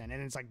person,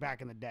 and it's like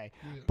back in the day.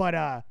 Yeah.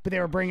 But they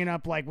were bringing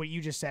up like what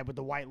you just said with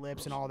the white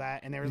lips and all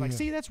that, and they were like,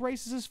 "See, that's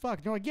racist as fuck."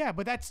 And they're like, "Yeah,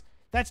 but that's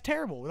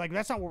terrible. Like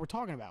that's not what we're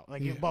talking about."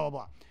 Like blah blah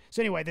blah.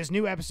 So anyway, this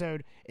new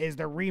episode is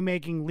they're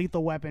remaking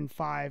Lethal Weapon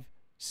 5,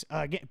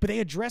 again, but they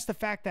address the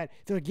fact that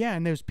they're like, yeah,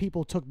 and those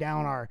people took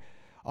down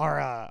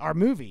our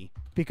movie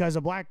because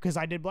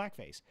I did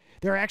blackface.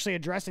 They're actually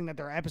addressing that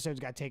their episodes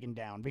got taken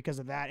down because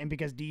of that, and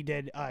because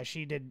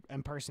she did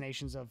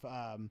impersonations of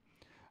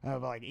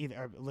like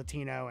either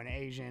Latino and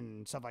Asian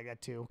and stuff like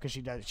that too, because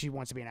she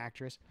wants to be an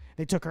actress.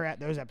 They took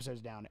those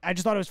episodes down. I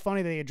just thought it was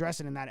funny that they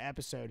addressed it in that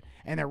episode,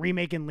 and they're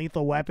remaking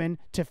Lethal Weapon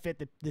to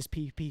fit this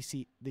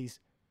PPC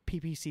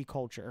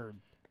culture or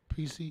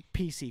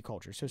PC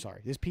culture. So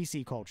sorry, this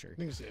PC culture. I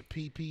think it said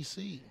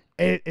PPC.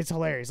 It's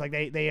hilarious. Like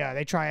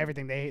they try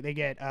everything. They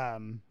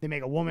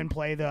make a woman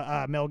play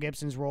the Mel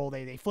Gibson's role.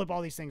 They flip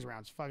all these things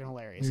around. It's fucking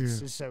hilarious.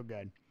 Yeah. It's so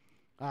good.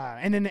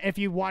 And then if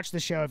you watch the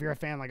show, if you're a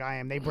fan like I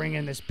am, they bring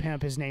in this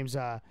pimp. His name's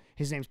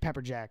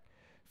Pepperjack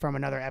from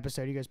another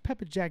episode. He goes,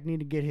 "Pepperjack need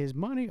to get his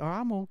money or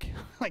I'm gonna kill,"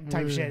 like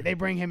type shit. They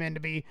bring him in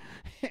to be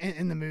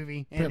in the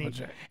movie,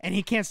 and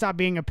he can't stop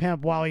being a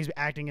pimp while he's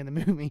acting in the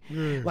movie.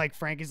 Yeah. Like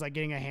Frank is like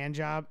getting a hand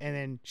job, and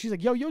then she's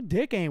like, "Yo, your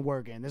dick ain't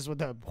working." This is what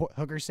the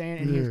hooker's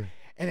saying,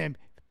 and then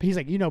he's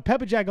like,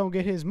 "Pepperjack gonna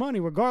get his money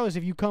regardless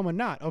if you come or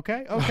not."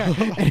 Okay.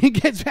 And he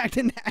gets back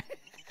to that.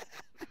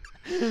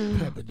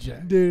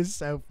 Pepperjack. Dude, it's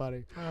so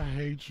funny. I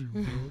hate you,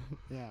 bro.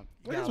 Yeah.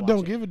 You guys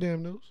don't give a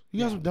damn those.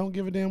 You guys don't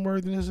give a damn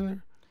worthiness in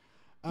there.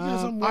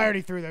 I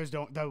already threw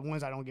the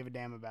ones I don't give a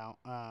damn about.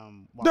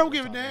 Don't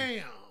give a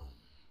damn.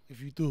 If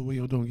you threw it,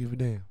 well, don't give a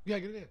damn. You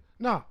gotta get it in.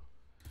 Nah.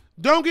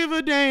 Don't give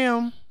a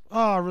damn.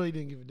 Oh, I really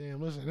didn't give a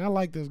damn. Listen, I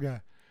like this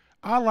guy.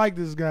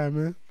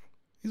 Man.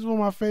 He's one of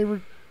my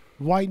favorite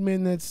white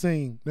men that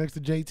sing next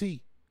to JT.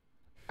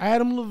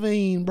 Adam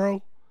Levine,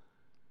 bro.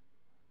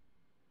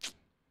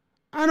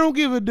 I don't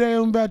give a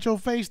damn about your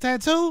face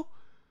tattoo.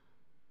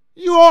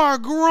 You are a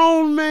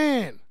grown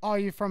man. Oh,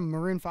 you from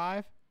Maroon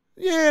 5?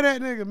 Yeah,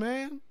 that nigga,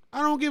 man.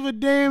 I don't give a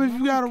damn if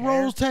you got a care.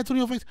 rose tattoo on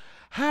your face.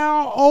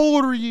 How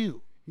old are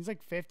you? He's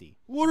like 50.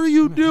 What are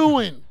you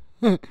doing?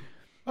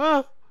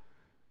 Huh?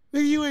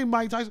 Nigga, you ain't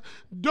Mike Tyson.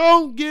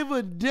 Don't give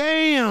a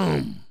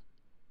damn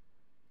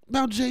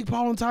about Jake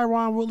Paul and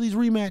Tyron Woodley's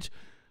rematch.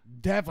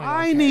 Definitely.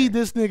 I need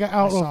this nigga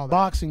out of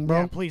boxing,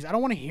 bro. Yeah, please. I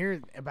don't want to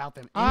hear about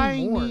them I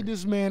anymore. need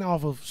this man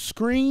off of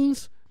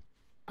screens.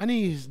 I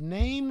need his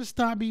name to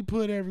stop being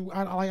put everywhere.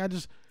 I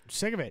just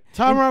sick of it.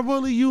 Tyron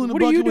Woodley, you in the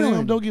what are bucket you with him.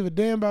 doing? Don't give a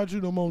damn about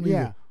you no more. Neither.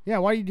 Yeah. Yeah,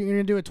 why are you going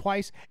to do it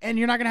twice? And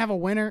you're not going to have a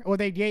winner? Or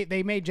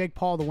they made Jake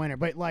Paul the winner.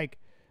 But, like,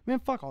 man,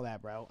 fuck all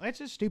that, bro. That's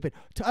just stupid.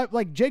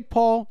 Like, Jake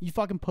Paul, you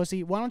fucking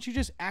pussy, why don't you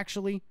just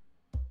actually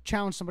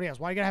challenge somebody else?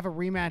 Why you got to have a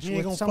rematch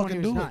with someone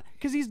who's not?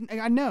 Because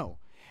I know.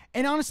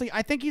 And honestly,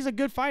 I think he's a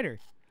good fighter.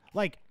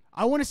 Like,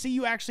 I want to see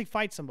you actually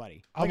fight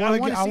somebody. Like,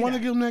 I want to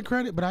give him that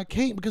credit, but I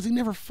can't because he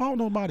never fought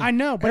nobody. I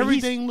know, but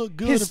everything looked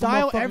good. His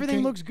style,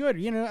 everything looks good.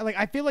 You know, like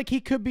I feel like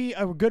he could be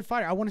a good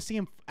fighter. I want to see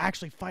him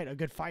actually fight a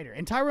good fighter.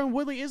 And Tyron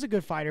Woodley is a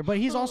good fighter, but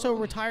he's also a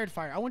retired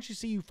fighter. I want you to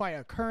see you fight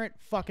a current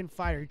fucking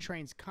fighter who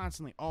trains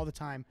constantly all the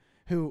time,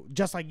 who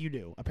just like you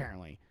do,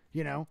 apparently.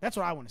 You know, that's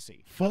what I want to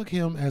see. Fuck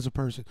him as a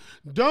person.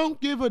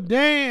 Don't give a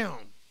damn.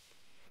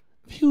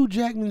 Hugh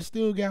Jackman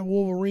still got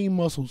Wolverine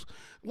muscles.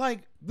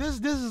 Like this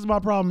is my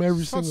problem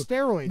every single.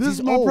 Steroids. This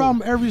is my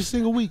problem every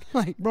single week.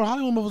 Like, bro,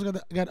 Hollywood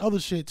motherfuckers got other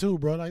shit too,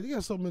 bro. Like they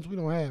got something we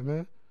don't have,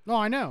 man. No,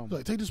 I know.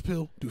 Like take this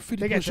pill, do 50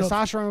 they get push-ups,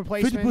 testosterone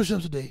replacements. 50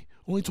 push-ups a day,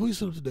 only 20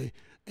 sit-ups a day,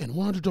 and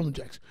 100 jumping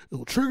jacks.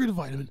 It'll trigger the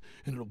vitamin,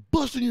 and it'll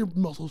bust in your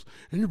muscles,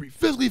 and you'll be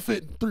physically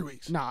fit in 3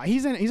 weeks. Nah,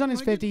 he's on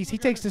his 50s. He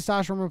takes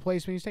testosterone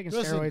replacement. He's taking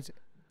steroids.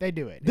 They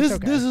do it. This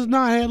okay. is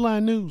not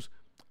headline news.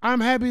 I'm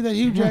happy that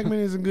Hugh Jackman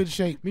is in good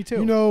shape. Me too.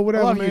 You know,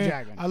 whatever, I love man. Hugh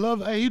Jackman. I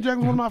love Hugh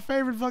Jackman's one of my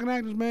favorite fucking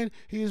actors, man.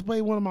 He has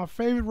played one of my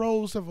favorite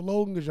roles except for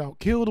Logan because y'all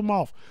killed him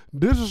off.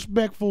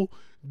 Disrespectful.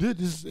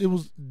 It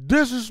was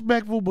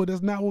disrespectful, but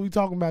that's not what we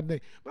talking about today.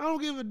 But I don't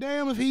give a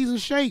damn if he's in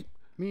shape.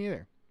 Me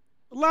either.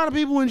 A lot of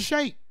people in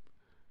shape.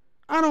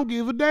 I don't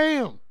give a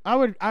damn. I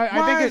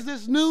Why think is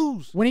this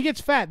news? When he gets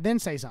fat, then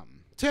say something.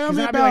 Tell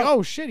me I'd about be like,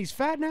 oh shit, he's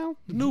fat now?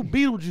 the new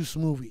Beetlejuice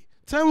movie.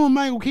 Tell me what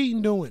Michael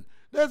Keaton doing.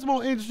 That's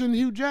more interesting than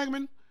Hugh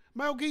Jackman.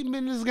 Michael Keaton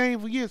been in this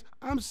game for years.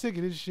 I'm sick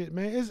of this shit,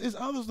 man. It's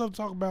other stuff to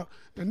talk about,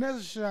 and that's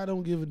the shit I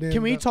don't give a damn.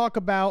 Can we about. talk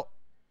about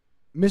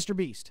Mr.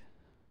 Beast?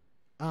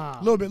 A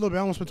little bit. I don't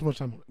want to spend too much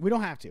time on it. We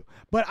don't have to.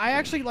 But I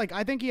actually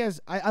I think he has.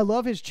 I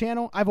love his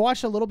channel. I've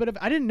watched a little bit of.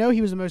 I didn't know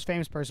he was the most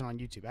famous person on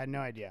YouTube. I had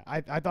no idea.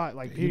 I thought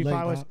like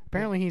PewDiePie was.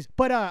 Apparently he's.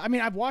 But I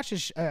mean, I've watched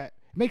his.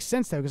 It makes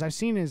sense though because I've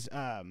seen his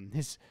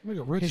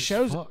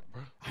shows. Fuck,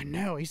 bro. I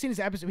know he's seen his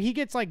episode. He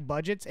gets like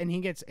budgets and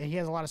he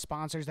has a lot of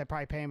sponsors that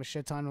probably pay him a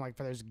shit ton like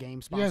for those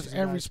game sponsors. Yes,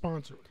 every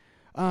sponsor.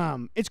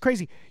 It's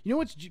crazy. You know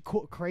what's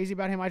crazy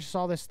about him? I just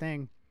saw this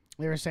thing.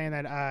 They were saying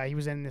that he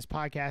was in this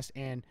podcast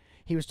and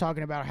he was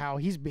talking about how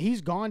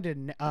he's gone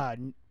to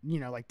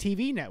like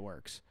TV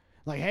networks.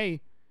 Like,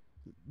 hey,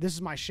 this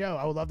is my show.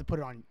 I would love to put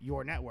it on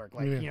your network.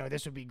 Like,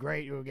 this would be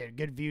great. You would get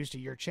good views to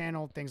your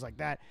channel, things like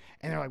that.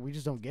 And they're like, we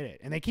just don't get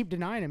it. And they keep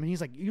denying him. And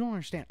he's like, you don't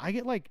understand. I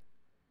get like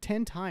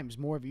 10 times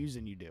more views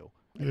than you do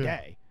a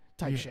day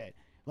type shit.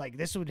 Like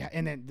this would,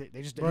 and then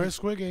they just. Bro,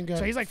 Squid Game got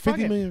so he's like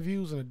 50 million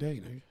views in a day,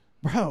 nigga.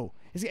 Bro,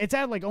 it's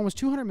at like almost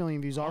 200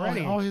 million views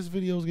already. All his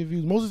videos get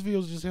views. Most of his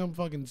videos is just him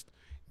fucking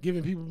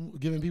giving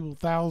people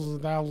thousands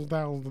and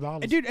thousands of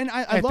dollars. Dude, and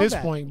I at love this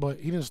that. point, but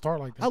he didn't start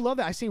like that. I love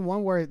that. I seen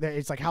one where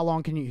it's like how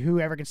long can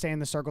whoever can stay in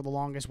the circle the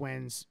longest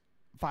wins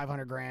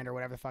 $500,000 or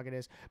whatever the fuck it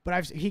is.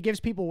 But he gives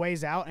people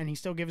ways out and he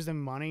still gives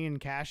them money and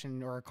cash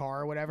or a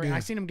car or whatever. And I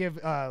seen him give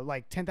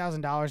like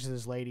 $10,000 to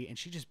this lady and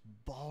she just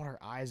bawled her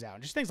eyes out.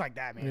 Just things like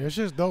that, man. Yeah, it's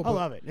just dope. I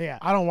love it. Yeah.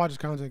 I don't watch his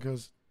content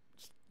because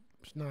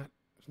it's not.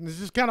 It's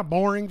just kind of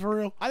boring for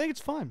real. I think it's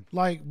fun.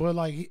 Like, but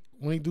like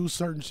when he do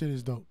certain shit,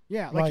 is dope.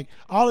 Yeah, like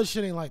all this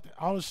shit ain't like that.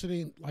 All this shit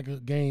ain't like a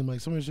game. Like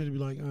some of this shit be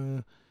like,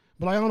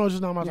 but like I don't know, it's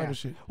just not my type of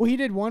shit. Well, he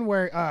did one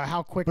where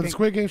how quick. But the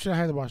Squid Game shit, I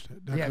had to watch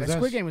that. Yeah, the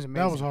Squid Game was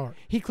amazing. That was hard.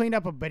 He cleaned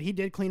up but he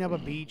did clean up a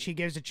beach. He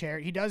gives a chair.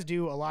 He does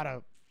do a lot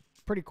of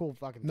pretty cool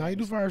fucking. Nah, he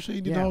do fire shit.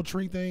 He did the whole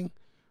tree thing.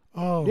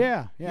 Oh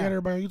yeah. He had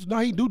everybody on YouTube. Nah,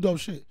 he do dope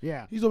shit.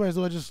 Yeah, he's dope as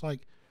well. Just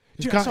like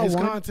his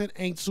content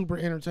ain't super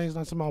entertaining. It's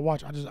not something I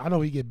watch. I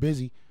know he get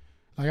busy.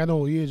 Like I know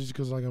who he is just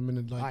because like I'm in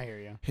the like. I hear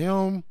you.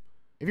 Him.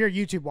 If you're a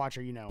YouTube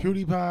watcher, you know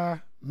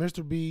PewDiePie,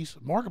 Mr.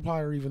 Beast,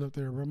 Markiplier even up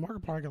there, bro.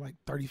 Markiplier got like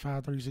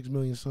 35, 36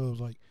 million subs.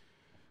 Like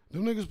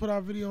them niggas put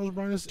out videos,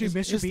 bro. Dude,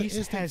 Mr.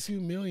 Beast has a few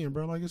million,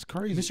 bro. Like it's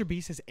crazy. Mr.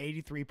 Beast has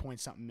 83 point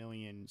something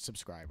million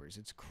subscribers.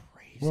 It's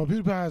crazy. Well,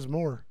 PewDiePie has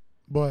more,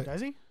 but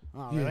does he?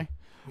 Oh, yeah. really?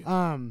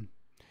 Yeah.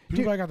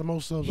 PewDiePie got the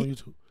most subs on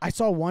YouTube. I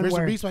saw one Mr.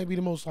 where Beast might be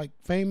the most like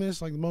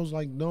famous, like the most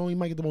like known. He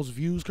might get the most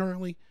views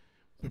currently,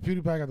 but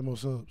PewDiePie got the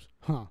most subs.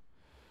 Huh.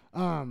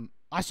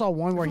 I saw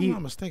one where if I'm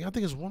not mistaken, I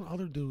think it's one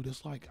other dude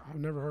that's like I've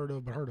never heard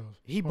of, but heard of.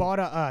 He bought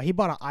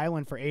an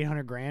island for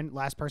 $800,000.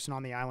 Last person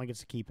on the island gets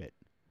to keep it,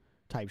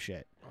 type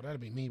shit. Oh, that'd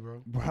be me,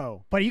 bro.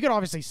 Bro. But you could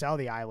obviously sell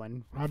the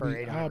island for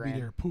 800 I'll be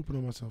grand. there pooping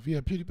on myself.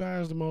 Yeah, PewDiePie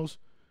has the most,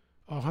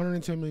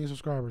 110 million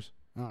subscribers.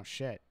 Oh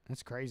shit,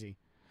 that's crazy.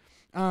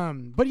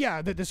 But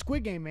yeah, the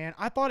Squid Game, man,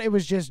 I thought it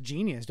was just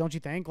genius, don't you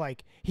think?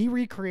 Like he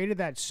recreated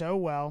that so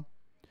well.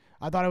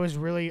 I thought it was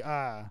really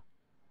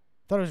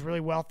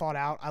well thought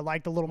out. I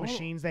liked the little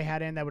machines they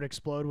had in that would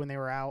explode when they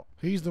were out.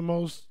 He's the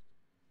most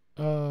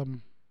what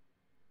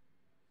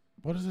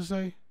does it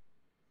say?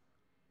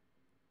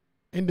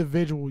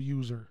 Individual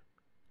user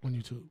on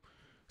YouTube.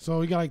 So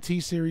we got like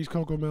T-Series,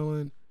 Coco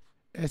Melon,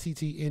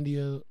 SET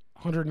India,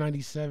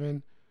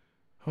 197,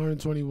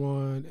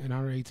 121, and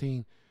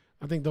 118.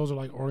 I think those are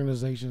like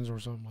organizations or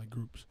something, like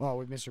groups. Oh,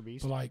 with Mr.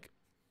 Beast. So like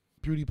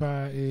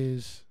PewDiePie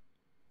is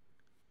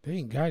they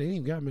ain't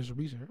even got Mr.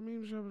 Beast here. How many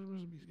subscribers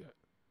Mr. Beast got?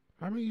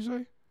 How many you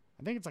say?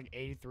 I think it's like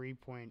 83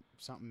 point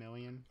something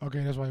million.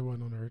 Okay, that's why he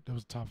wasn't on there. That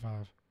was the top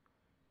 5.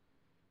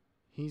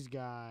 He's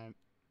got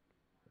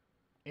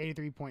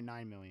 83.9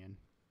 million.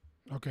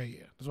 Okay,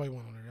 yeah. That's why he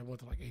went on there. That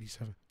went to like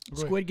 87.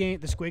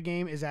 The Squid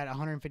Game is at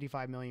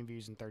 155 million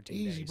views in 13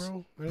 Easy, days.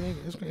 bro.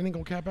 It ain't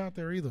gonna cap out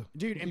there either.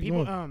 Dude, and Keep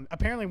people going.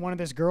 apparently one of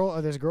this girl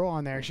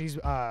on there, she's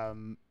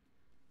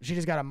she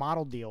just got a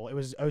model deal. It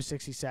was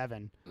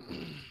 067.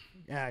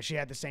 She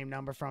had the same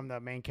number from the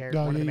main character,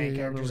 one of the main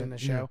characters in the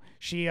show.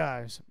 She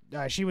was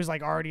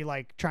like already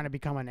like trying to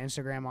become an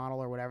Instagram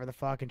model or whatever the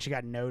fuck, and she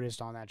got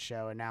noticed on that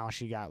show, and now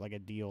she got like a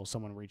deal.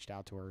 Someone reached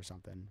out to her or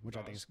something, which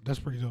I think is that's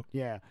pretty dope.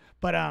 yeah.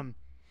 But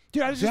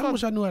dude, I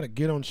wish I knew how to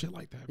get on shit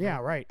like that. Bro. Yeah,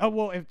 right. Oh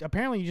well,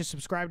 apparently you just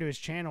subscribe to his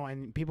channel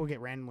and people get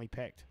randomly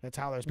picked. That's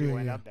how those people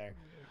end up there.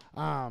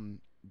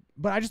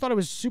 But I just thought it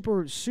was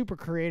super, super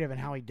creative in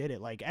how he did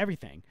it. Like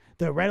everything,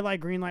 the red light,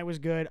 green light was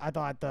good. I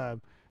thought the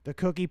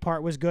cookie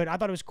part was good. I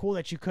thought it was cool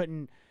that you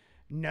couldn't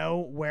know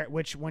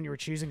which one you were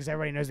choosing because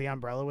everybody knows the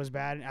umbrella was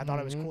bad. I thought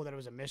it was cool that it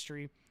was a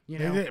mystery. You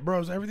know,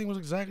 bro, everything was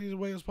exactly the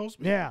way it was supposed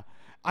to be. Yeah,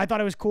 I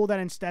thought it was cool that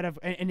instead of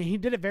and he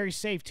did it very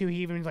safe too. He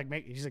even was like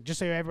he's like just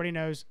so everybody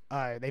knows,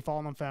 they fall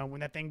on the phone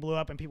when that thing blew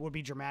up and people would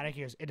be dramatic.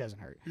 He goes, it doesn't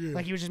hurt. Yeah.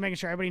 Like he was just making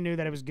sure everybody knew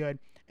that it was good.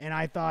 And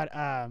I thought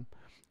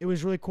it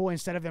was really cool.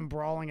 Instead of them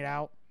brawling it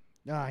out,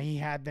 he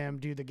had them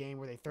do the game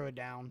where they throw it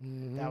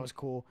down. That was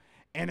cool.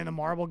 And then the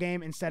marble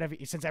game,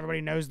 since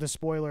everybody knows the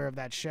spoiler of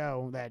that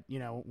show, that, you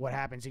know, what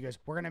happens, he goes,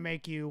 we're going to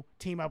make you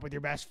team up with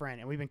your best friend.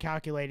 And we've been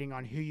calculating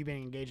on who you've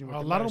been engaging with. A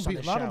lot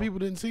of people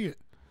didn't see it.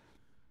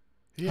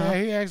 Yeah,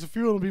 he asked a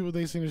few of the people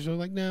they seen the show,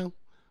 like, no.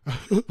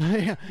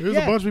 There's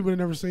a bunch of people that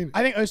never seen it.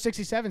 I think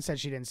 067 said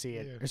she didn't see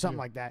it or something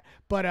like that.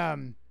 But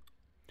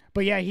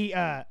yeah,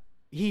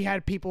 he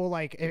had people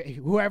like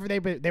whoever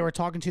they were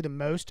talking to the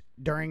most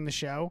during the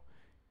show.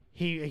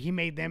 He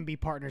made them be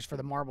partners for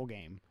the marble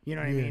game. You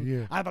know what I mean?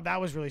 Yeah. I thought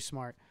that was really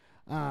smart.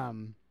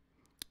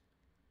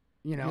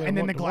 You know, Yeah, and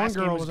then the glass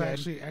one girl game was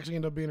actually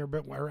ended up being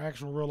her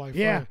actual real life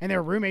yeah, friend. and they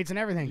were roommates and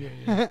everything.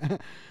 Yeah.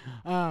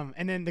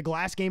 And then the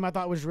glass game I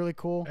thought was really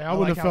cool. Hey, I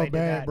wouldn't have felt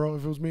bad, bad, bro.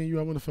 If it was me and you,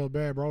 I wouldn't have felt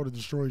bad, bro. I would have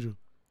destroyed you.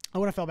 I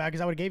would have felt bad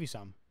because I would have gave you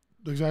some.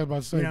 Exactly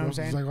about to say, You know bro. what I'm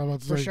saying? Exactly what I'm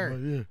about to For say. sure. But,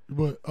 yeah.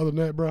 But other than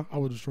that, bro, I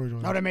would have destroyed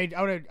you.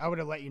 I would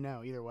have let you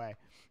know either way.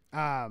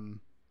 And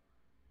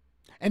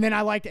then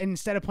I liked,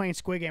 instead of playing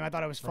Squid Game, I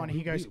thought it was funny.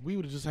 He goes, we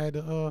would have just had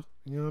to,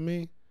 you know what I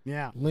mean?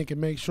 yeah. Link and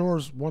make sure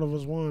one of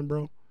us won,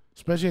 bro.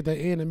 Especially at the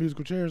end, the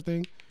musical chairs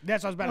thing.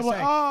 That's what I was about to I'm say.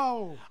 like,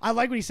 oh. I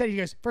like what he said. He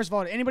goes, first of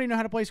all, did anybody know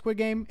how to play Squid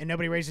Game? And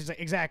nobody raised his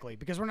exactly,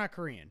 because we're not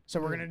Korean. So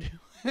we're going to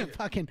do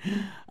fucking.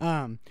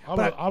 I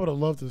would have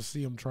loved to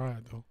see him try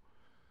it, though.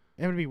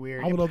 It would be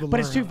weird. I would love to but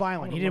it's learn too how-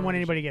 violent. I He would didn't want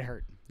learn anybody to get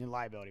hurt. In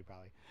liability,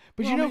 probably.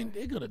 But Well, you know, I mean,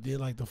 they could have did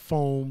like the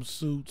foam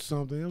suit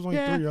something. There was only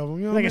Yeah. 3 of them.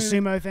 You know like a what I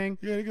mean? sumo thing.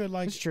 Yeah, they could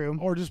like. That's true.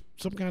 Or just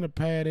some kind of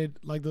padded,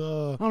 like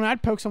the Oh no,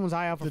 I'd poke someone's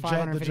eye out for the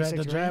 556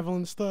 grand.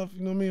 javelin stuff.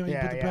 You know what I mean? Like,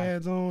 Yeah, you put the yeah.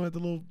 pads on at the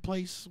little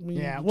place. When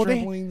Yeah, you well,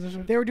 trampolines and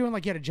shit. They were doing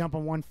like you had to jump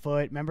on 1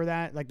 foot. Remember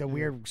that? Like the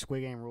weird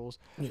Squid Game rules.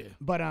 Yeah.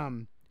 But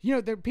you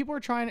know, people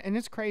are trying, and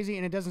it's crazy,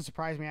 and it doesn't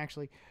surprise me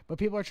actually. But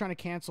people are trying to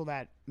cancel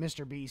that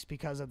Mr. Beast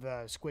because of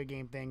the Squid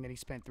Game thing that he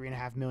spent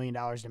 $3.5 million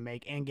to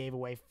make and gave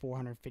away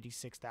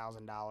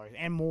 $456,000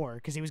 and more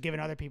because he was giving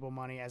other people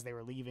money as they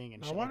were leaving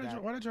and Now, shit why like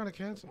that. they trying to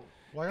cancel?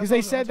 Because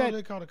they said that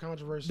they called it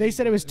controversy. They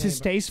said it was It ain't about-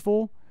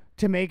 distasteful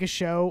to make a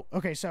show.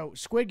 Okay, so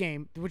Squid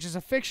Game, which is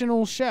a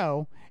fictional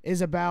show,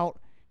 is about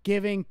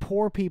giving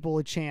poor people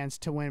a chance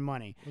to win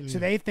money. So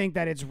they think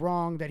that it's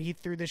wrong that he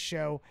threw the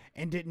show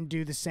and didn't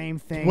do the same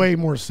thing. Way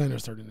more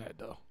sinister than that,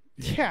 though.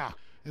 Yeah.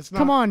 It's not.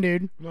 Come on,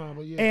 dude. No,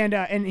 but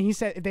yeah. And he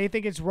said they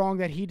think it's wrong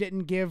that he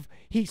didn't give.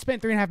 He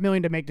spent $3.5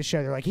 million to make the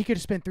show. They're like, he could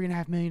have spent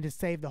 $3.5 million to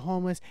save the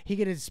homeless. He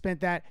could have spent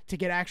that to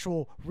get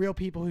actual real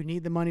people who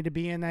need the money to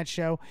be in that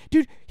show.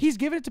 Dude, he's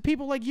giving it to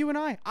people like you and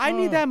I. I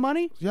need that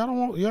money. Y'all don't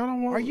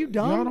want. Are you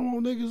dumb? Y'all don't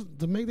want niggas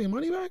to make their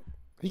money back?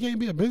 He can't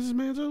be a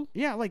businessman too.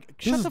 Yeah, like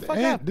This shut is the fuck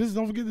and up.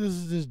 Don't forget, this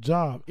is his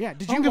job. Yeah,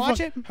 did I don't you give a watch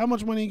fuck it? How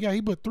much money he got?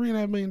 He put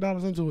 $3.5 million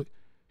into it.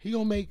 He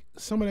gonna make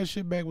some of that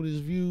shit back with his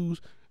views.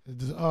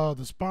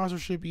 The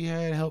sponsorship he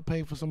had helped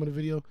pay for some of the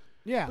video.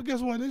 Yeah. But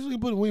guess what?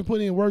 We ain't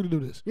putting in work to do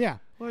this. Yeah.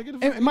 Like,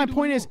 And my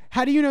point is,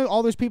 how do you know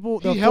all those people?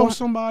 He helped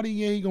somebody,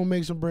 yeah, he gonna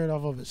make some bread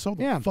off of it. So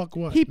the fuck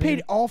what? He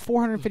paid all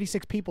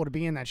 456 people to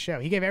be in that show.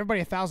 He gave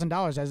everybody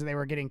 $1,000 as they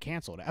were getting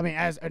canceled. I mean,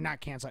 as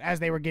not canceled, as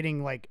they were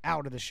getting like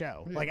out of the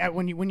show. Yeah. Like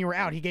when you were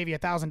out, he gave you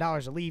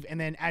 $1,000 to leave, and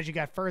then as you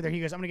got further,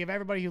 he goes, "I'm gonna give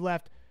everybody who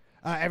left,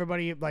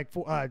 everybody like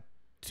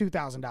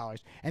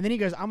 $2,000," and then he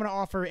goes, "I'm gonna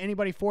offer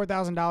anybody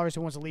 $4,000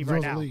 who wants to leave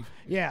right now."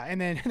 Yeah,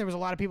 and then there was a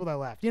lot of people that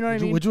left. You know what I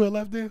mean? Would you have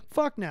left there?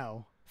 Fuck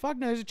no. Fuck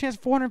no. There's a chance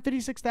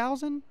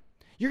 456,000.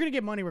 You're gonna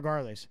get money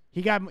regardless.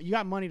 You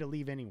got money to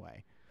leave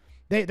anyway.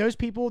 Those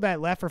people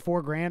that left for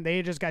 $4,000,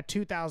 they just got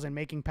 2,000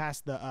 making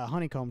past the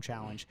honeycomb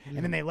challenge, and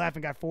then they left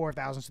and got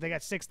 4,000, so they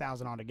got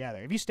 6,000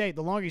 altogether. If you stay,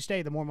 the longer you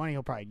stay, the more money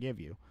he'll probably give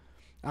you.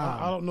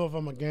 I don't know if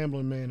I'm a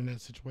gambling man in that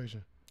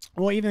situation.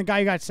 Well, even the guy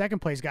who got second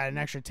place got an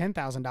extra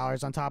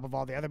 $10,000 on top of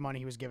all the other money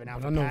he was giving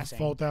out for passing.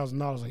 I know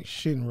 $4,000 ain't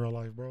shit in real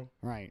life, bro.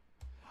 Right.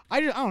 I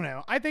don't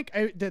know. I think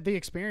the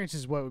experience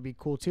is what would be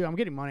cool too. I'm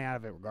getting money out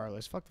of it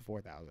regardless. Fuck the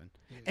 4,000.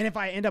 Yeah. And if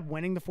I end up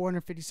winning the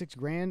 456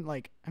 grand,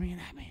 like, I mean,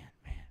 man,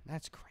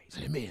 that's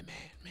crazy. Man.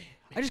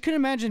 I just couldn't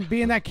imagine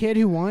being that kid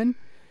who won.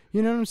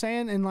 You know what I'm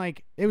saying? And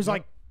like, it was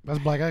like that's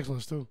Black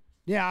excellence too.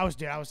 Yeah, I was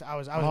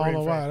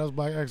rooting for him. That's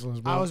Black excellence,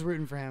 bro. I was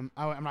rooting for him.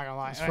 I'm not gonna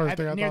lie. First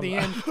thing near the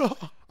end,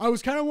 I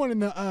was kind of wanting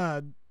the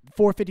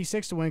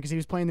 456 to win because he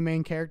was playing the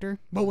main character.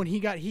 But when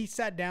he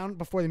sat down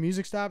before the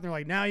music stopped, they're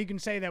like, "Now you can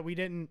say that we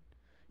didn't."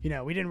 You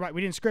know, we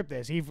didn't script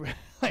this.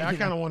 I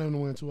kind of want him to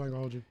win too. I ain't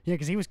gonna hold you. Yeah,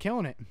 because he was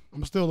killing it.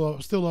 I'm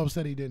still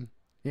upset he didn't.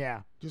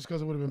 Yeah, just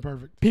because it would have been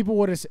perfect. People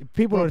would have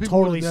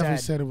totally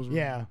said it was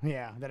written.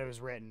 Yeah, that it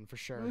was written for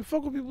sure. I mean,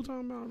 fuck what people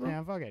talking about, bro.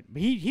 Yeah, fuck it.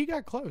 But he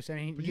got close. I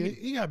mean,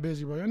 he got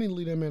busy, bro. I need to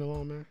leave that man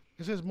alone, man.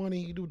 It's his money.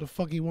 He can do what the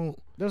fuck he want.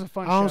 There's a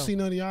fun. I don't see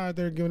none of y'all out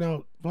there giving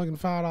out fucking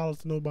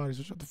 $5 to nobody.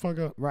 So shut the fuck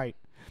up. Right.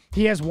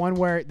 He has one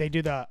where they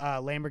do the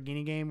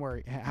Lamborghini game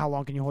where how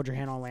long can you hold your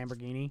hand on a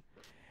Lamborghini?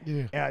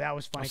 Yeah, that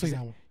was funny. I've seen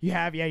that one.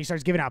 He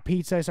starts giving out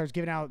pizza, he starts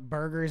giving out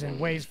burgers and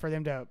ways for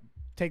them to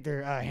take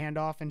their hand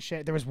off and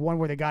shit. There was one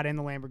where they got in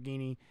the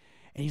Lamborghini,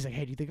 and he's like,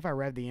 "Hey, do you think if I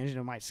rev the engine,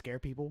 it might scare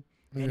people?"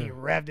 And he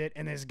revved it,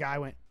 and this guy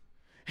went,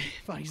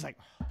 he's like,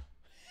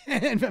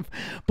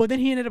 but then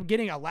he ended up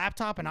getting a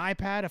laptop, an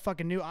iPad, a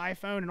fucking new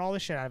iPhone, and all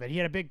this shit out of it. He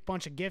had a big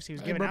bunch of gifts he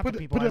was giving out to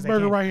people. Put that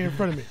burger right here in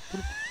front of me.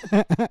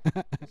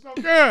 It's so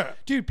good.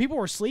 Dude, people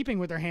were sleeping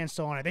with their hands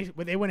still on it.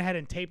 They went ahead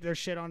and taped their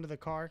shit onto the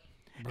car.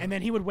 And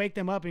then he would wake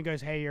them up and he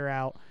goes, "Hey, you're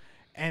out."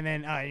 And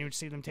then you would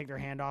see them take their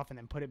hand off and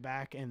then put it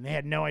back. And they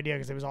had no idea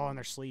because it was all in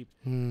their sleep.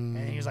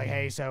 And he was like,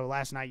 "Hey, so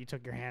last night you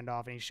took your hand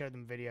off." And he showed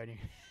them video.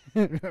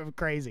 And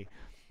crazy.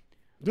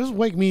 Just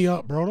wake me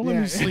up, bro. Don't let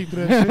me sleep to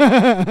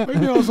that shit. Wake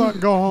me up so I can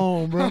go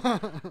home, bro. You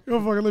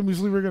don't fucking let me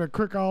sleep. We're going to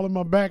crick all in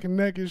my back and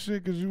neck and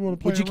shit because you want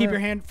to play. Would you keep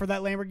your hand for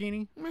that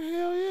Lamborghini? Man,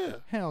 hell yeah.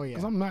 Hell yeah.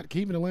 Because I'm not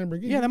keeping a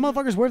Lamborghini. Yeah, that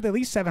motherfucker's worth at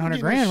least $700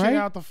 grand, right?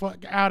 Out the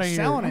fuck out of here.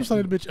 Selling I'm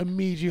selling the bitch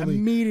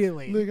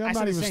immediately. Look, I'm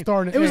not even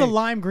starting. It was a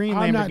lime green Lamborghini.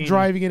 I'm not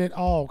driving it at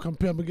all. I'm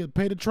going to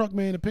pay the truck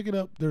man to pick it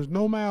up. There's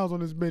no miles on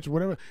this bitch.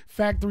 Whatever.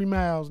 Factory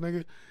miles,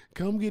 nigga.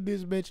 Come get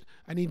this bitch.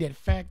 I need that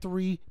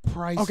factory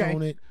price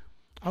on it.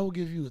 I will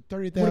give you a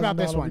 $30,000. What about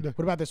this one?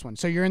 What about this one?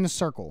 So you're in the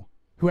circle.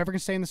 Whoever can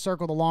stay in the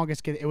circle the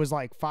longest, it was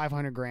like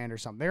 $500 grand or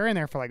something. They were in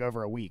there for like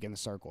over a week in the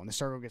circle, and the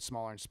circle gets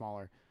smaller and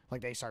smaller.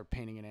 Like they start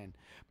painting it in.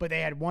 But they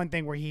had one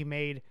thing where he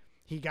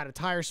got a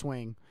tire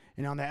swing,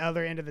 and on the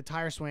other end of the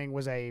tire swing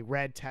was a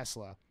red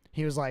Tesla.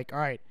 He was like, "All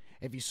right,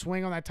 if you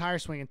swing on that tire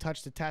swing and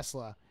touch the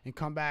Tesla and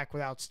come back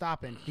without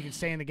stopping, you can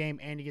stay in the game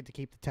and you get to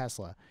keep the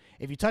Tesla.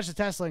 If you touch the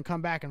Tesla and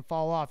come back and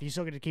fall off, you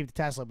still get to keep the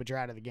Tesla, but you're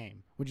out of the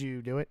game." Would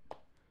you do it?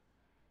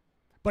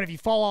 But if you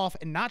fall off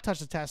and not touch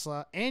the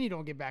Tesla and you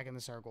don't get back in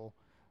the circle,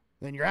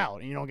 then you're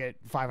out and you don't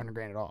get $500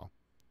 grand at all.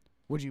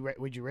 Would you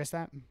risk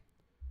that?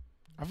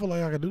 I feel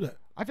like I could do that.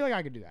 I feel like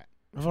I could do that.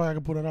 I feel like I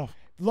could pull it off.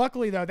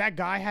 Luckily, though, that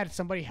guy had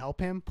somebody help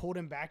him, pulled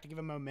him back to give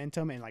him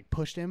momentum and like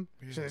pushed him.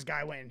 Yeah. So this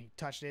guy went and he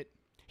touched it.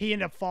 He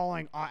ended up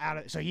falling out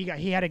of. So he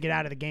had to get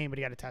out of the game, but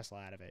he got a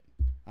Tesla out of it.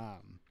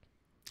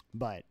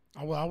 But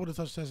I would have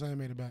touched Tesla and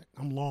made it back.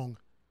 I'm long.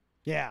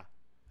 Yeah.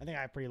 I think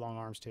I have pretty long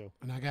arms too.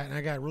 And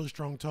I got really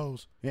strong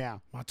toes. Yeah.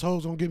 My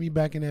toes don't get me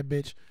back in that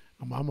bitch.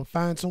 I'm gonna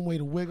find some way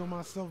to wiggle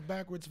myself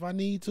backwards if I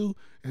need to,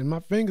 and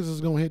my fingers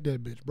is gonna hit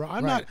that bitch, bro.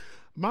 I'm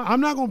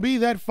not gonna be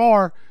that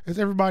far as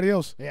everybody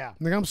else. Yeah.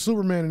 Like I'm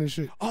Superman in this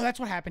shit. Oh, that's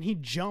what happened. He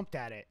jumped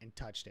at it and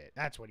touched it.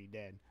 That's what he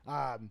did.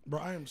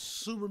 Bro, I am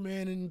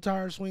Superman in the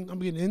tire swing. I'm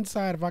getting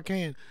inside if I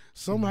can.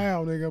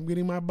 Somehow, nigga, I'm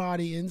getting my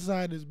body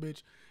inside this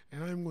bitch,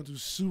 and I'm going to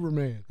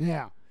Superman.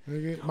 Yeah.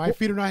 My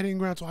feet are not hitting the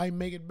ground, so I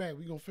make it back.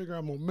 We gonna figure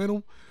out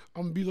momentum.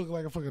 I'm gonna be looking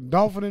like a fucking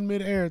dolphin in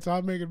midair, so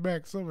I make it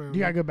back somehow. You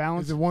got good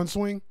balance? Is it one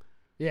swing?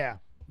 Yeah.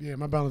 Yeah,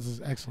 my balance is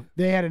excellent.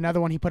 They had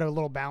another one. He put a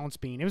little balance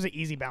beam. It was an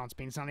easy balance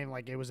beam. It's not even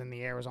like it was in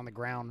the air. It was on the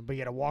ground. But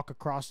you had to walk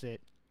across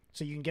it.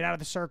 So you can get out of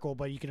the circle,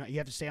 but you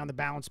have to stay on the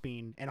balance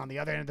beam. And on the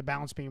other end of the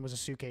balance beam was a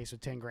suitcase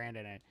with 10 grand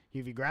in it.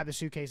 If you grab the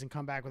suitcase and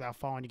come back without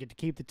falling, you get to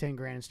keep the 10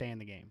 grand and stay in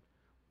the game.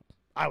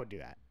 I would do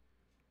that.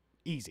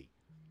 Easy.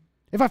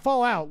 If I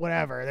fall out,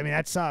 whatever. I mean,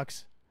 that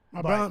sucks.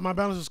 My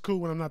balance is cool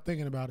when I'm not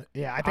thinking about it.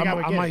 Yeah, I think I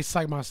would get might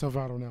psych myself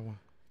out on that one.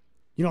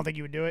 You don't think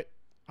you would do it?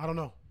 I don't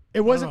know.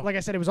 It wasn't like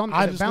I said. It was on.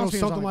 I the just know balance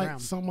beam was on something the like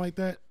ground. something like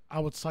that. I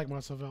would psych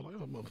myself out like,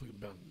 oh, motherfucking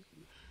balance.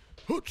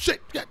 Oh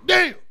shit! God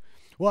damn.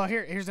 Well,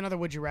 here's another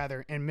would you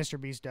rather, and Mr.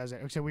 Beast does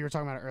it. So we were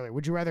talking about it earlier.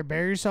 Would you rather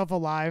bury yourself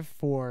alive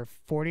for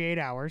 48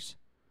 hours?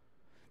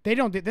 They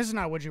don't. This is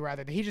not would you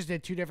rather. He just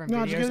did 2 different videos.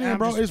 No, just get it in,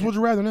 bro. It's would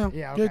you rather now.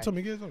 Yeah, Get it okay. to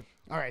me. Get it to me.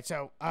 All right.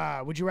 So,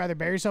 would you rather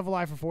bury yourself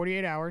alive for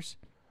 48 hours,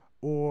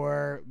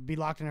 or be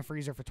locked in a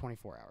freezer for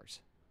 24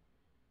 hours?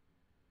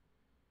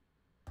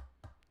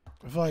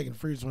 I feel like in the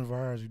freezer 24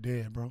 hours, you're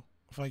dead, bro.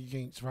 I feel like you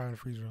can't survive in the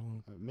freezer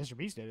alone. Mr.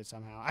 Beast did it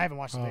somehow. I haven't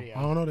watched the video.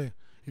 I don't know that.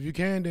 If you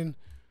can, then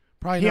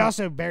probably He not.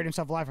 also buried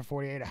himself alive for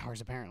 48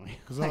 hours, apparently.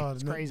 Because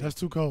It's crazy. That's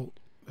too cold.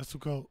 That's too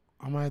cold.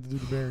 I might have to do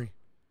the bury.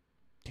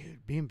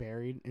 Dude, being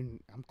buried, and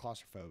I'm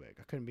claustrophobic.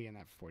 I couldn't be in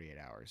that for 48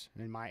 hours.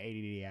 And my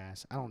ADD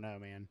ass. I don't know,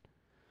 man.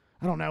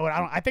 I don't know.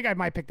 I think I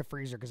might pick the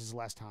freezer because it's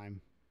less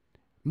time.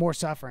 More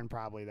suffering,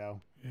 probably,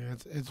 though. Yeah,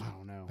 it's. I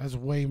don't know. That's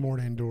way more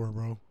to endure,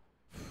 bro.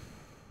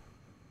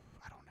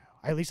 I don't know.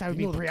 At least I would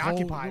be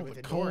preoccupied with the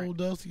enduring. cold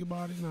dust of your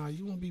body. Nah,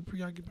 you won't be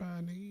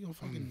preoccupied, nigga. You gonna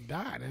fucking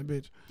die, that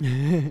bitch.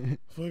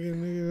 Fucking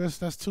nigga,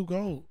 that's too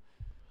cold.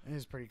 It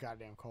is pretty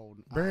goddamn cold.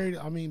 Buried.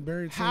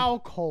 How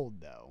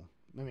cold, though?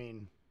 I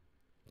mean,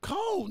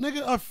 cold,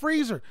 nigga. A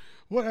freezer.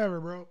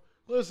 Whatever, bro.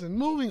 Listen,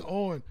 moving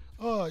on.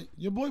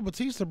 Your boy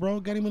Batista, bro,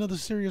 got him another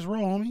serious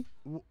role, homie.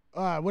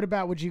 what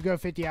about would you go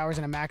 50 hours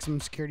in a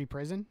maximum security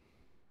prison?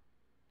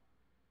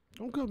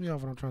 Don't cut me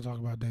off when I'm trying to talk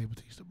about Dave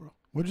Batista, bro.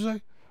 What'd you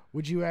say?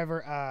 Would you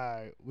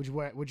ever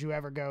would you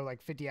ever go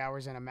like 50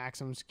 hours in a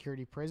maximum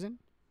security prison?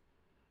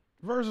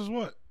 Versus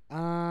what?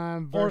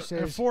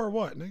 Versus or for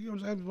what? Nigga, you know what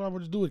I'm saying? If I would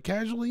just do it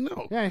casually,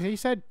 no. Yeah, he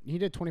said he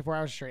did 24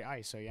 hours straight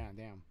ice. So yeah,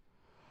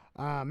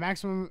 damn.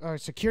 Maximum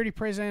security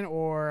prison,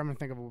 or I'm gonna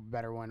think of a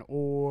better one,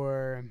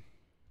 or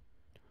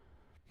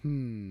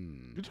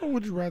Get your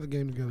would you rather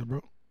game together,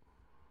 bro.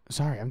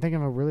 Sorry, I want to think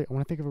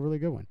of a really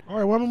good one. All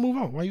right, well, I'm gonna move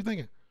on. Why are you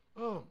thinking?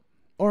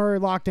 Or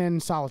locked in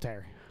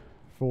solitary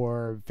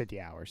for 50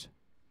 hours.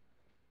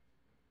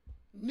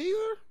 Neither.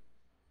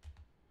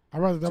 I'd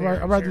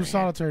rather do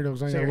solitary though,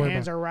 because I ain't So gotta your worry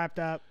hands about. are wrapped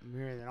up.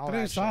 And all That that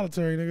ain't shit.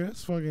 solitary,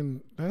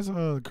 nigga. That's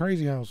a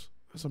crazy house.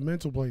 That's a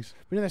mental place.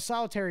 But in a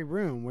solitary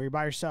room where you're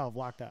by yourself,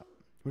 locked up,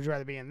 would you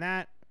rather be in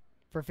that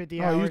for 50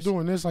 Oh, hours? you're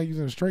doing this like you're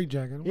in a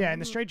straitjacket. Yeah, in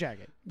the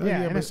straitjacket. Yeah, Yeah,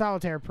 yeah, in a but-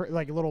 solitary,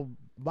 like a little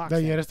box. Yeah,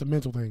 thing. that's the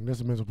mental thing. That's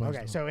the mental place. Okay,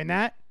 though. so in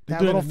that They that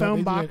do it little in foam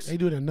they do box, They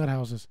do it in nut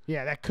houses.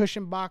 yeah, that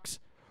cushion box,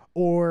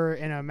 or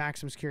in a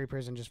maximum security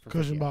prison just for 50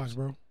 Cushion box, hours.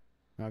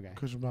 bro. Okay.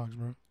 Cushion box,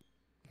 bro.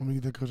 Let me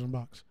get that cushion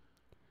box.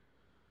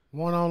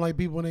 1, I don't like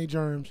people and they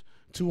germs.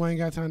 2, I ain't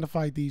got time to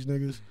fight these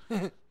niggas.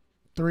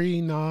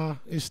 3, nah,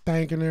 it's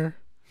stank in there.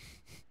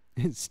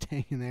 It's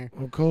staying there.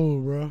 I'm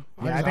cold, bro.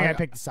 Yeah, I think I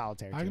picked the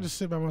solitary. I too. can just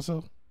sit by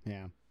myself.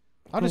 Yeah.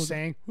 I'm just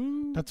saying.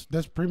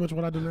 That's pretty much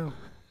what I do now.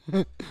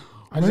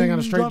 I just ain't got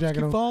a straight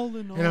jacket on,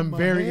 and I'm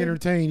very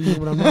entertained even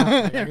when I'm not.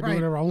 Like, I can do Right.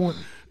 whatever I want.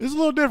 It's a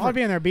little I'll different.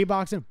 be in there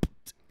beatboxing.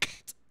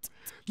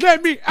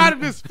 Let me out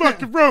of this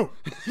fucking room.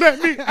 Let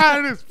me out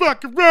of this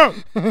fucking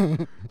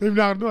room. They're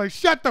not like,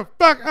 shut the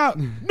fuck up.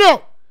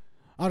 No.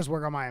 I'll just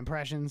work on my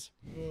impressions.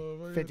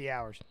 50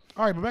 hours.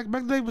 All right, but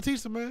back to Dave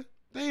Batista, man.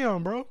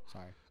 Damn, bro.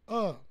 Sorry.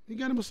 He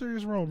got him a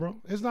serious role, bro.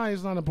 It's not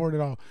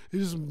important at all.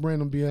 It's just some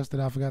random BS that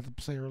I forgot to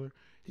say earlier.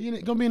 He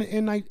gonna be in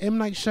an M.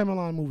 Night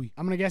Shyamalan movie.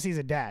 I'm going to guess he's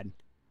a dad.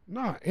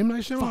 Nah, M.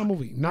 Night Shyamalan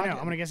movie. I know. I'm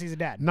going to guess he's a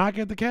dad. Knock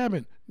at the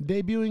Cabin,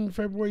 debuting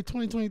February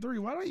 2023.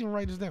 Why did I even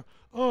write this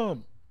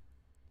down?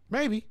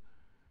 Maybe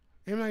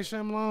M. Night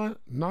Shyamalan,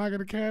 Knock at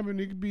the Cabin.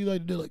 It could be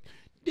like they're like,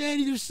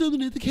 Daddy, there's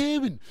something at the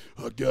cabin.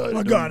 I got it.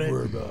 I got Don't it.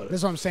 worry about it.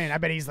 That's what I'm saying. I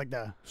bet he's like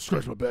the...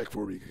 Scratch my back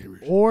for me.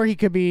 Or he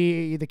could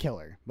be the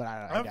killer. But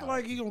I I doubt feel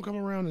like it. he gonna come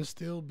around and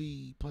still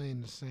be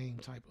playing the same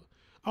type of.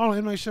 I don't know.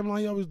 M. Night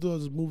Shyamalan, he always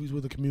does movies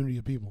with a community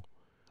of people.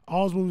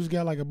 All his movies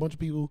got like a bunch of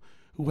people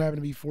who happen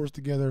to be forced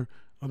together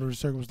under a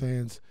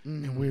circumstance,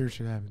 and weird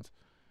shit happens.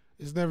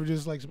 It's never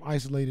just like some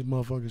isolated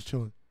motherfuckers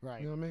chilling.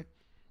 Right. You know what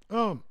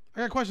I mean? I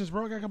got questions,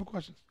 bro. I got a couple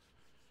questions.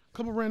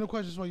 Couple random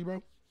questions for you,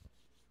 bro.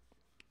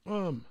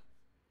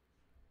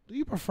 Do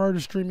you prefer the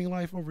streaming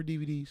life over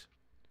DVDs?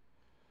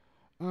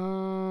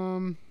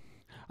 I'm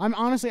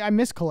honestly, I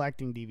miss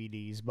collecting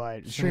DVDs,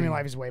 but streaming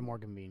life is way more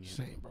convenient.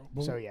 Same,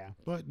 bro. So yeah.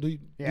 But do you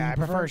I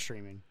prefer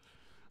streaming.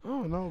 I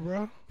don't know,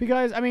 bro.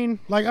 Because, I mean,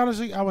 Like,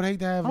 honestly, I would hate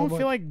to have. I don't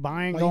feel like you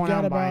going out gotta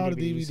and buy buying all the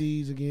DVDs.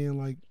 DVDs again.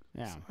 Like,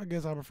 Yeah. I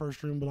guess I prefer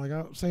streaming, but like,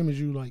 same as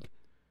you. Like,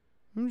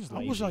 I'm just I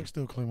lazy. wish I could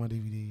still collect my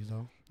DVDs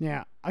though.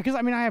 Yeah. Because,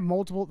 I mean, I have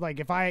multiple, like,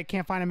 if I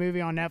can't find a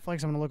movie on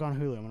Netflix, I'm going to look on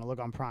Hulu. I'm going to look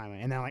on Prime.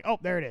 And then I'm like, oh,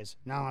 there it is.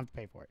 Now I don't have to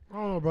pay for it. I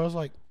don't know, bro. It's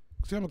like,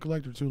 see, I'm a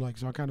collector too. Like,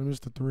 so I kind of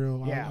miss the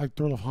thrill. Yeah. I like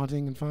thrill of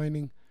hunting and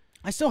finding.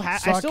 I still have.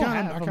 So I still I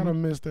have. kind of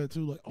miss that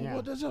too. Like, oh, Yeah.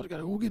 what that's up?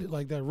 Gotta go get it.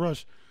 Like that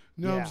rush.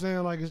 You know what I'm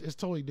saying? Like it's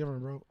totally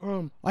different,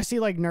 bro. I see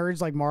like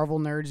nerds, like Marvel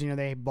nerds. You know,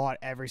 they bought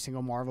every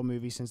single Marvel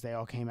movie since they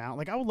all came out.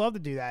 Like I would love to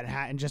do that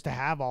and just to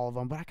have all of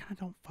them, but I kind of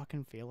don't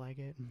fucking feel like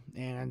it.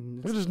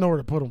 And There's just nowhere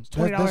to put them.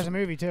 $20 a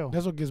movie too.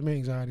 That's what gives me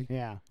anxiety.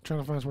 Yeah. Trying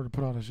to find somewhere to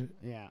put all that shit.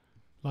 Yeah.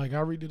 Like I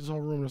redid this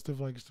whole room and I still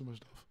feel like it's too much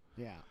stuff.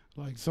 Yeah.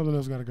 Like something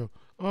else got to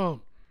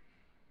go.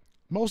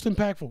 Most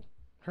impactful: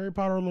 Harry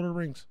Potter or Lord of the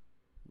Rings?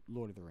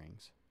 Lord of the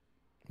Rings.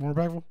 More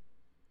impactful?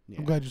 Yeah.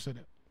 I'm glad you said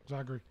that because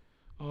I agree.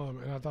 And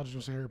I thought you were going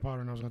to say Harry Potter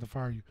and I was going to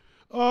fire you.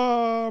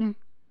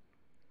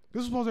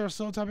 This is supposed to be our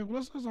sub topic, but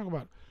let's talk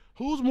about it.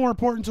 Who's more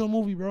important to a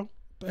movie, bro?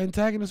 The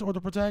antagonist or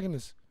the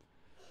protagonist?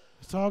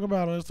 Let's talk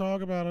about it.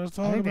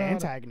 I think the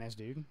antagonist,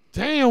 dude.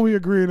 Damn, we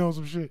agreeing on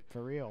some shit.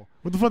 For real.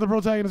 What the fuck the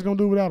protagonist gonna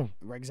do without him?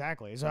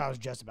 Exactly. That's what I was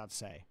just about to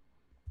say.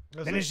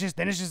 Then it's just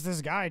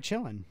this guy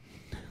chilling,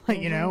 like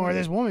or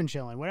this woman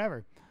chilling,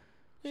 whatever.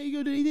 Hey, you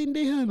go do anything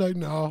they had? Like,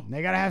 no.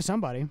 They gotta have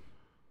somebody.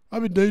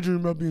 I've been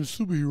daydreaming about being a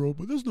superhero,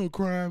 but there's no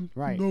crime.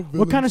 Right. No villains.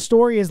 What kind of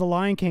story is The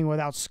Lion King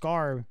without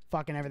Scar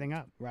fucking everything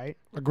up, right?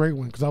 A great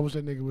one, because I wish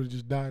that nigga would have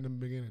just died in the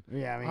beginning.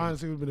 Yeah, I mean,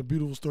 honestly, it would have been a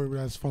beautiful story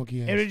without his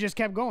funky ass. It would have just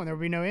kept going. There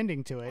would be no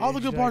ending to it. All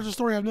the good parts of the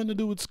story have nothing to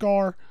do with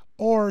Scar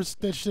or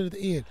that shit at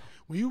the end.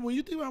 When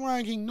you think about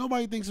Lion King,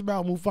 nobody thinks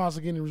about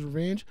Mufasa getting his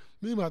revenge.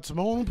 You think about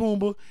Timon and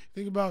Pumbaa.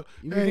 Think about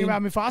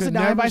Mufasa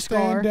dying by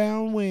Scar.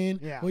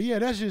 Downwind. Yeah. Well, yeah,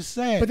 that's just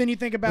sad. But then you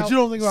think about you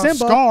don't think about Simba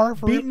Scar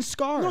beating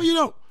Scar. No, you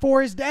don't.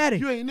 For his daddy.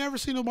 You ain't never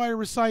seen nobody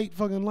recite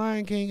fucking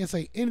Lion King and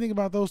say anything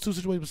about those two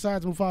situations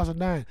besides Mufasa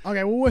dying.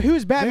 Okay, well,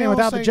 who's Batman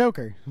without the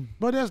Joker?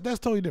 But that's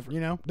totally different.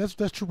 You know, that's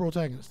true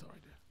protagonist right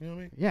there. You know what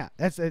I mean? Yeah,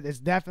 it's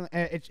definitely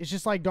it's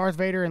just like Darth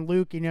Vader and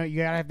Luke. You know, you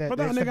gotta have the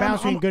balance I'm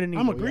between good and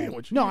evil. I'm agreeing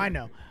with you. No, I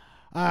know.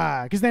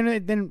 Because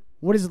then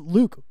what is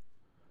Luke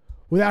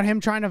without him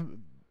trying to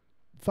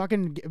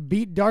fucking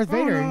beat Darth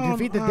Vader and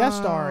defeat the Death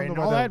Star and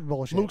all that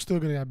bullshit? Luke's still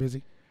gonna get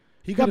busy.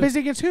 He got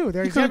busy against who?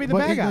 He's gonna be the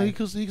bad guy.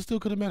 He still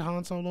could have met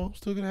Han Solo.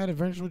 Still gonna have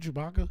adventures with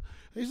Chewbacca.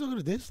 He still could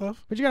have did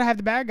stuff. But you gotta have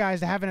the bad guys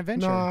to have an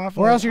adventure,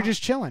 or else you're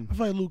just chilling. I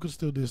feel like Luke could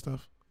still do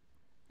stuff.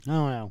 I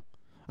don't know.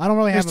 I don't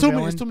really have a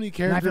villain. There's too many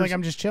characters. I feel like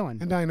I'm just chilling.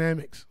 And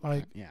dynamics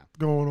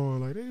going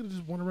on. Like they could have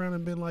just went around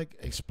and been like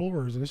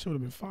explorers, and this should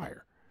have been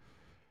fire.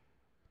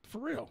 For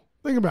real.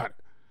 Think about it.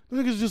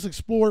 The niggas just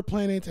explored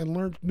planets and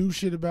learned new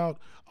shit about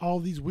all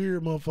these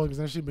weird motherfuckers.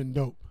 That shit been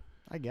dope.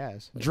 I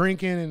guess.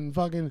 Drinking and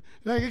fucking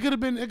like it could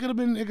have been dope.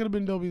 It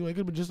could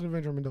have been just an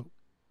adventure and been dope.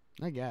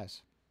 I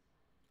guess.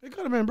 It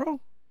could have been, bro.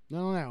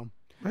 No.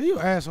 Man, you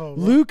asshole.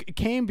 Bro. Luke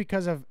came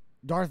because of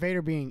Darth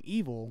Vader being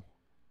evil.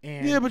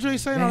 And yeah, but you ain't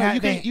saying all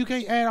that. You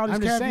can't add all these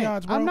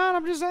caveats, bro.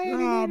 I'm just saying.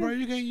 Nah, bro,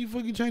 you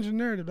fucking change the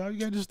narrative, dog. You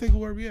gotta just stick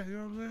with where we at. You know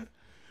what I'm saying?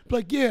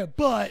 Like, yeah,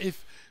 but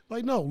if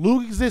no,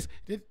 Luke exists.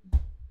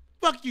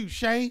 Fuck you,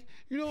 Shane.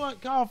 You know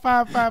what? Call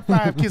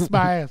 555, kiss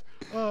my ass.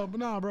 But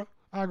nah, bro.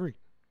 I agree.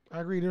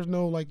 There's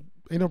no ain't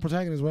no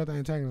protagonist without the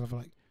antagonist. I feel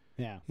like.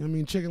 Yeah. You know what I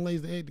mean? Chicken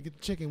lays the egg to get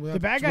the chicken. The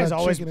bad guy's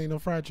always chicken, ain't no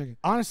fried chicken.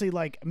 Honestly,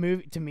 like a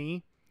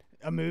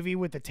movie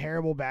with a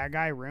terrible bad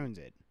guy ruins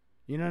it.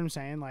 You know what I'm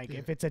saying? Like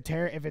if it's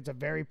a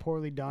very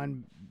poorly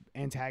done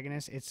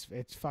antagonist,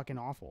 it's fucking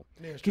awful.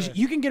 Because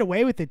you can get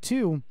away with it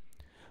too.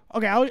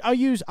 Okay,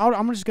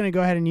 I'm just gonna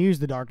go ahead and use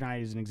The Dark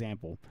Knight as an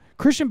example.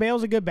 Christian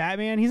Bale's a good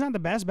Batman. He's not the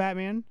best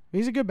Batman.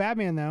 He's a good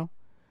Batman though.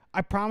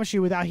 I promise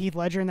you, without Heath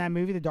Ledger in that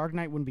movie, The Dark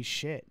Knight wouldn't be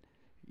shit.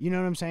 You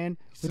know what I'm saying?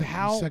 He's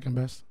second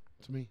best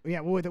to me. Yeah,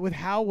 with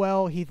how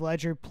well Heath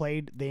Ledger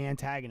played the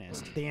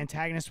antagonist. The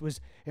antagonist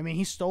was,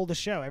 he stole the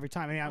show every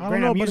time.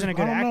 I'm using a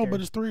good actor. I don't know,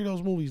 but it's 3 of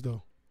those movies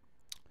though.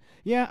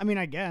 Yeah,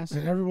 I guess.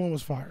 And everyone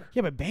was fire.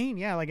 Yeah, but Bane,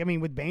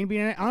 with Bane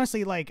being in it,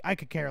 honestly, I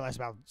could care less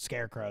about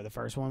Scarecrow. The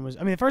first one was,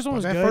 the first one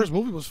was good. That first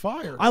movie was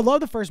fire. I love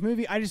the first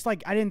movie. I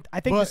think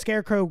the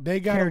Scarecrow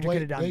character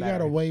could have done better. They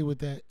got away with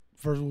that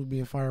first movie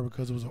being fire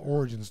because it was an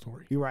origin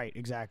story. You're right,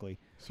 exactly.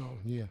 So,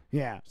 yeah.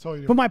 Yeah.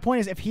 So, but my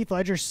point is, if Heath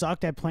Ledger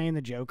sucked at playing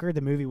the Joker,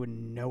 the movie would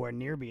nowhere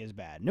near be as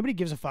bad. Nobody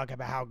gives a fuck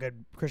about how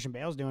good Christian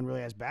Bale's doing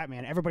really as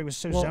Batman. Everybody was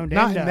zoned in.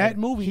 Not in that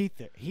movie.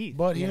 Heath.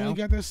 But he only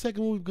got that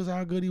second movie because of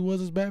how good he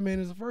was as Batman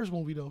as the first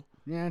movie, though.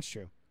 Yeah, that's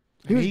true.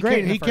 He was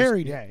great. He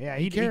carried it. Yeah,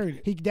 he carried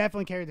it. He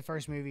definitely carried the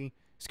first movie.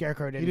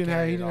 Scarecrow didn't. He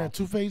didn't have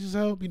Two-Face's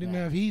help. He didn't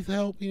have Heath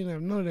help. He didn't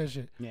have none of that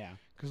shit. Yeah.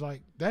 Because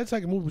that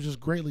second movie was just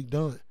greatly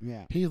done.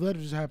 Yeah. Heath Ledger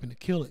just happened to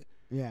kill it.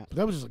 Yeah. But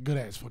that was just a good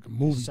ass fucking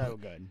movie. So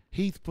good.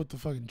 Heath put the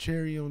fucking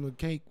cherry on the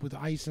cake with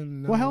the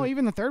icing. Well, hell,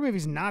 even the third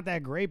movie's not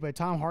that great, but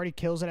Tom Hardy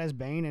kills it as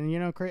Bane, and I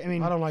don't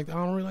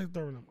really like the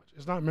third one that much.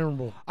 It's not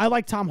memorable. I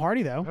like Tom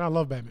Hardy though. And I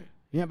love Batman.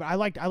 Yeah, but I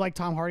like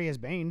Tom Hardy as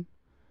Bane.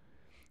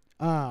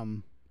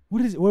 What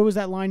was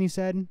that line you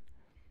said?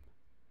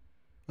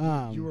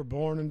 You were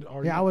born in.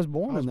 I was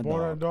born in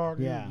the dark.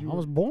 Yeah, I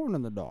was born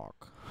in the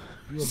dark.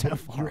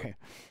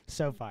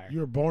 So fire.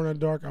 You were born in the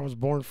dark. I was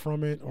born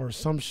from it, or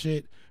some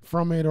shit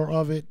from it or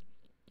of it,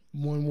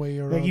 one way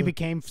or other. You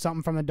became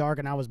something from the dark,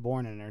 and I was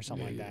born in it, or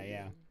something like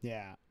that.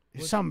 Yeah.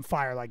 Some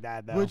fire like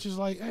that though. Which is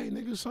like, hey,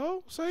 nigga,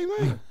 same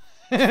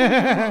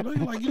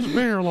thing. Like you just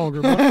been here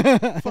longer, bro.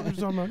 Fuck you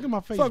talking about? Get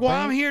my face. Fuck, well,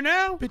 I'm here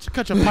now. Bitch,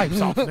 cut your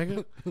pipes off,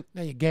 nigga.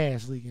 Now your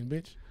gas leaking,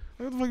 bitch.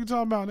 What the fuck you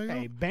talking about, nigga?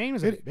 Hey, Bane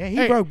was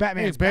he broke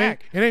Batman's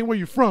back. It ain't where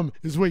you from,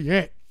 it's where you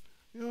at.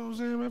 You know what I'm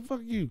saying, man?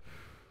 Fuck you.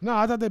 No,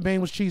 I thought that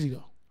Bane was cheesy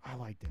though. I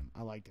liked him.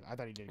 I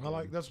thought he did.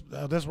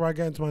 That's where I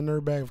got into my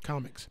nerd bag of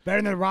comics.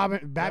 Better than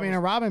Batman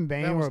and Robin.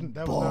 Bane were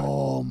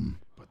boom.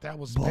 But that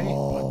was Bane.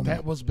 But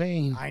that was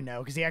Bane. I know,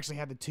 because he actually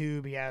had the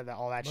tube. He had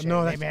all that shit.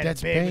 No,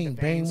 that's Bane.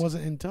 Bane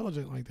wasn't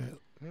intelligent like that.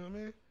 You know what I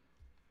mean?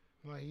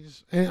 Like he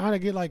just, and I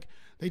get like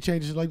they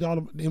changed it. Like all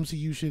the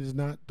MCU shit is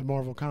not the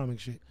Marvel comic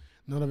shit.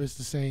 None of it's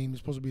the same. It's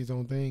supposed to be its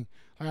own thing.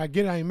 Like I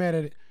get it. I ain't mad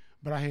at it,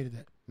 but I hated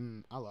that.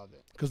 I loved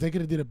it because they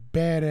could have did a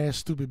badass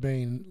stupid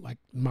Bane like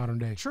modern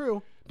day.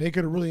 True. They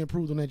could have really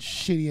improved on that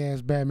shitty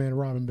ass Batman and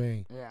Robin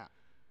Bane. Yeah.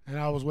 And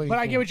I was waiting. But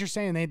I get what you're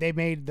saying. They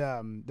made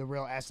the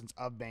real essence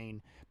of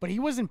Bane, but he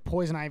wasn't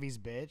Poison Ivy's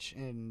bitch,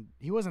 and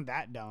he wasn't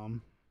that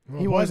dumb. Well,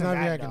 he wasn't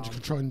Poison that Ivy dumb.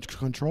 had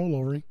control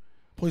over him.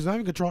 Poison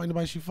Ivy controlled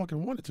anybody she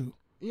fucking wanted to.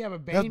 Yeah,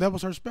 but Bane, that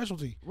was her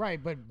specialty. Right,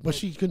 but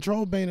she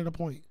controlled Bane at a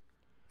point.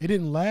 It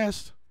didn't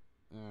last.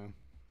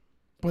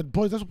 But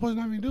that's what Poison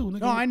Ivy do. Nigga.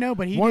 No, I know,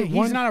 but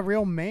he's not a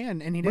real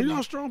man, and he didn't. You know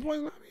how strong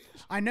Poison Ivy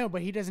is? I know,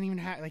 but he doesn't even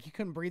have he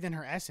couldn't breathe in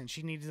her essence.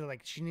 She needs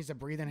to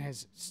breathe in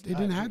his. It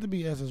didn't have to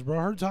be essence, bro.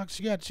 Her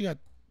she got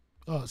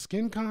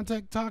skin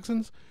contact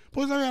toxins.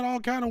 Poison Ivy had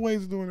all kind of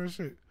ways of doing her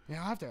shit.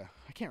 Yeah,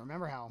 I can't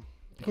remember how.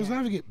 Poison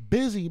Ivy get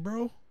busy,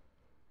 bro.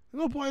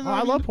 No Poison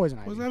Ivy. I love Poison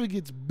Ivy. Poison Ivy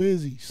gets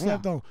busy,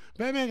 slept on.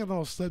 Batman got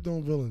those slept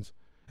on villains.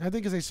 And I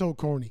think because they so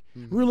corny.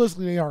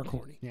 Realistically, they are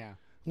corny. Yeah.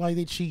 Like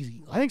they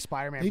cheesy. I think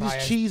Spider-Man. They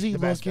just cheesy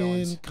looking.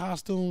 Costumes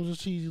Costumes are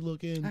cheesy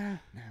looking. I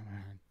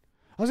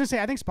was gonna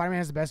say I think Spider-Man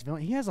has the best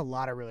villain. He has a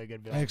lot of really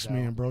good villains.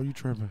 X-Men, bro, you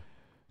tripping?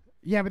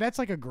 Yeah, but that's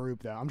like a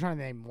group though. I'm trying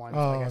to name one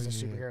as a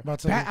superhero.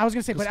 I was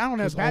gonna say, but I don't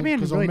know.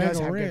 Batman really does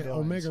have good villains.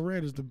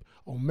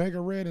 Omega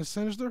Red is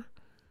Sinister.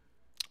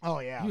 Oh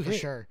yeah, for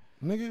sure,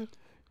 nigga.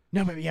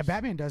 No, but yeah,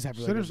 Batman does have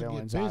really good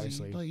villains.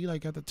 Obviously, he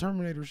got the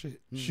Terminator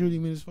shit. Shoot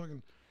him in his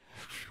fucking.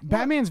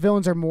 Batman's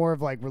villains are more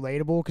of like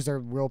relatable because they're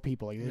real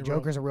people. Like the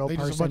Joker's a real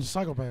person. Just a bunch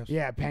of psychopaths.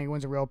 Yeah,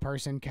 Penguin's a real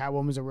person.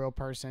 Catwoman's a real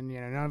person.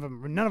 You know,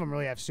 none of them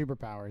really have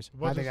superpowers.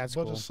 I think that's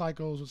cool. Bunch of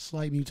psychos with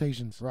slight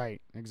mutations.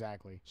 Right,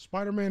 exactly.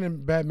 Spider-Man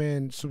and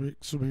Batman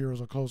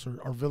superheroes are closer.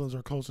 Our villains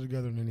are closer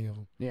together than any of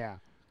them. Yeah,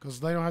 because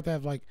they don't have to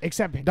have like.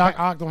 Except Doc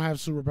Ock don't have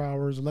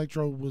superpowers.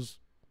 Electro was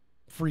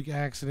freak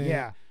accident.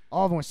 Yeah.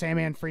 All of them with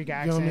Sandman, freak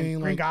accident, you know what I mean?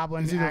 Green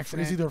Goblin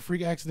accident. It's either a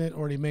freak accident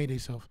or they made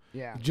themselves.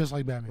 Yeah. Just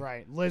like Batman.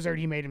 Right. Lizard,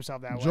 he made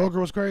himself that way.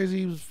 Joker was crazy.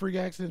 He was a freak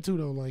accident too,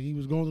 though. Like, he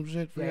was going through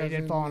shit. Yeah, he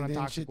did fall on a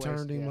toxic shit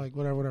turned him, like,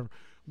 whatever.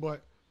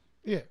 But,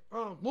 yeah.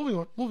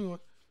 Moving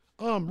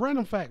on.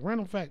 Random fact.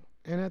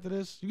 And after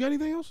this, you got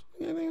anything else?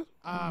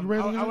 I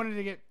wanted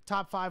to get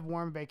top 5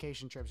 warm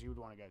vacation trips you would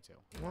want to go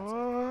to.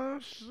 Oh,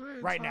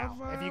 shit. Right now.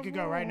 If you could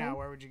go right now,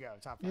 where would you go?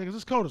 Top 5. Yeah, because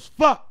it's cold as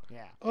fuck.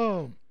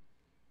 Yeah.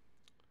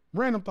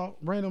 Random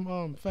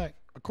fact.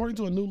 According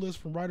to a new list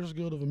from Writers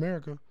Guild of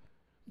America,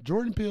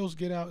 Jordan Peele's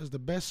Get Out is the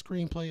best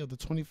screenplay of the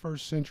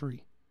 21st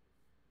century.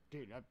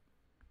 Dude,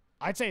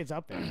 I'd say it's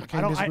up there.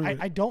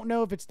 I don't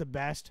know if it's the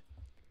best.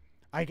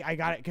 I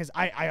got it because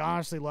I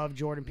honestly love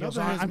Jordan Peele.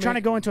 So I'm trying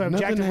to go into it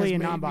objectively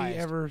and non-biased. Nothing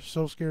has made me ever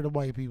so scared of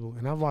white people,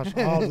 and I watched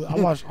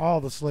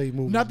all the slave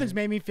movies. Nothing's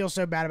made me feel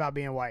so bad about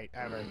being white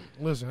ever.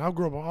 Listen, I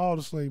grew up on all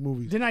the slave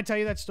movies. Didn't I tell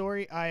you that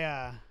story?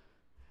 Got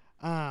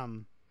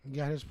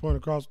his point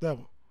across the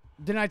devil.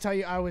 Didn't I tell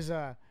you I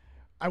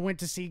went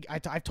to see.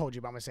 I've told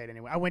you, but I'm gonna say it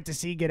anyway. I went to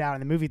see Get Out in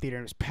the movie theater,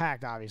 and it was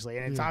packed, obviously,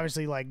 and it's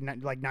obviously like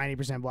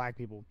 90% black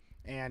people.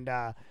 And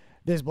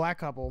this black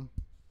couple,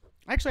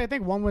 actually, I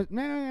think one was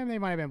they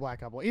might have been a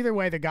black couple. Either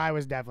way, the guy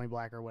was definitely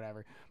black or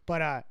whatever.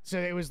 But so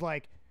it was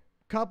like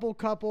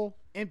couple,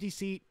 empty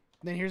seat.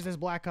 Then here's this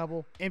black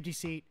couple, empty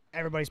seat.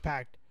 Everybody's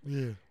packed.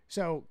 Yeah.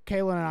 So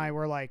Kayla and I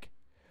were like,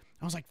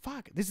 I was like,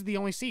 fuck, this is the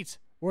only seats.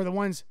 Or the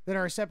ones that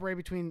are separated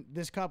between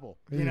this couple,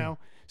 you know.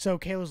 So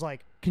Kayla was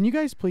like, "Can you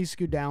guys please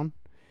scoot down?"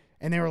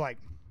 And they were like,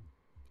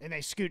 and they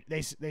scoot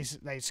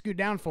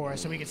down for us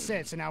so we could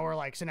sit. So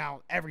now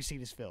now every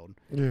seat is filled.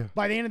 Yeah.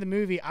 By the end of the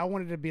movie, I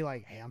wanted to be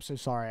like, "Hey, I'm so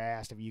sorry. I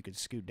asked if you could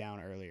scoot down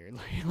earlier."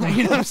 Like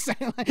you know what I'm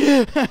saying?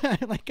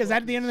 Like, because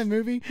at the end of the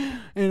movie,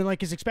 and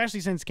like, cause especially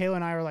since Kayla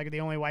and I are like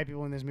the only white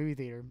people in this movie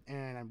theater,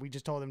 and we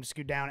just told them to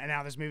scoot down, and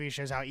now this movie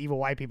shows how evil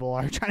white people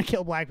are trying to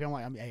kill black people.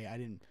 I'm like, hey, I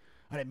didn't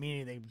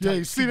mean anything. Yeah,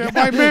 you see that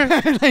white man?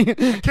 I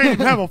can't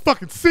even have a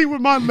fucking seat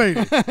with my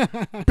lady.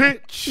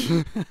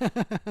 Bitch.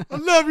 I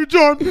love you,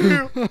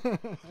 Jordan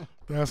Peele.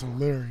 That's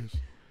hilarious.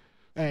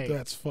 Hey,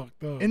 that's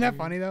fucked up. Isn't that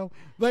funny though?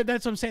 But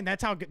that's what I'm saying.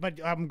 That's how good.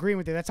 But I'm agreeing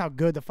with you. That's how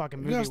good the fucking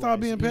movie was. You gotta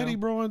stop being petty,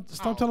 bro, and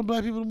stop telling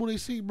black people to move their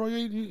seat, bro.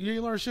 You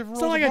ain't learn shit from Rosa Parks.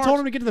 It's not like I told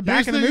him to get to the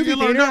back of the movie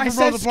theater. I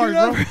said scoot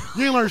over.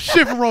 You ain't learn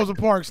shit from Rosa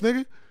Parks,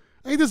 nigga.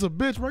 Ain't this a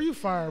bitch, bro? You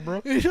fired,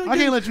 bro. I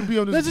can't let you be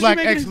on this black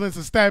excellence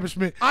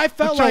establishment. I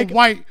felt like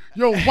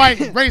your white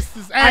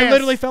racist ass. I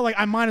literally felt like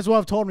I might as well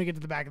have told him to get to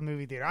the back of the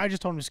movie theater. I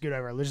just told him to scoot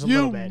over just a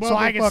little bit so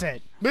I can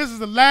sit. This is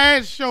the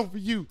last show for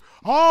you.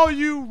 All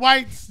you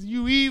whites,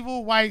 you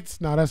evil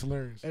whites. Nah, that's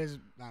hilarious. It is,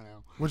 I don't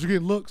know. Would you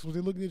get looks? Was they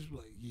looking at you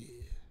like, yeah?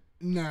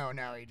 No,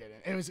 he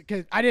didn't. It was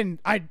because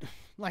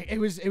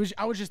it was.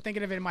 I was just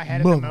thinking of it in my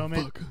head at the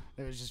moment.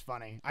 It was just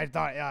funny. I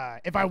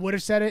thought if I would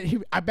have said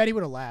it, I bet he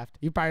would have laughed.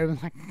 He probably would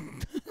have been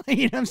like,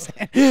 you know what I'm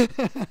saying?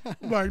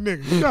 Like,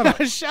 nigga, shut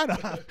up. Shut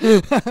up.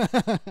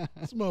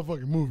 It's a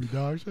motherfucking movie,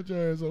 dog. Shut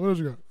your ass up. What else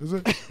you got? Is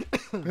it?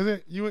 Is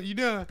it? You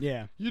done?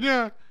 Yeah. You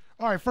done?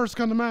 All right, first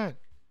come to mind.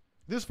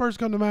 This first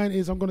come to mind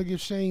is I'm going to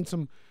give Shane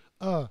some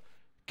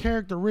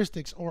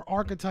characteristics or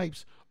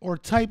archetypes or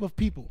type of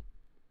people.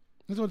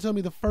 He's going to tell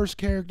me the first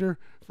character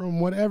from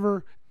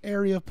whatever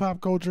area of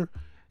pop culture.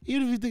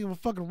 Even if you think of a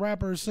fucking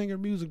rapper, singer,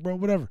 music, bro,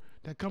 whatever,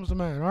 that comes to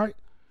mind, all right?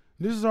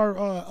 This is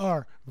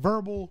our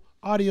verbal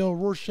audio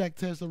Rorschach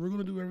test that we're going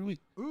to do every week.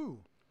 Ooh.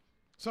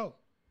 So,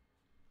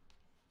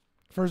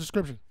 first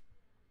description.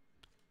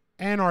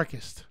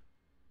 Anarchist.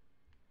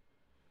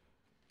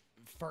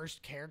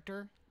 First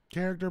character?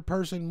 Character,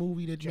 person,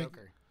 movie that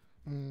Joker.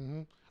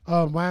 Mine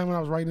when I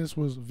was writing this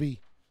was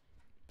V.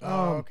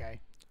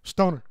 Okay.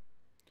 Stoner.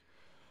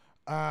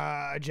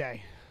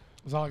 Jay.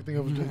 That's all I can think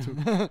of was Jay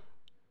too.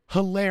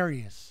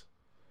 Hilarious.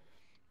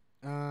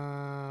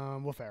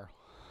 Will Ferrell.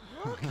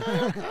 Okay.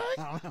 I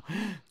don't know.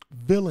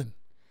 Villain.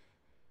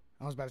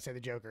 I was about to say the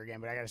Joker again,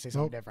 but I got to say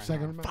something different.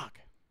 Second in mind. Fuck.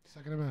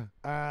 Second in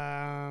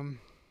mind.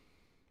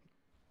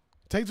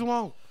 Take too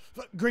long.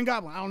 Green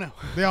Goblin. I don't know.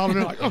 They all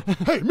in like, oh,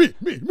 hey, me,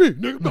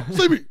 nigga, no,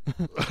 say me.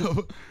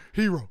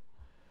 Hero.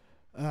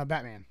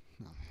 Batman.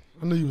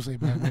 I knew you would say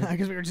Batman.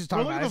 Because we were just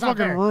talking Look about at it. the It's not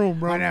fucking fair. room,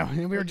 bro. I know.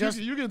 We were just.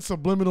 You get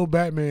subliminal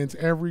Batmans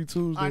every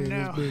Tuesday I in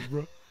know. this bitch,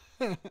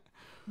 bro.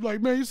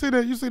 Like, man, you see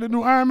the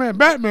new Iron Man,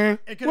 Batman.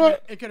 It could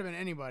have been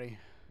anybody.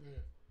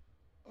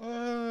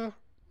 Yeah.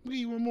 We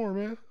need one more,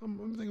 man.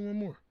 I'm thinking one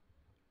more.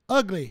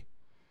 Ugly.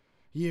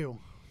 You.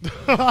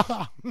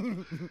 I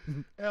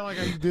like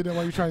how you did that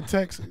while you trying to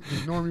text.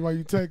 Ignore me while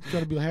you text.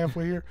 Try to be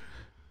halfway here.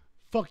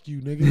 Fuck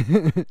you,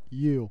 nigga.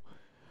 You.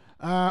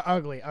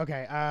 Ugly.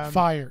 Okay.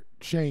 Fired.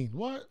 Shane.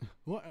 What?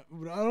 What?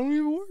 I don't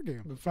even work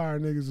here. Been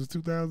fired niggas since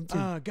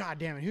 2002. God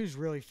damn it. Who's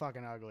really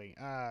fucking ugly?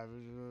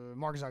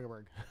 Mark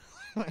Zuckerberg.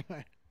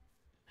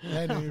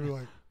 That nigga be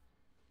like,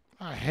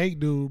 I hate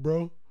dude,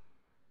 bro.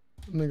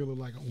 That nigga look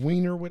like a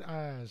wiener with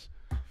eyes.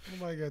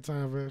 Nobody got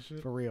time for that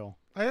shit. For real.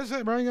 Hey, that's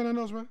it, bro. I ain't got nothing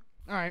else, man.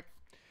 All right.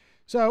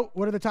 So,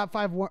 what are the top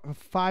five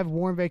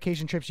warm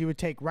vacation trips you would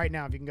take right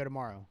now if you can go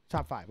tomorrow?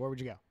 Top 5. Where would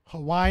you go?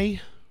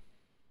 Hawaii.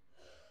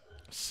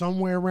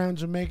 Somewhere around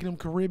Jamaica, them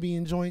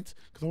Caribbean joints.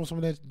 Because I want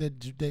some of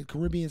that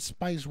Caribbean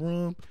spice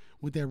rum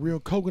with that real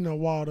coconut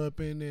water up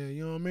in there.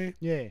 You know what I mean?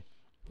 Yeah.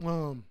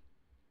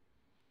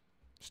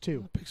 It's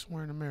 2. I'll pick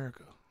somewhere in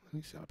America. Let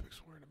me see. I'll pick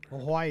somewhere in America.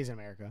 Well, Hawaii's in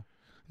America.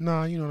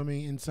 Nah, you know what I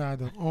mean? Inside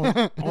the,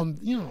 on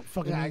you know,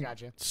 fucking. Yeah, I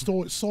got you.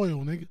 Soil,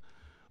 nigga.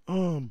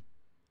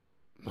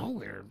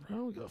 Nowhere, bro. I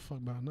don't give a fuck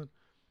about nothing.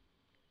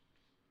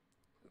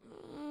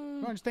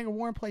 No, just think of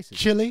warm places.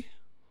 Chile.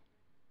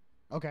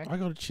 Okay. I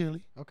go to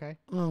Chile. Okay.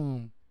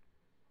 I'm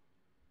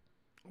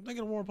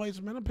thinking of warm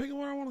places, man. I'm picking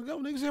where I want to go.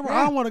 Niggas say where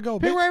I want to go,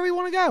 Pick bitch. wherever you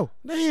want to go.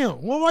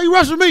 Damn. Well, why you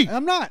rushing me?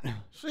 I'm not.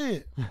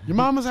 Shit. Your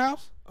mama's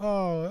house?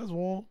 Oh, that's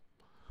warm.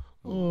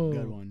 Oh,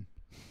 Good one.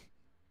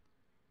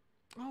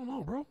 I don't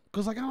know, bro.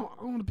 Cause like I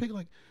don't want to pick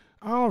like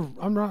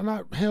I'm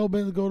not hell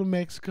bent to go to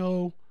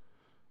Mexico.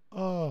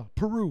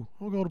 Peru.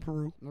 I'll go to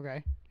Peru.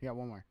 Okay. You got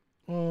one more.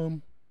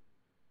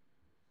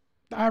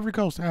 The Ivory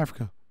Coast,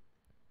 Africa.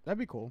 That'd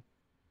be cool.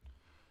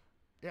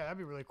 Yeah, that'd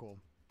be really cool.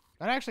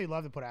 I'd actually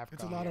love to put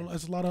Africa. It's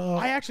a lot of.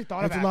 I actually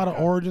thought of Africa. It's a lot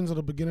of origins of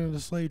the beginning of the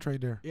slave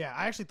trade there. Yeah,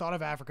 I actually thought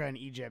of Africa and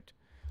Egypt.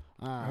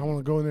 I don't want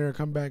to go in there and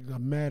come back.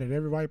 I'm mad at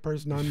every white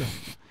person I know.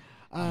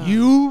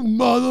 You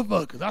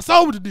motherfuckers! I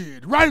saw what you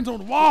did. The writing's on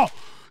the wall.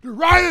 The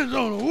writing's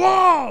on the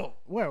wall.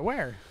 Where?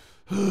 Where?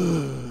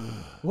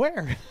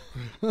 Go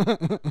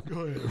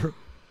ahead, bro.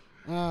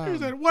 He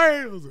said,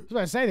 "Where is it?" I was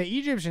about to say the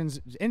Egyptians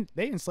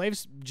they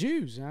enslaved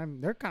Jews.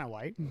 They're kind of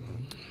white. No,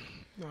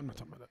 I'm not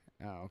talking about that.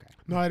 Oh, okay.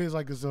 No, it is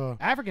like this.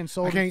 Africans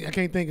sold. I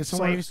can't think of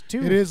slaves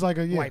too. It is like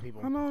a white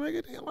people. I know,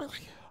 nigga.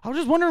 I was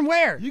just wondering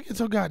where. You get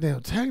so goddamn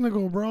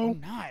technical, bro.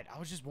 I'm not. I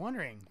was just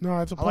wondering. No,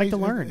 it's a place. I like to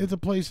learn. It's a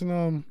place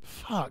in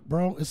fuck,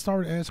 bro. It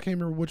started as can't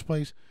remember which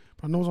place,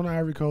 but I know it's on the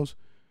Ivory Coast,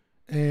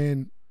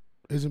 and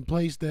it's a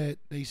place that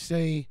they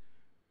say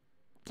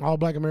all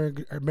Black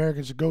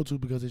Americans should go to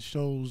because it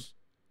shows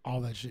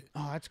all that shit.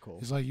 Oh, that's cool.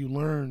 It's like you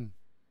learn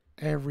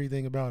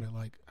everything about it,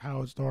 like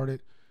how it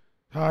started,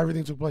 how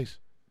everything took place.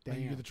 Like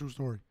you get the true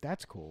story.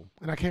 That's cool.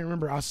 And I can't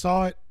remember. I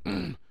saw it.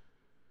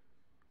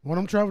 One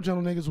of them Travel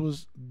Channel niggas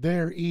was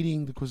there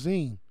eating the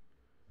cuisine.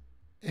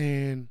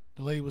 And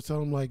the lady was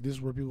telling them, like, this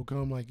is where people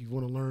come, like, you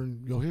want to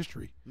learn your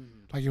history.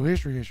 Like, your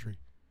history.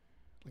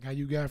 Like, how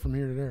you got from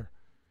here to there.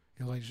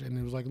 And, like, and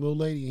it was, like, a little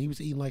lady, and he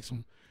was eating, like,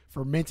 some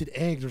fermented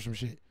eggs or some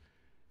shit.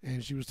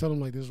 And she was telling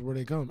him, like, this is where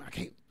they come. I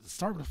can't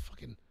start with a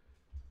fucking...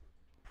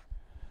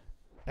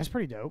 That's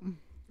pretty dope.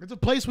 It's a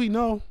place we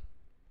know.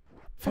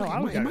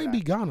 Fuck, it might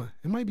be Ghana.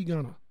 It might be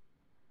Ghana.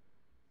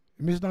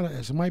 It's not an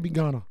S. It might be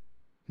Ghana.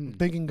 I'm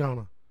thinking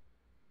Ghana.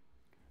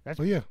 That's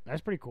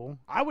pretty cool.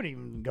 I would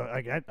even go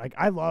like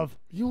I love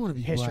you want to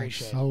be history black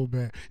shit so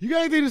bad. You got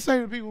anything to say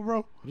to people,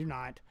 bro? You're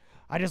not.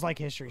 I just like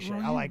history shit.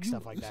 I like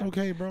stuff like it's that. It's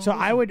okay, bro. So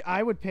I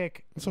would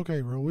pick. It's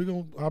okay,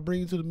 bro. I'll bring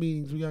you to the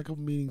meetings. We got a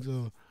couple meetings.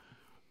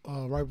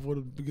 Right before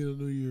the beginning of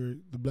the new year,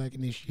 the Black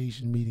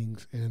initiation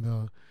meetings,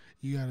 and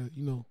you gotta,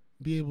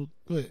 be able.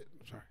 Go ahead.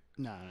 I'm sorry.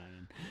 No.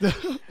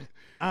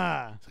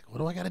 It's like, what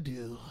do I gotta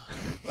do?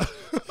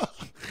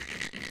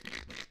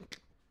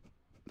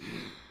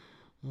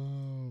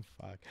 Oh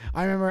fuck!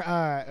 I remember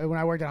when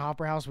I worked at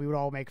Hopper House, we would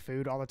all make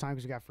food all the time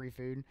because we got free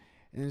food.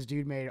 And this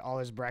dude made all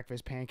his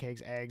breakfast: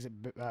 pancakes, eggs,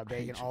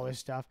 bacon, all this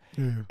stuff.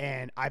 Yeah.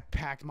 And I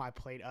packed my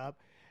plate up,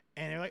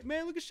 and they're like,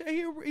 "Man, look at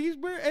Shay. He's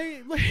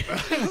wearing."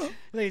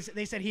 They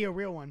said he a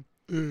real one.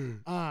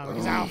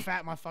 Because how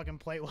fat my fucking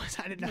plate was,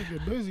 I didn't know.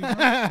 Get busy, bro.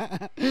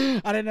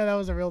 I didn't know that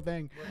was a real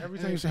thing. Bro, every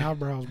time you say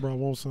Hopper House, bro, I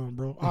want something,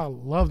 bro. I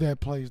love that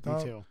place, dog.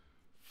 Me too.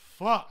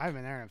 Fuck. I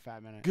haven't been there in a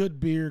fat minute. Good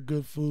beer,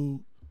 good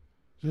food.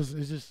 It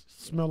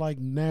just smell like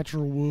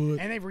natural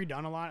wood. And they've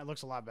redone a lot. It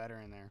looks a lot better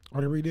in there.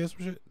 Are they redid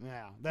some shit?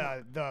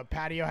 Yeah. The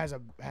patio has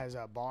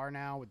a bar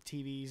now with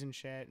TVs and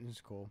shit, and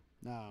it's cool.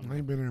 I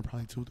ain't been there in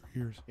probably 2 or 3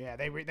 years. Yeah,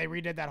 they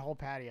redid that whole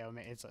patio.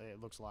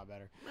 It looks a lot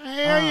better.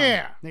 Hell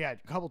yeah! They got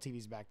a couple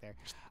TVs back there.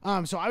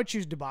 So I would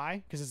choose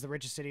Dubai because it's the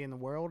richest city in the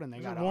world, and they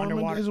got an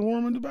underwater. Is it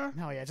warm in Dubai?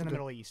 No, yeah, it's in the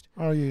Middle East.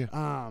 Oh yeah.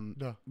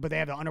 But they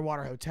have the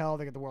underwater hotel.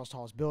 They got the world's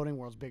tallest building,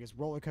 world's biggest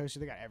roller coaster.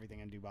 They got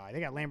everything in Dubai. They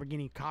got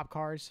Lamborghini cop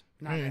cars.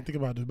 I ain't think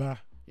about Dubai.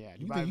 Yeah,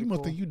 you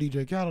must think you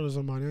DJ Khaled or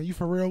somebody. Are you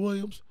Pharrell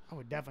Williams? I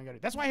would definitely go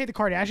to. That's why I hate the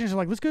Kardashians. They're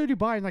like, let's go to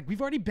Dubai. And like, we've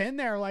already been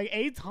there like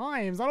 8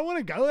 times. I don't want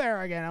to go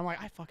there again. I'm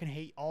like, I fucking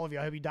hate all of you.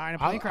 I hope you die in a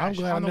plane crash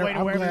on the way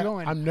to wherever you're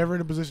going. I'm never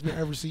in a position to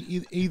ever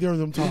see either of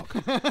them talk.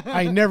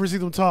 I never see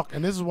them talk,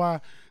 and this is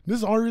the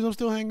only reason I'm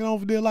still hanging on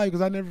for dear life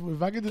because I never.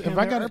 If I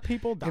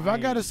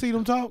got to see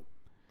them talk,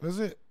 that's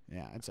it.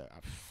 Yeah, it's a.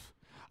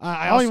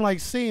 I don't even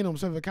like seeing them.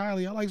 Except for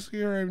Kylie, I like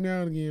seeing her every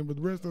now and again, but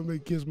the rest of them they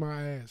kiss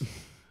my ass.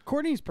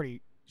 Courtney's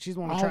pretty. She's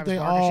one of Travis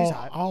Barker. She's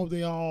hot.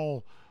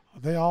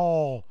 They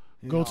all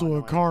go to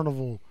a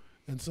carnival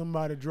and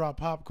somebody drop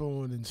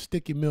popcorn and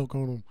sticky milk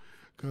on them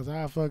because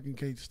I fucking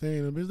can't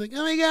stand them. It's like,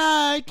 oh my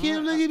God,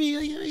 Kim, look at me.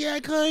 Oh my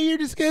God, Chloe, you're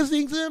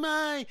disgusting to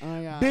my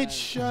bitch.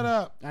 Shut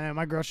up. I know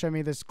my girl showed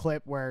me this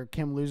clip where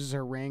Kim loses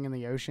her ring in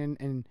the ocean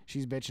and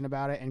she's bitching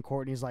about it, and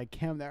Courtney's like,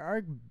 Kim, there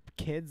are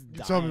kids dying.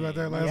 You told me about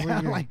that last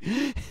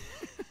week.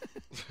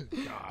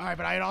 All right,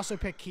 but I'd also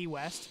pick Key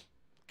West.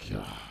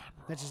 God.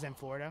 That's just in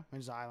Florida.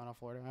 It's an island of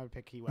Florida. I would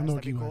pick Key West. I know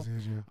That'd Key be cool. West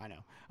is, yeah. I know.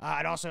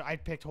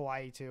 I'd picked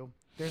Hawaii too.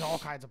 There's all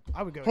kinds of.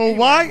 I would go.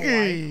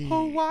 Hawaii.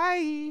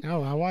 Hawaii.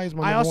 Oh, Hawaii's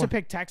my. I also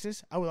picked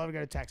Texas. I would love to go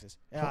to Texas.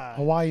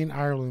 Hawaii and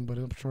Ireland, but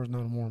I'm sure it's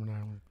not warm in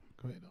Ireland.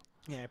 Go ahead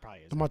though. Yeah, it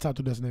probably is. They're my top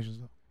 2 destinations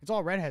though. It's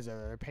all redheads though.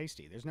 They're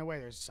pasty. There's no way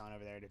there's sun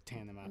over there to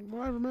tan them up.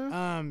 Whatever,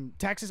 man.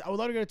 Texas. I would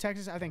love to go to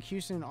Texas. I think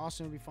Houston and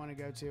Austin would be fun to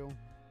go to.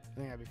 I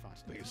think that'd be fun.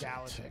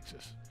 Dallas,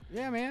 Texas.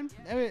 Yeah, man.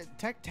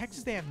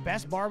 Texas, they have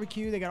best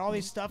barbecue. They got all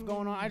these stuff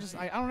going on. I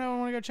don't know. I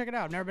want to go check it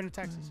out. I've never been to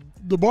Texas.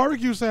 The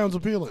barbecue sounds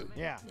appealing.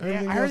 Yeah.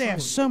 I heard they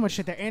have so much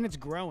shit there, and it's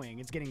growing.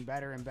 It's getting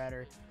better and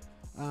better.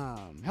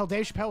 Hell,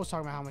 Dave Chappelle was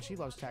talking about how much he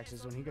loves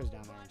Texas when he goes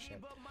down there and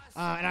shit.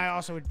 And I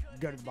also would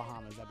go to the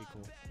Bahamas. That'd be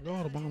cool. Go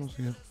to the Bahamas,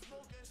 yeah.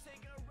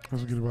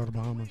 Let's get about the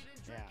Bahamas.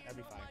 Yeah, that'd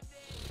be fine.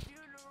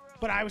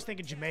 But I was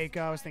thinking Jamaica.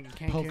 I was thinking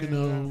Cancun.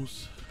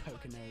 Poconos.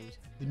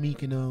 The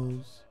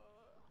Mykonos.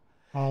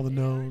 All the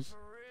nose.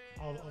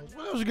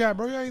 What else you got,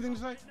 bro? You got anything to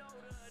say?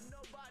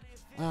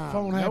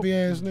 Phone happy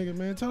ass nigga,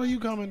 man. Tell her you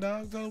coming,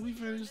 dog. Tell her we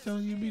finished. Tell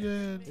her you be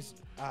there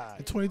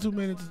at 22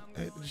 minutes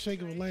at the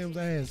shake of a lamb's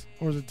ass.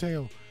 Or is it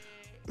tail?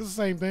 It's the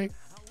same thing.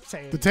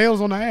 Say it. The tail's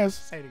on the ass.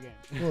 Say it again.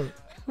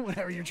 What?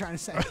 Whatever you're trying to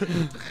say.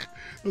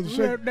 The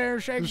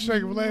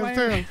shake of a lamb's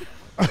tail.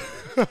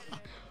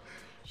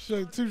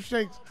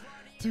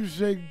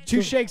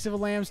 Two shakes of a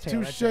lamb's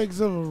tail. 2 shakes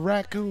of a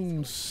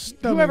raccoon's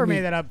stomach. Whoever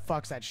made that up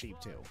fucks that sheep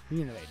too.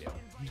 You know they do.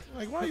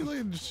 Like, why are you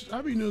looking?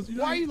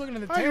 Why are you looking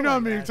at the tail? You know how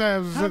many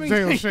times the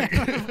tail shake?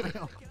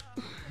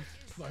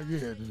 Like,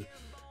 yeah,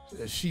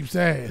 the sheep's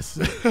ass.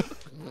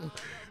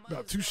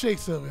 About 2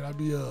 shakes of it, I'd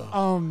be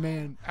oh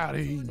man, out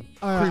of eating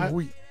cream of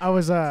wheat. I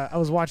was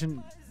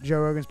watching Joe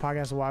Rogan's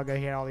podcast a while ago.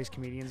 He had all these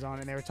comedians on,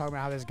 and they were talking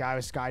about how this guy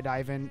was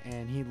skydiving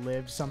and he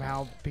lived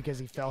somehow because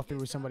he fell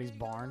through somebody's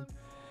barn.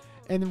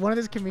 And one of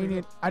this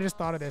comedian, I just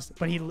thought of this,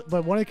 but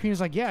one of the comedians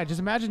was like, yeah, just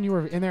imagine you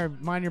were in there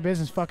minding your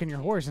business, fucking your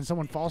horse, and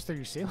someone falls through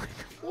your ceiling.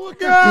 Well,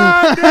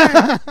 God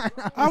damn.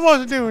 I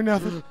wasn't doing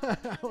nothing.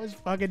 I was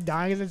fucking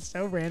dying because it's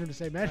so random to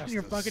say. Imagine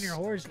you're fucking your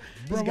horse.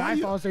 Bro, this guy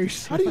falls through your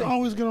ceiling. How do you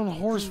always get on a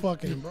horse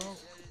fucking, bro?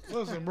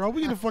 Listen, bro,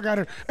 we get the fuck out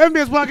of here.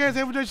 MBS podcast,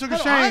 every day, Sugar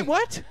Shane.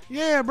 What?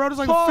 Yeah, bro, it's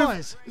like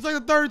Pause. It's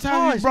like the 3rd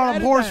time you brought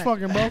up horse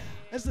fucking, bro.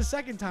 That's the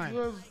 2nd time.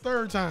 That's the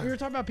 3rd time. We were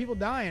talking about people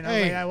dying.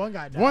 I was like, one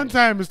guy died. 1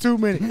 time is too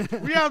many.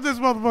 We out this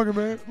motherfucker,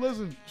 man.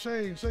 Listen,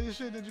 Shane, say your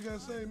shit that you gotta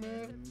say,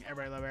 man.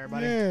 Everybody love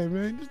everybody. Yeah,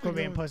 man. Quit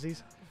being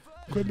pussies.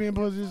 Quit being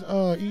pussies.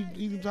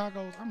 Eating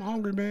tacos. I'm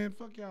hungry, man.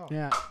 Fuck y'all.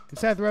 Yeah. And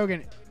Seth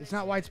Rogen, it's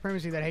not white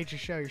supremacy that hates your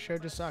show. Your show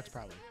just sucks,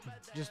 probably.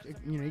 Just,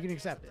 you know, you can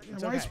accept it.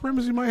 It's White okay.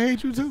 supremacy might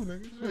hate you too,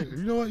 nigga. Shit.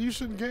 You know what? You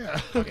shouldn't care.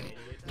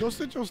 Go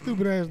sit your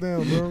stupid ass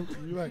down, bro.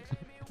 You like,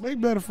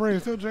 make better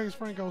friends. Tell James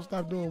Franco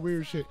stop doing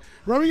weird shit.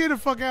 Bro, we get the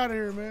fuck out of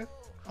here, man.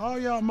 All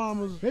y'all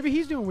mamas. Maybe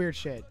he's doing weird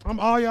shit. I'm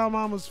all y'all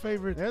mamas'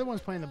 favorite. They're the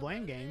ones playing the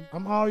blame game.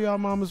 I'm all y'all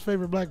mama's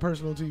favorite black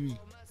person on TV.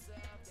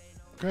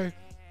 Okay?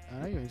 I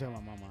know you ain't talking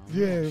about my mom.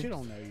 Yeah. She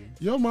don't know you.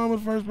 Your mama's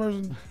the first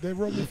person that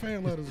wrote me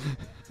fan letters.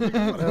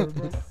 Nigga, whatever,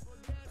 bro.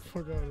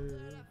 Fuck out of here,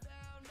 man.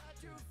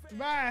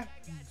 Bye.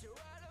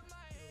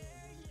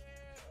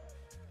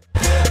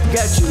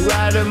 Got you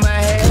out of my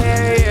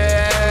head,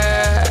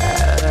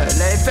 yeah.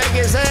 They fake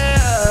as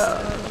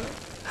hell,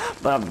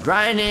 but I'm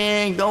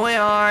grinding, going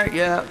hard,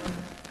 yeah.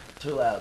 Too loud.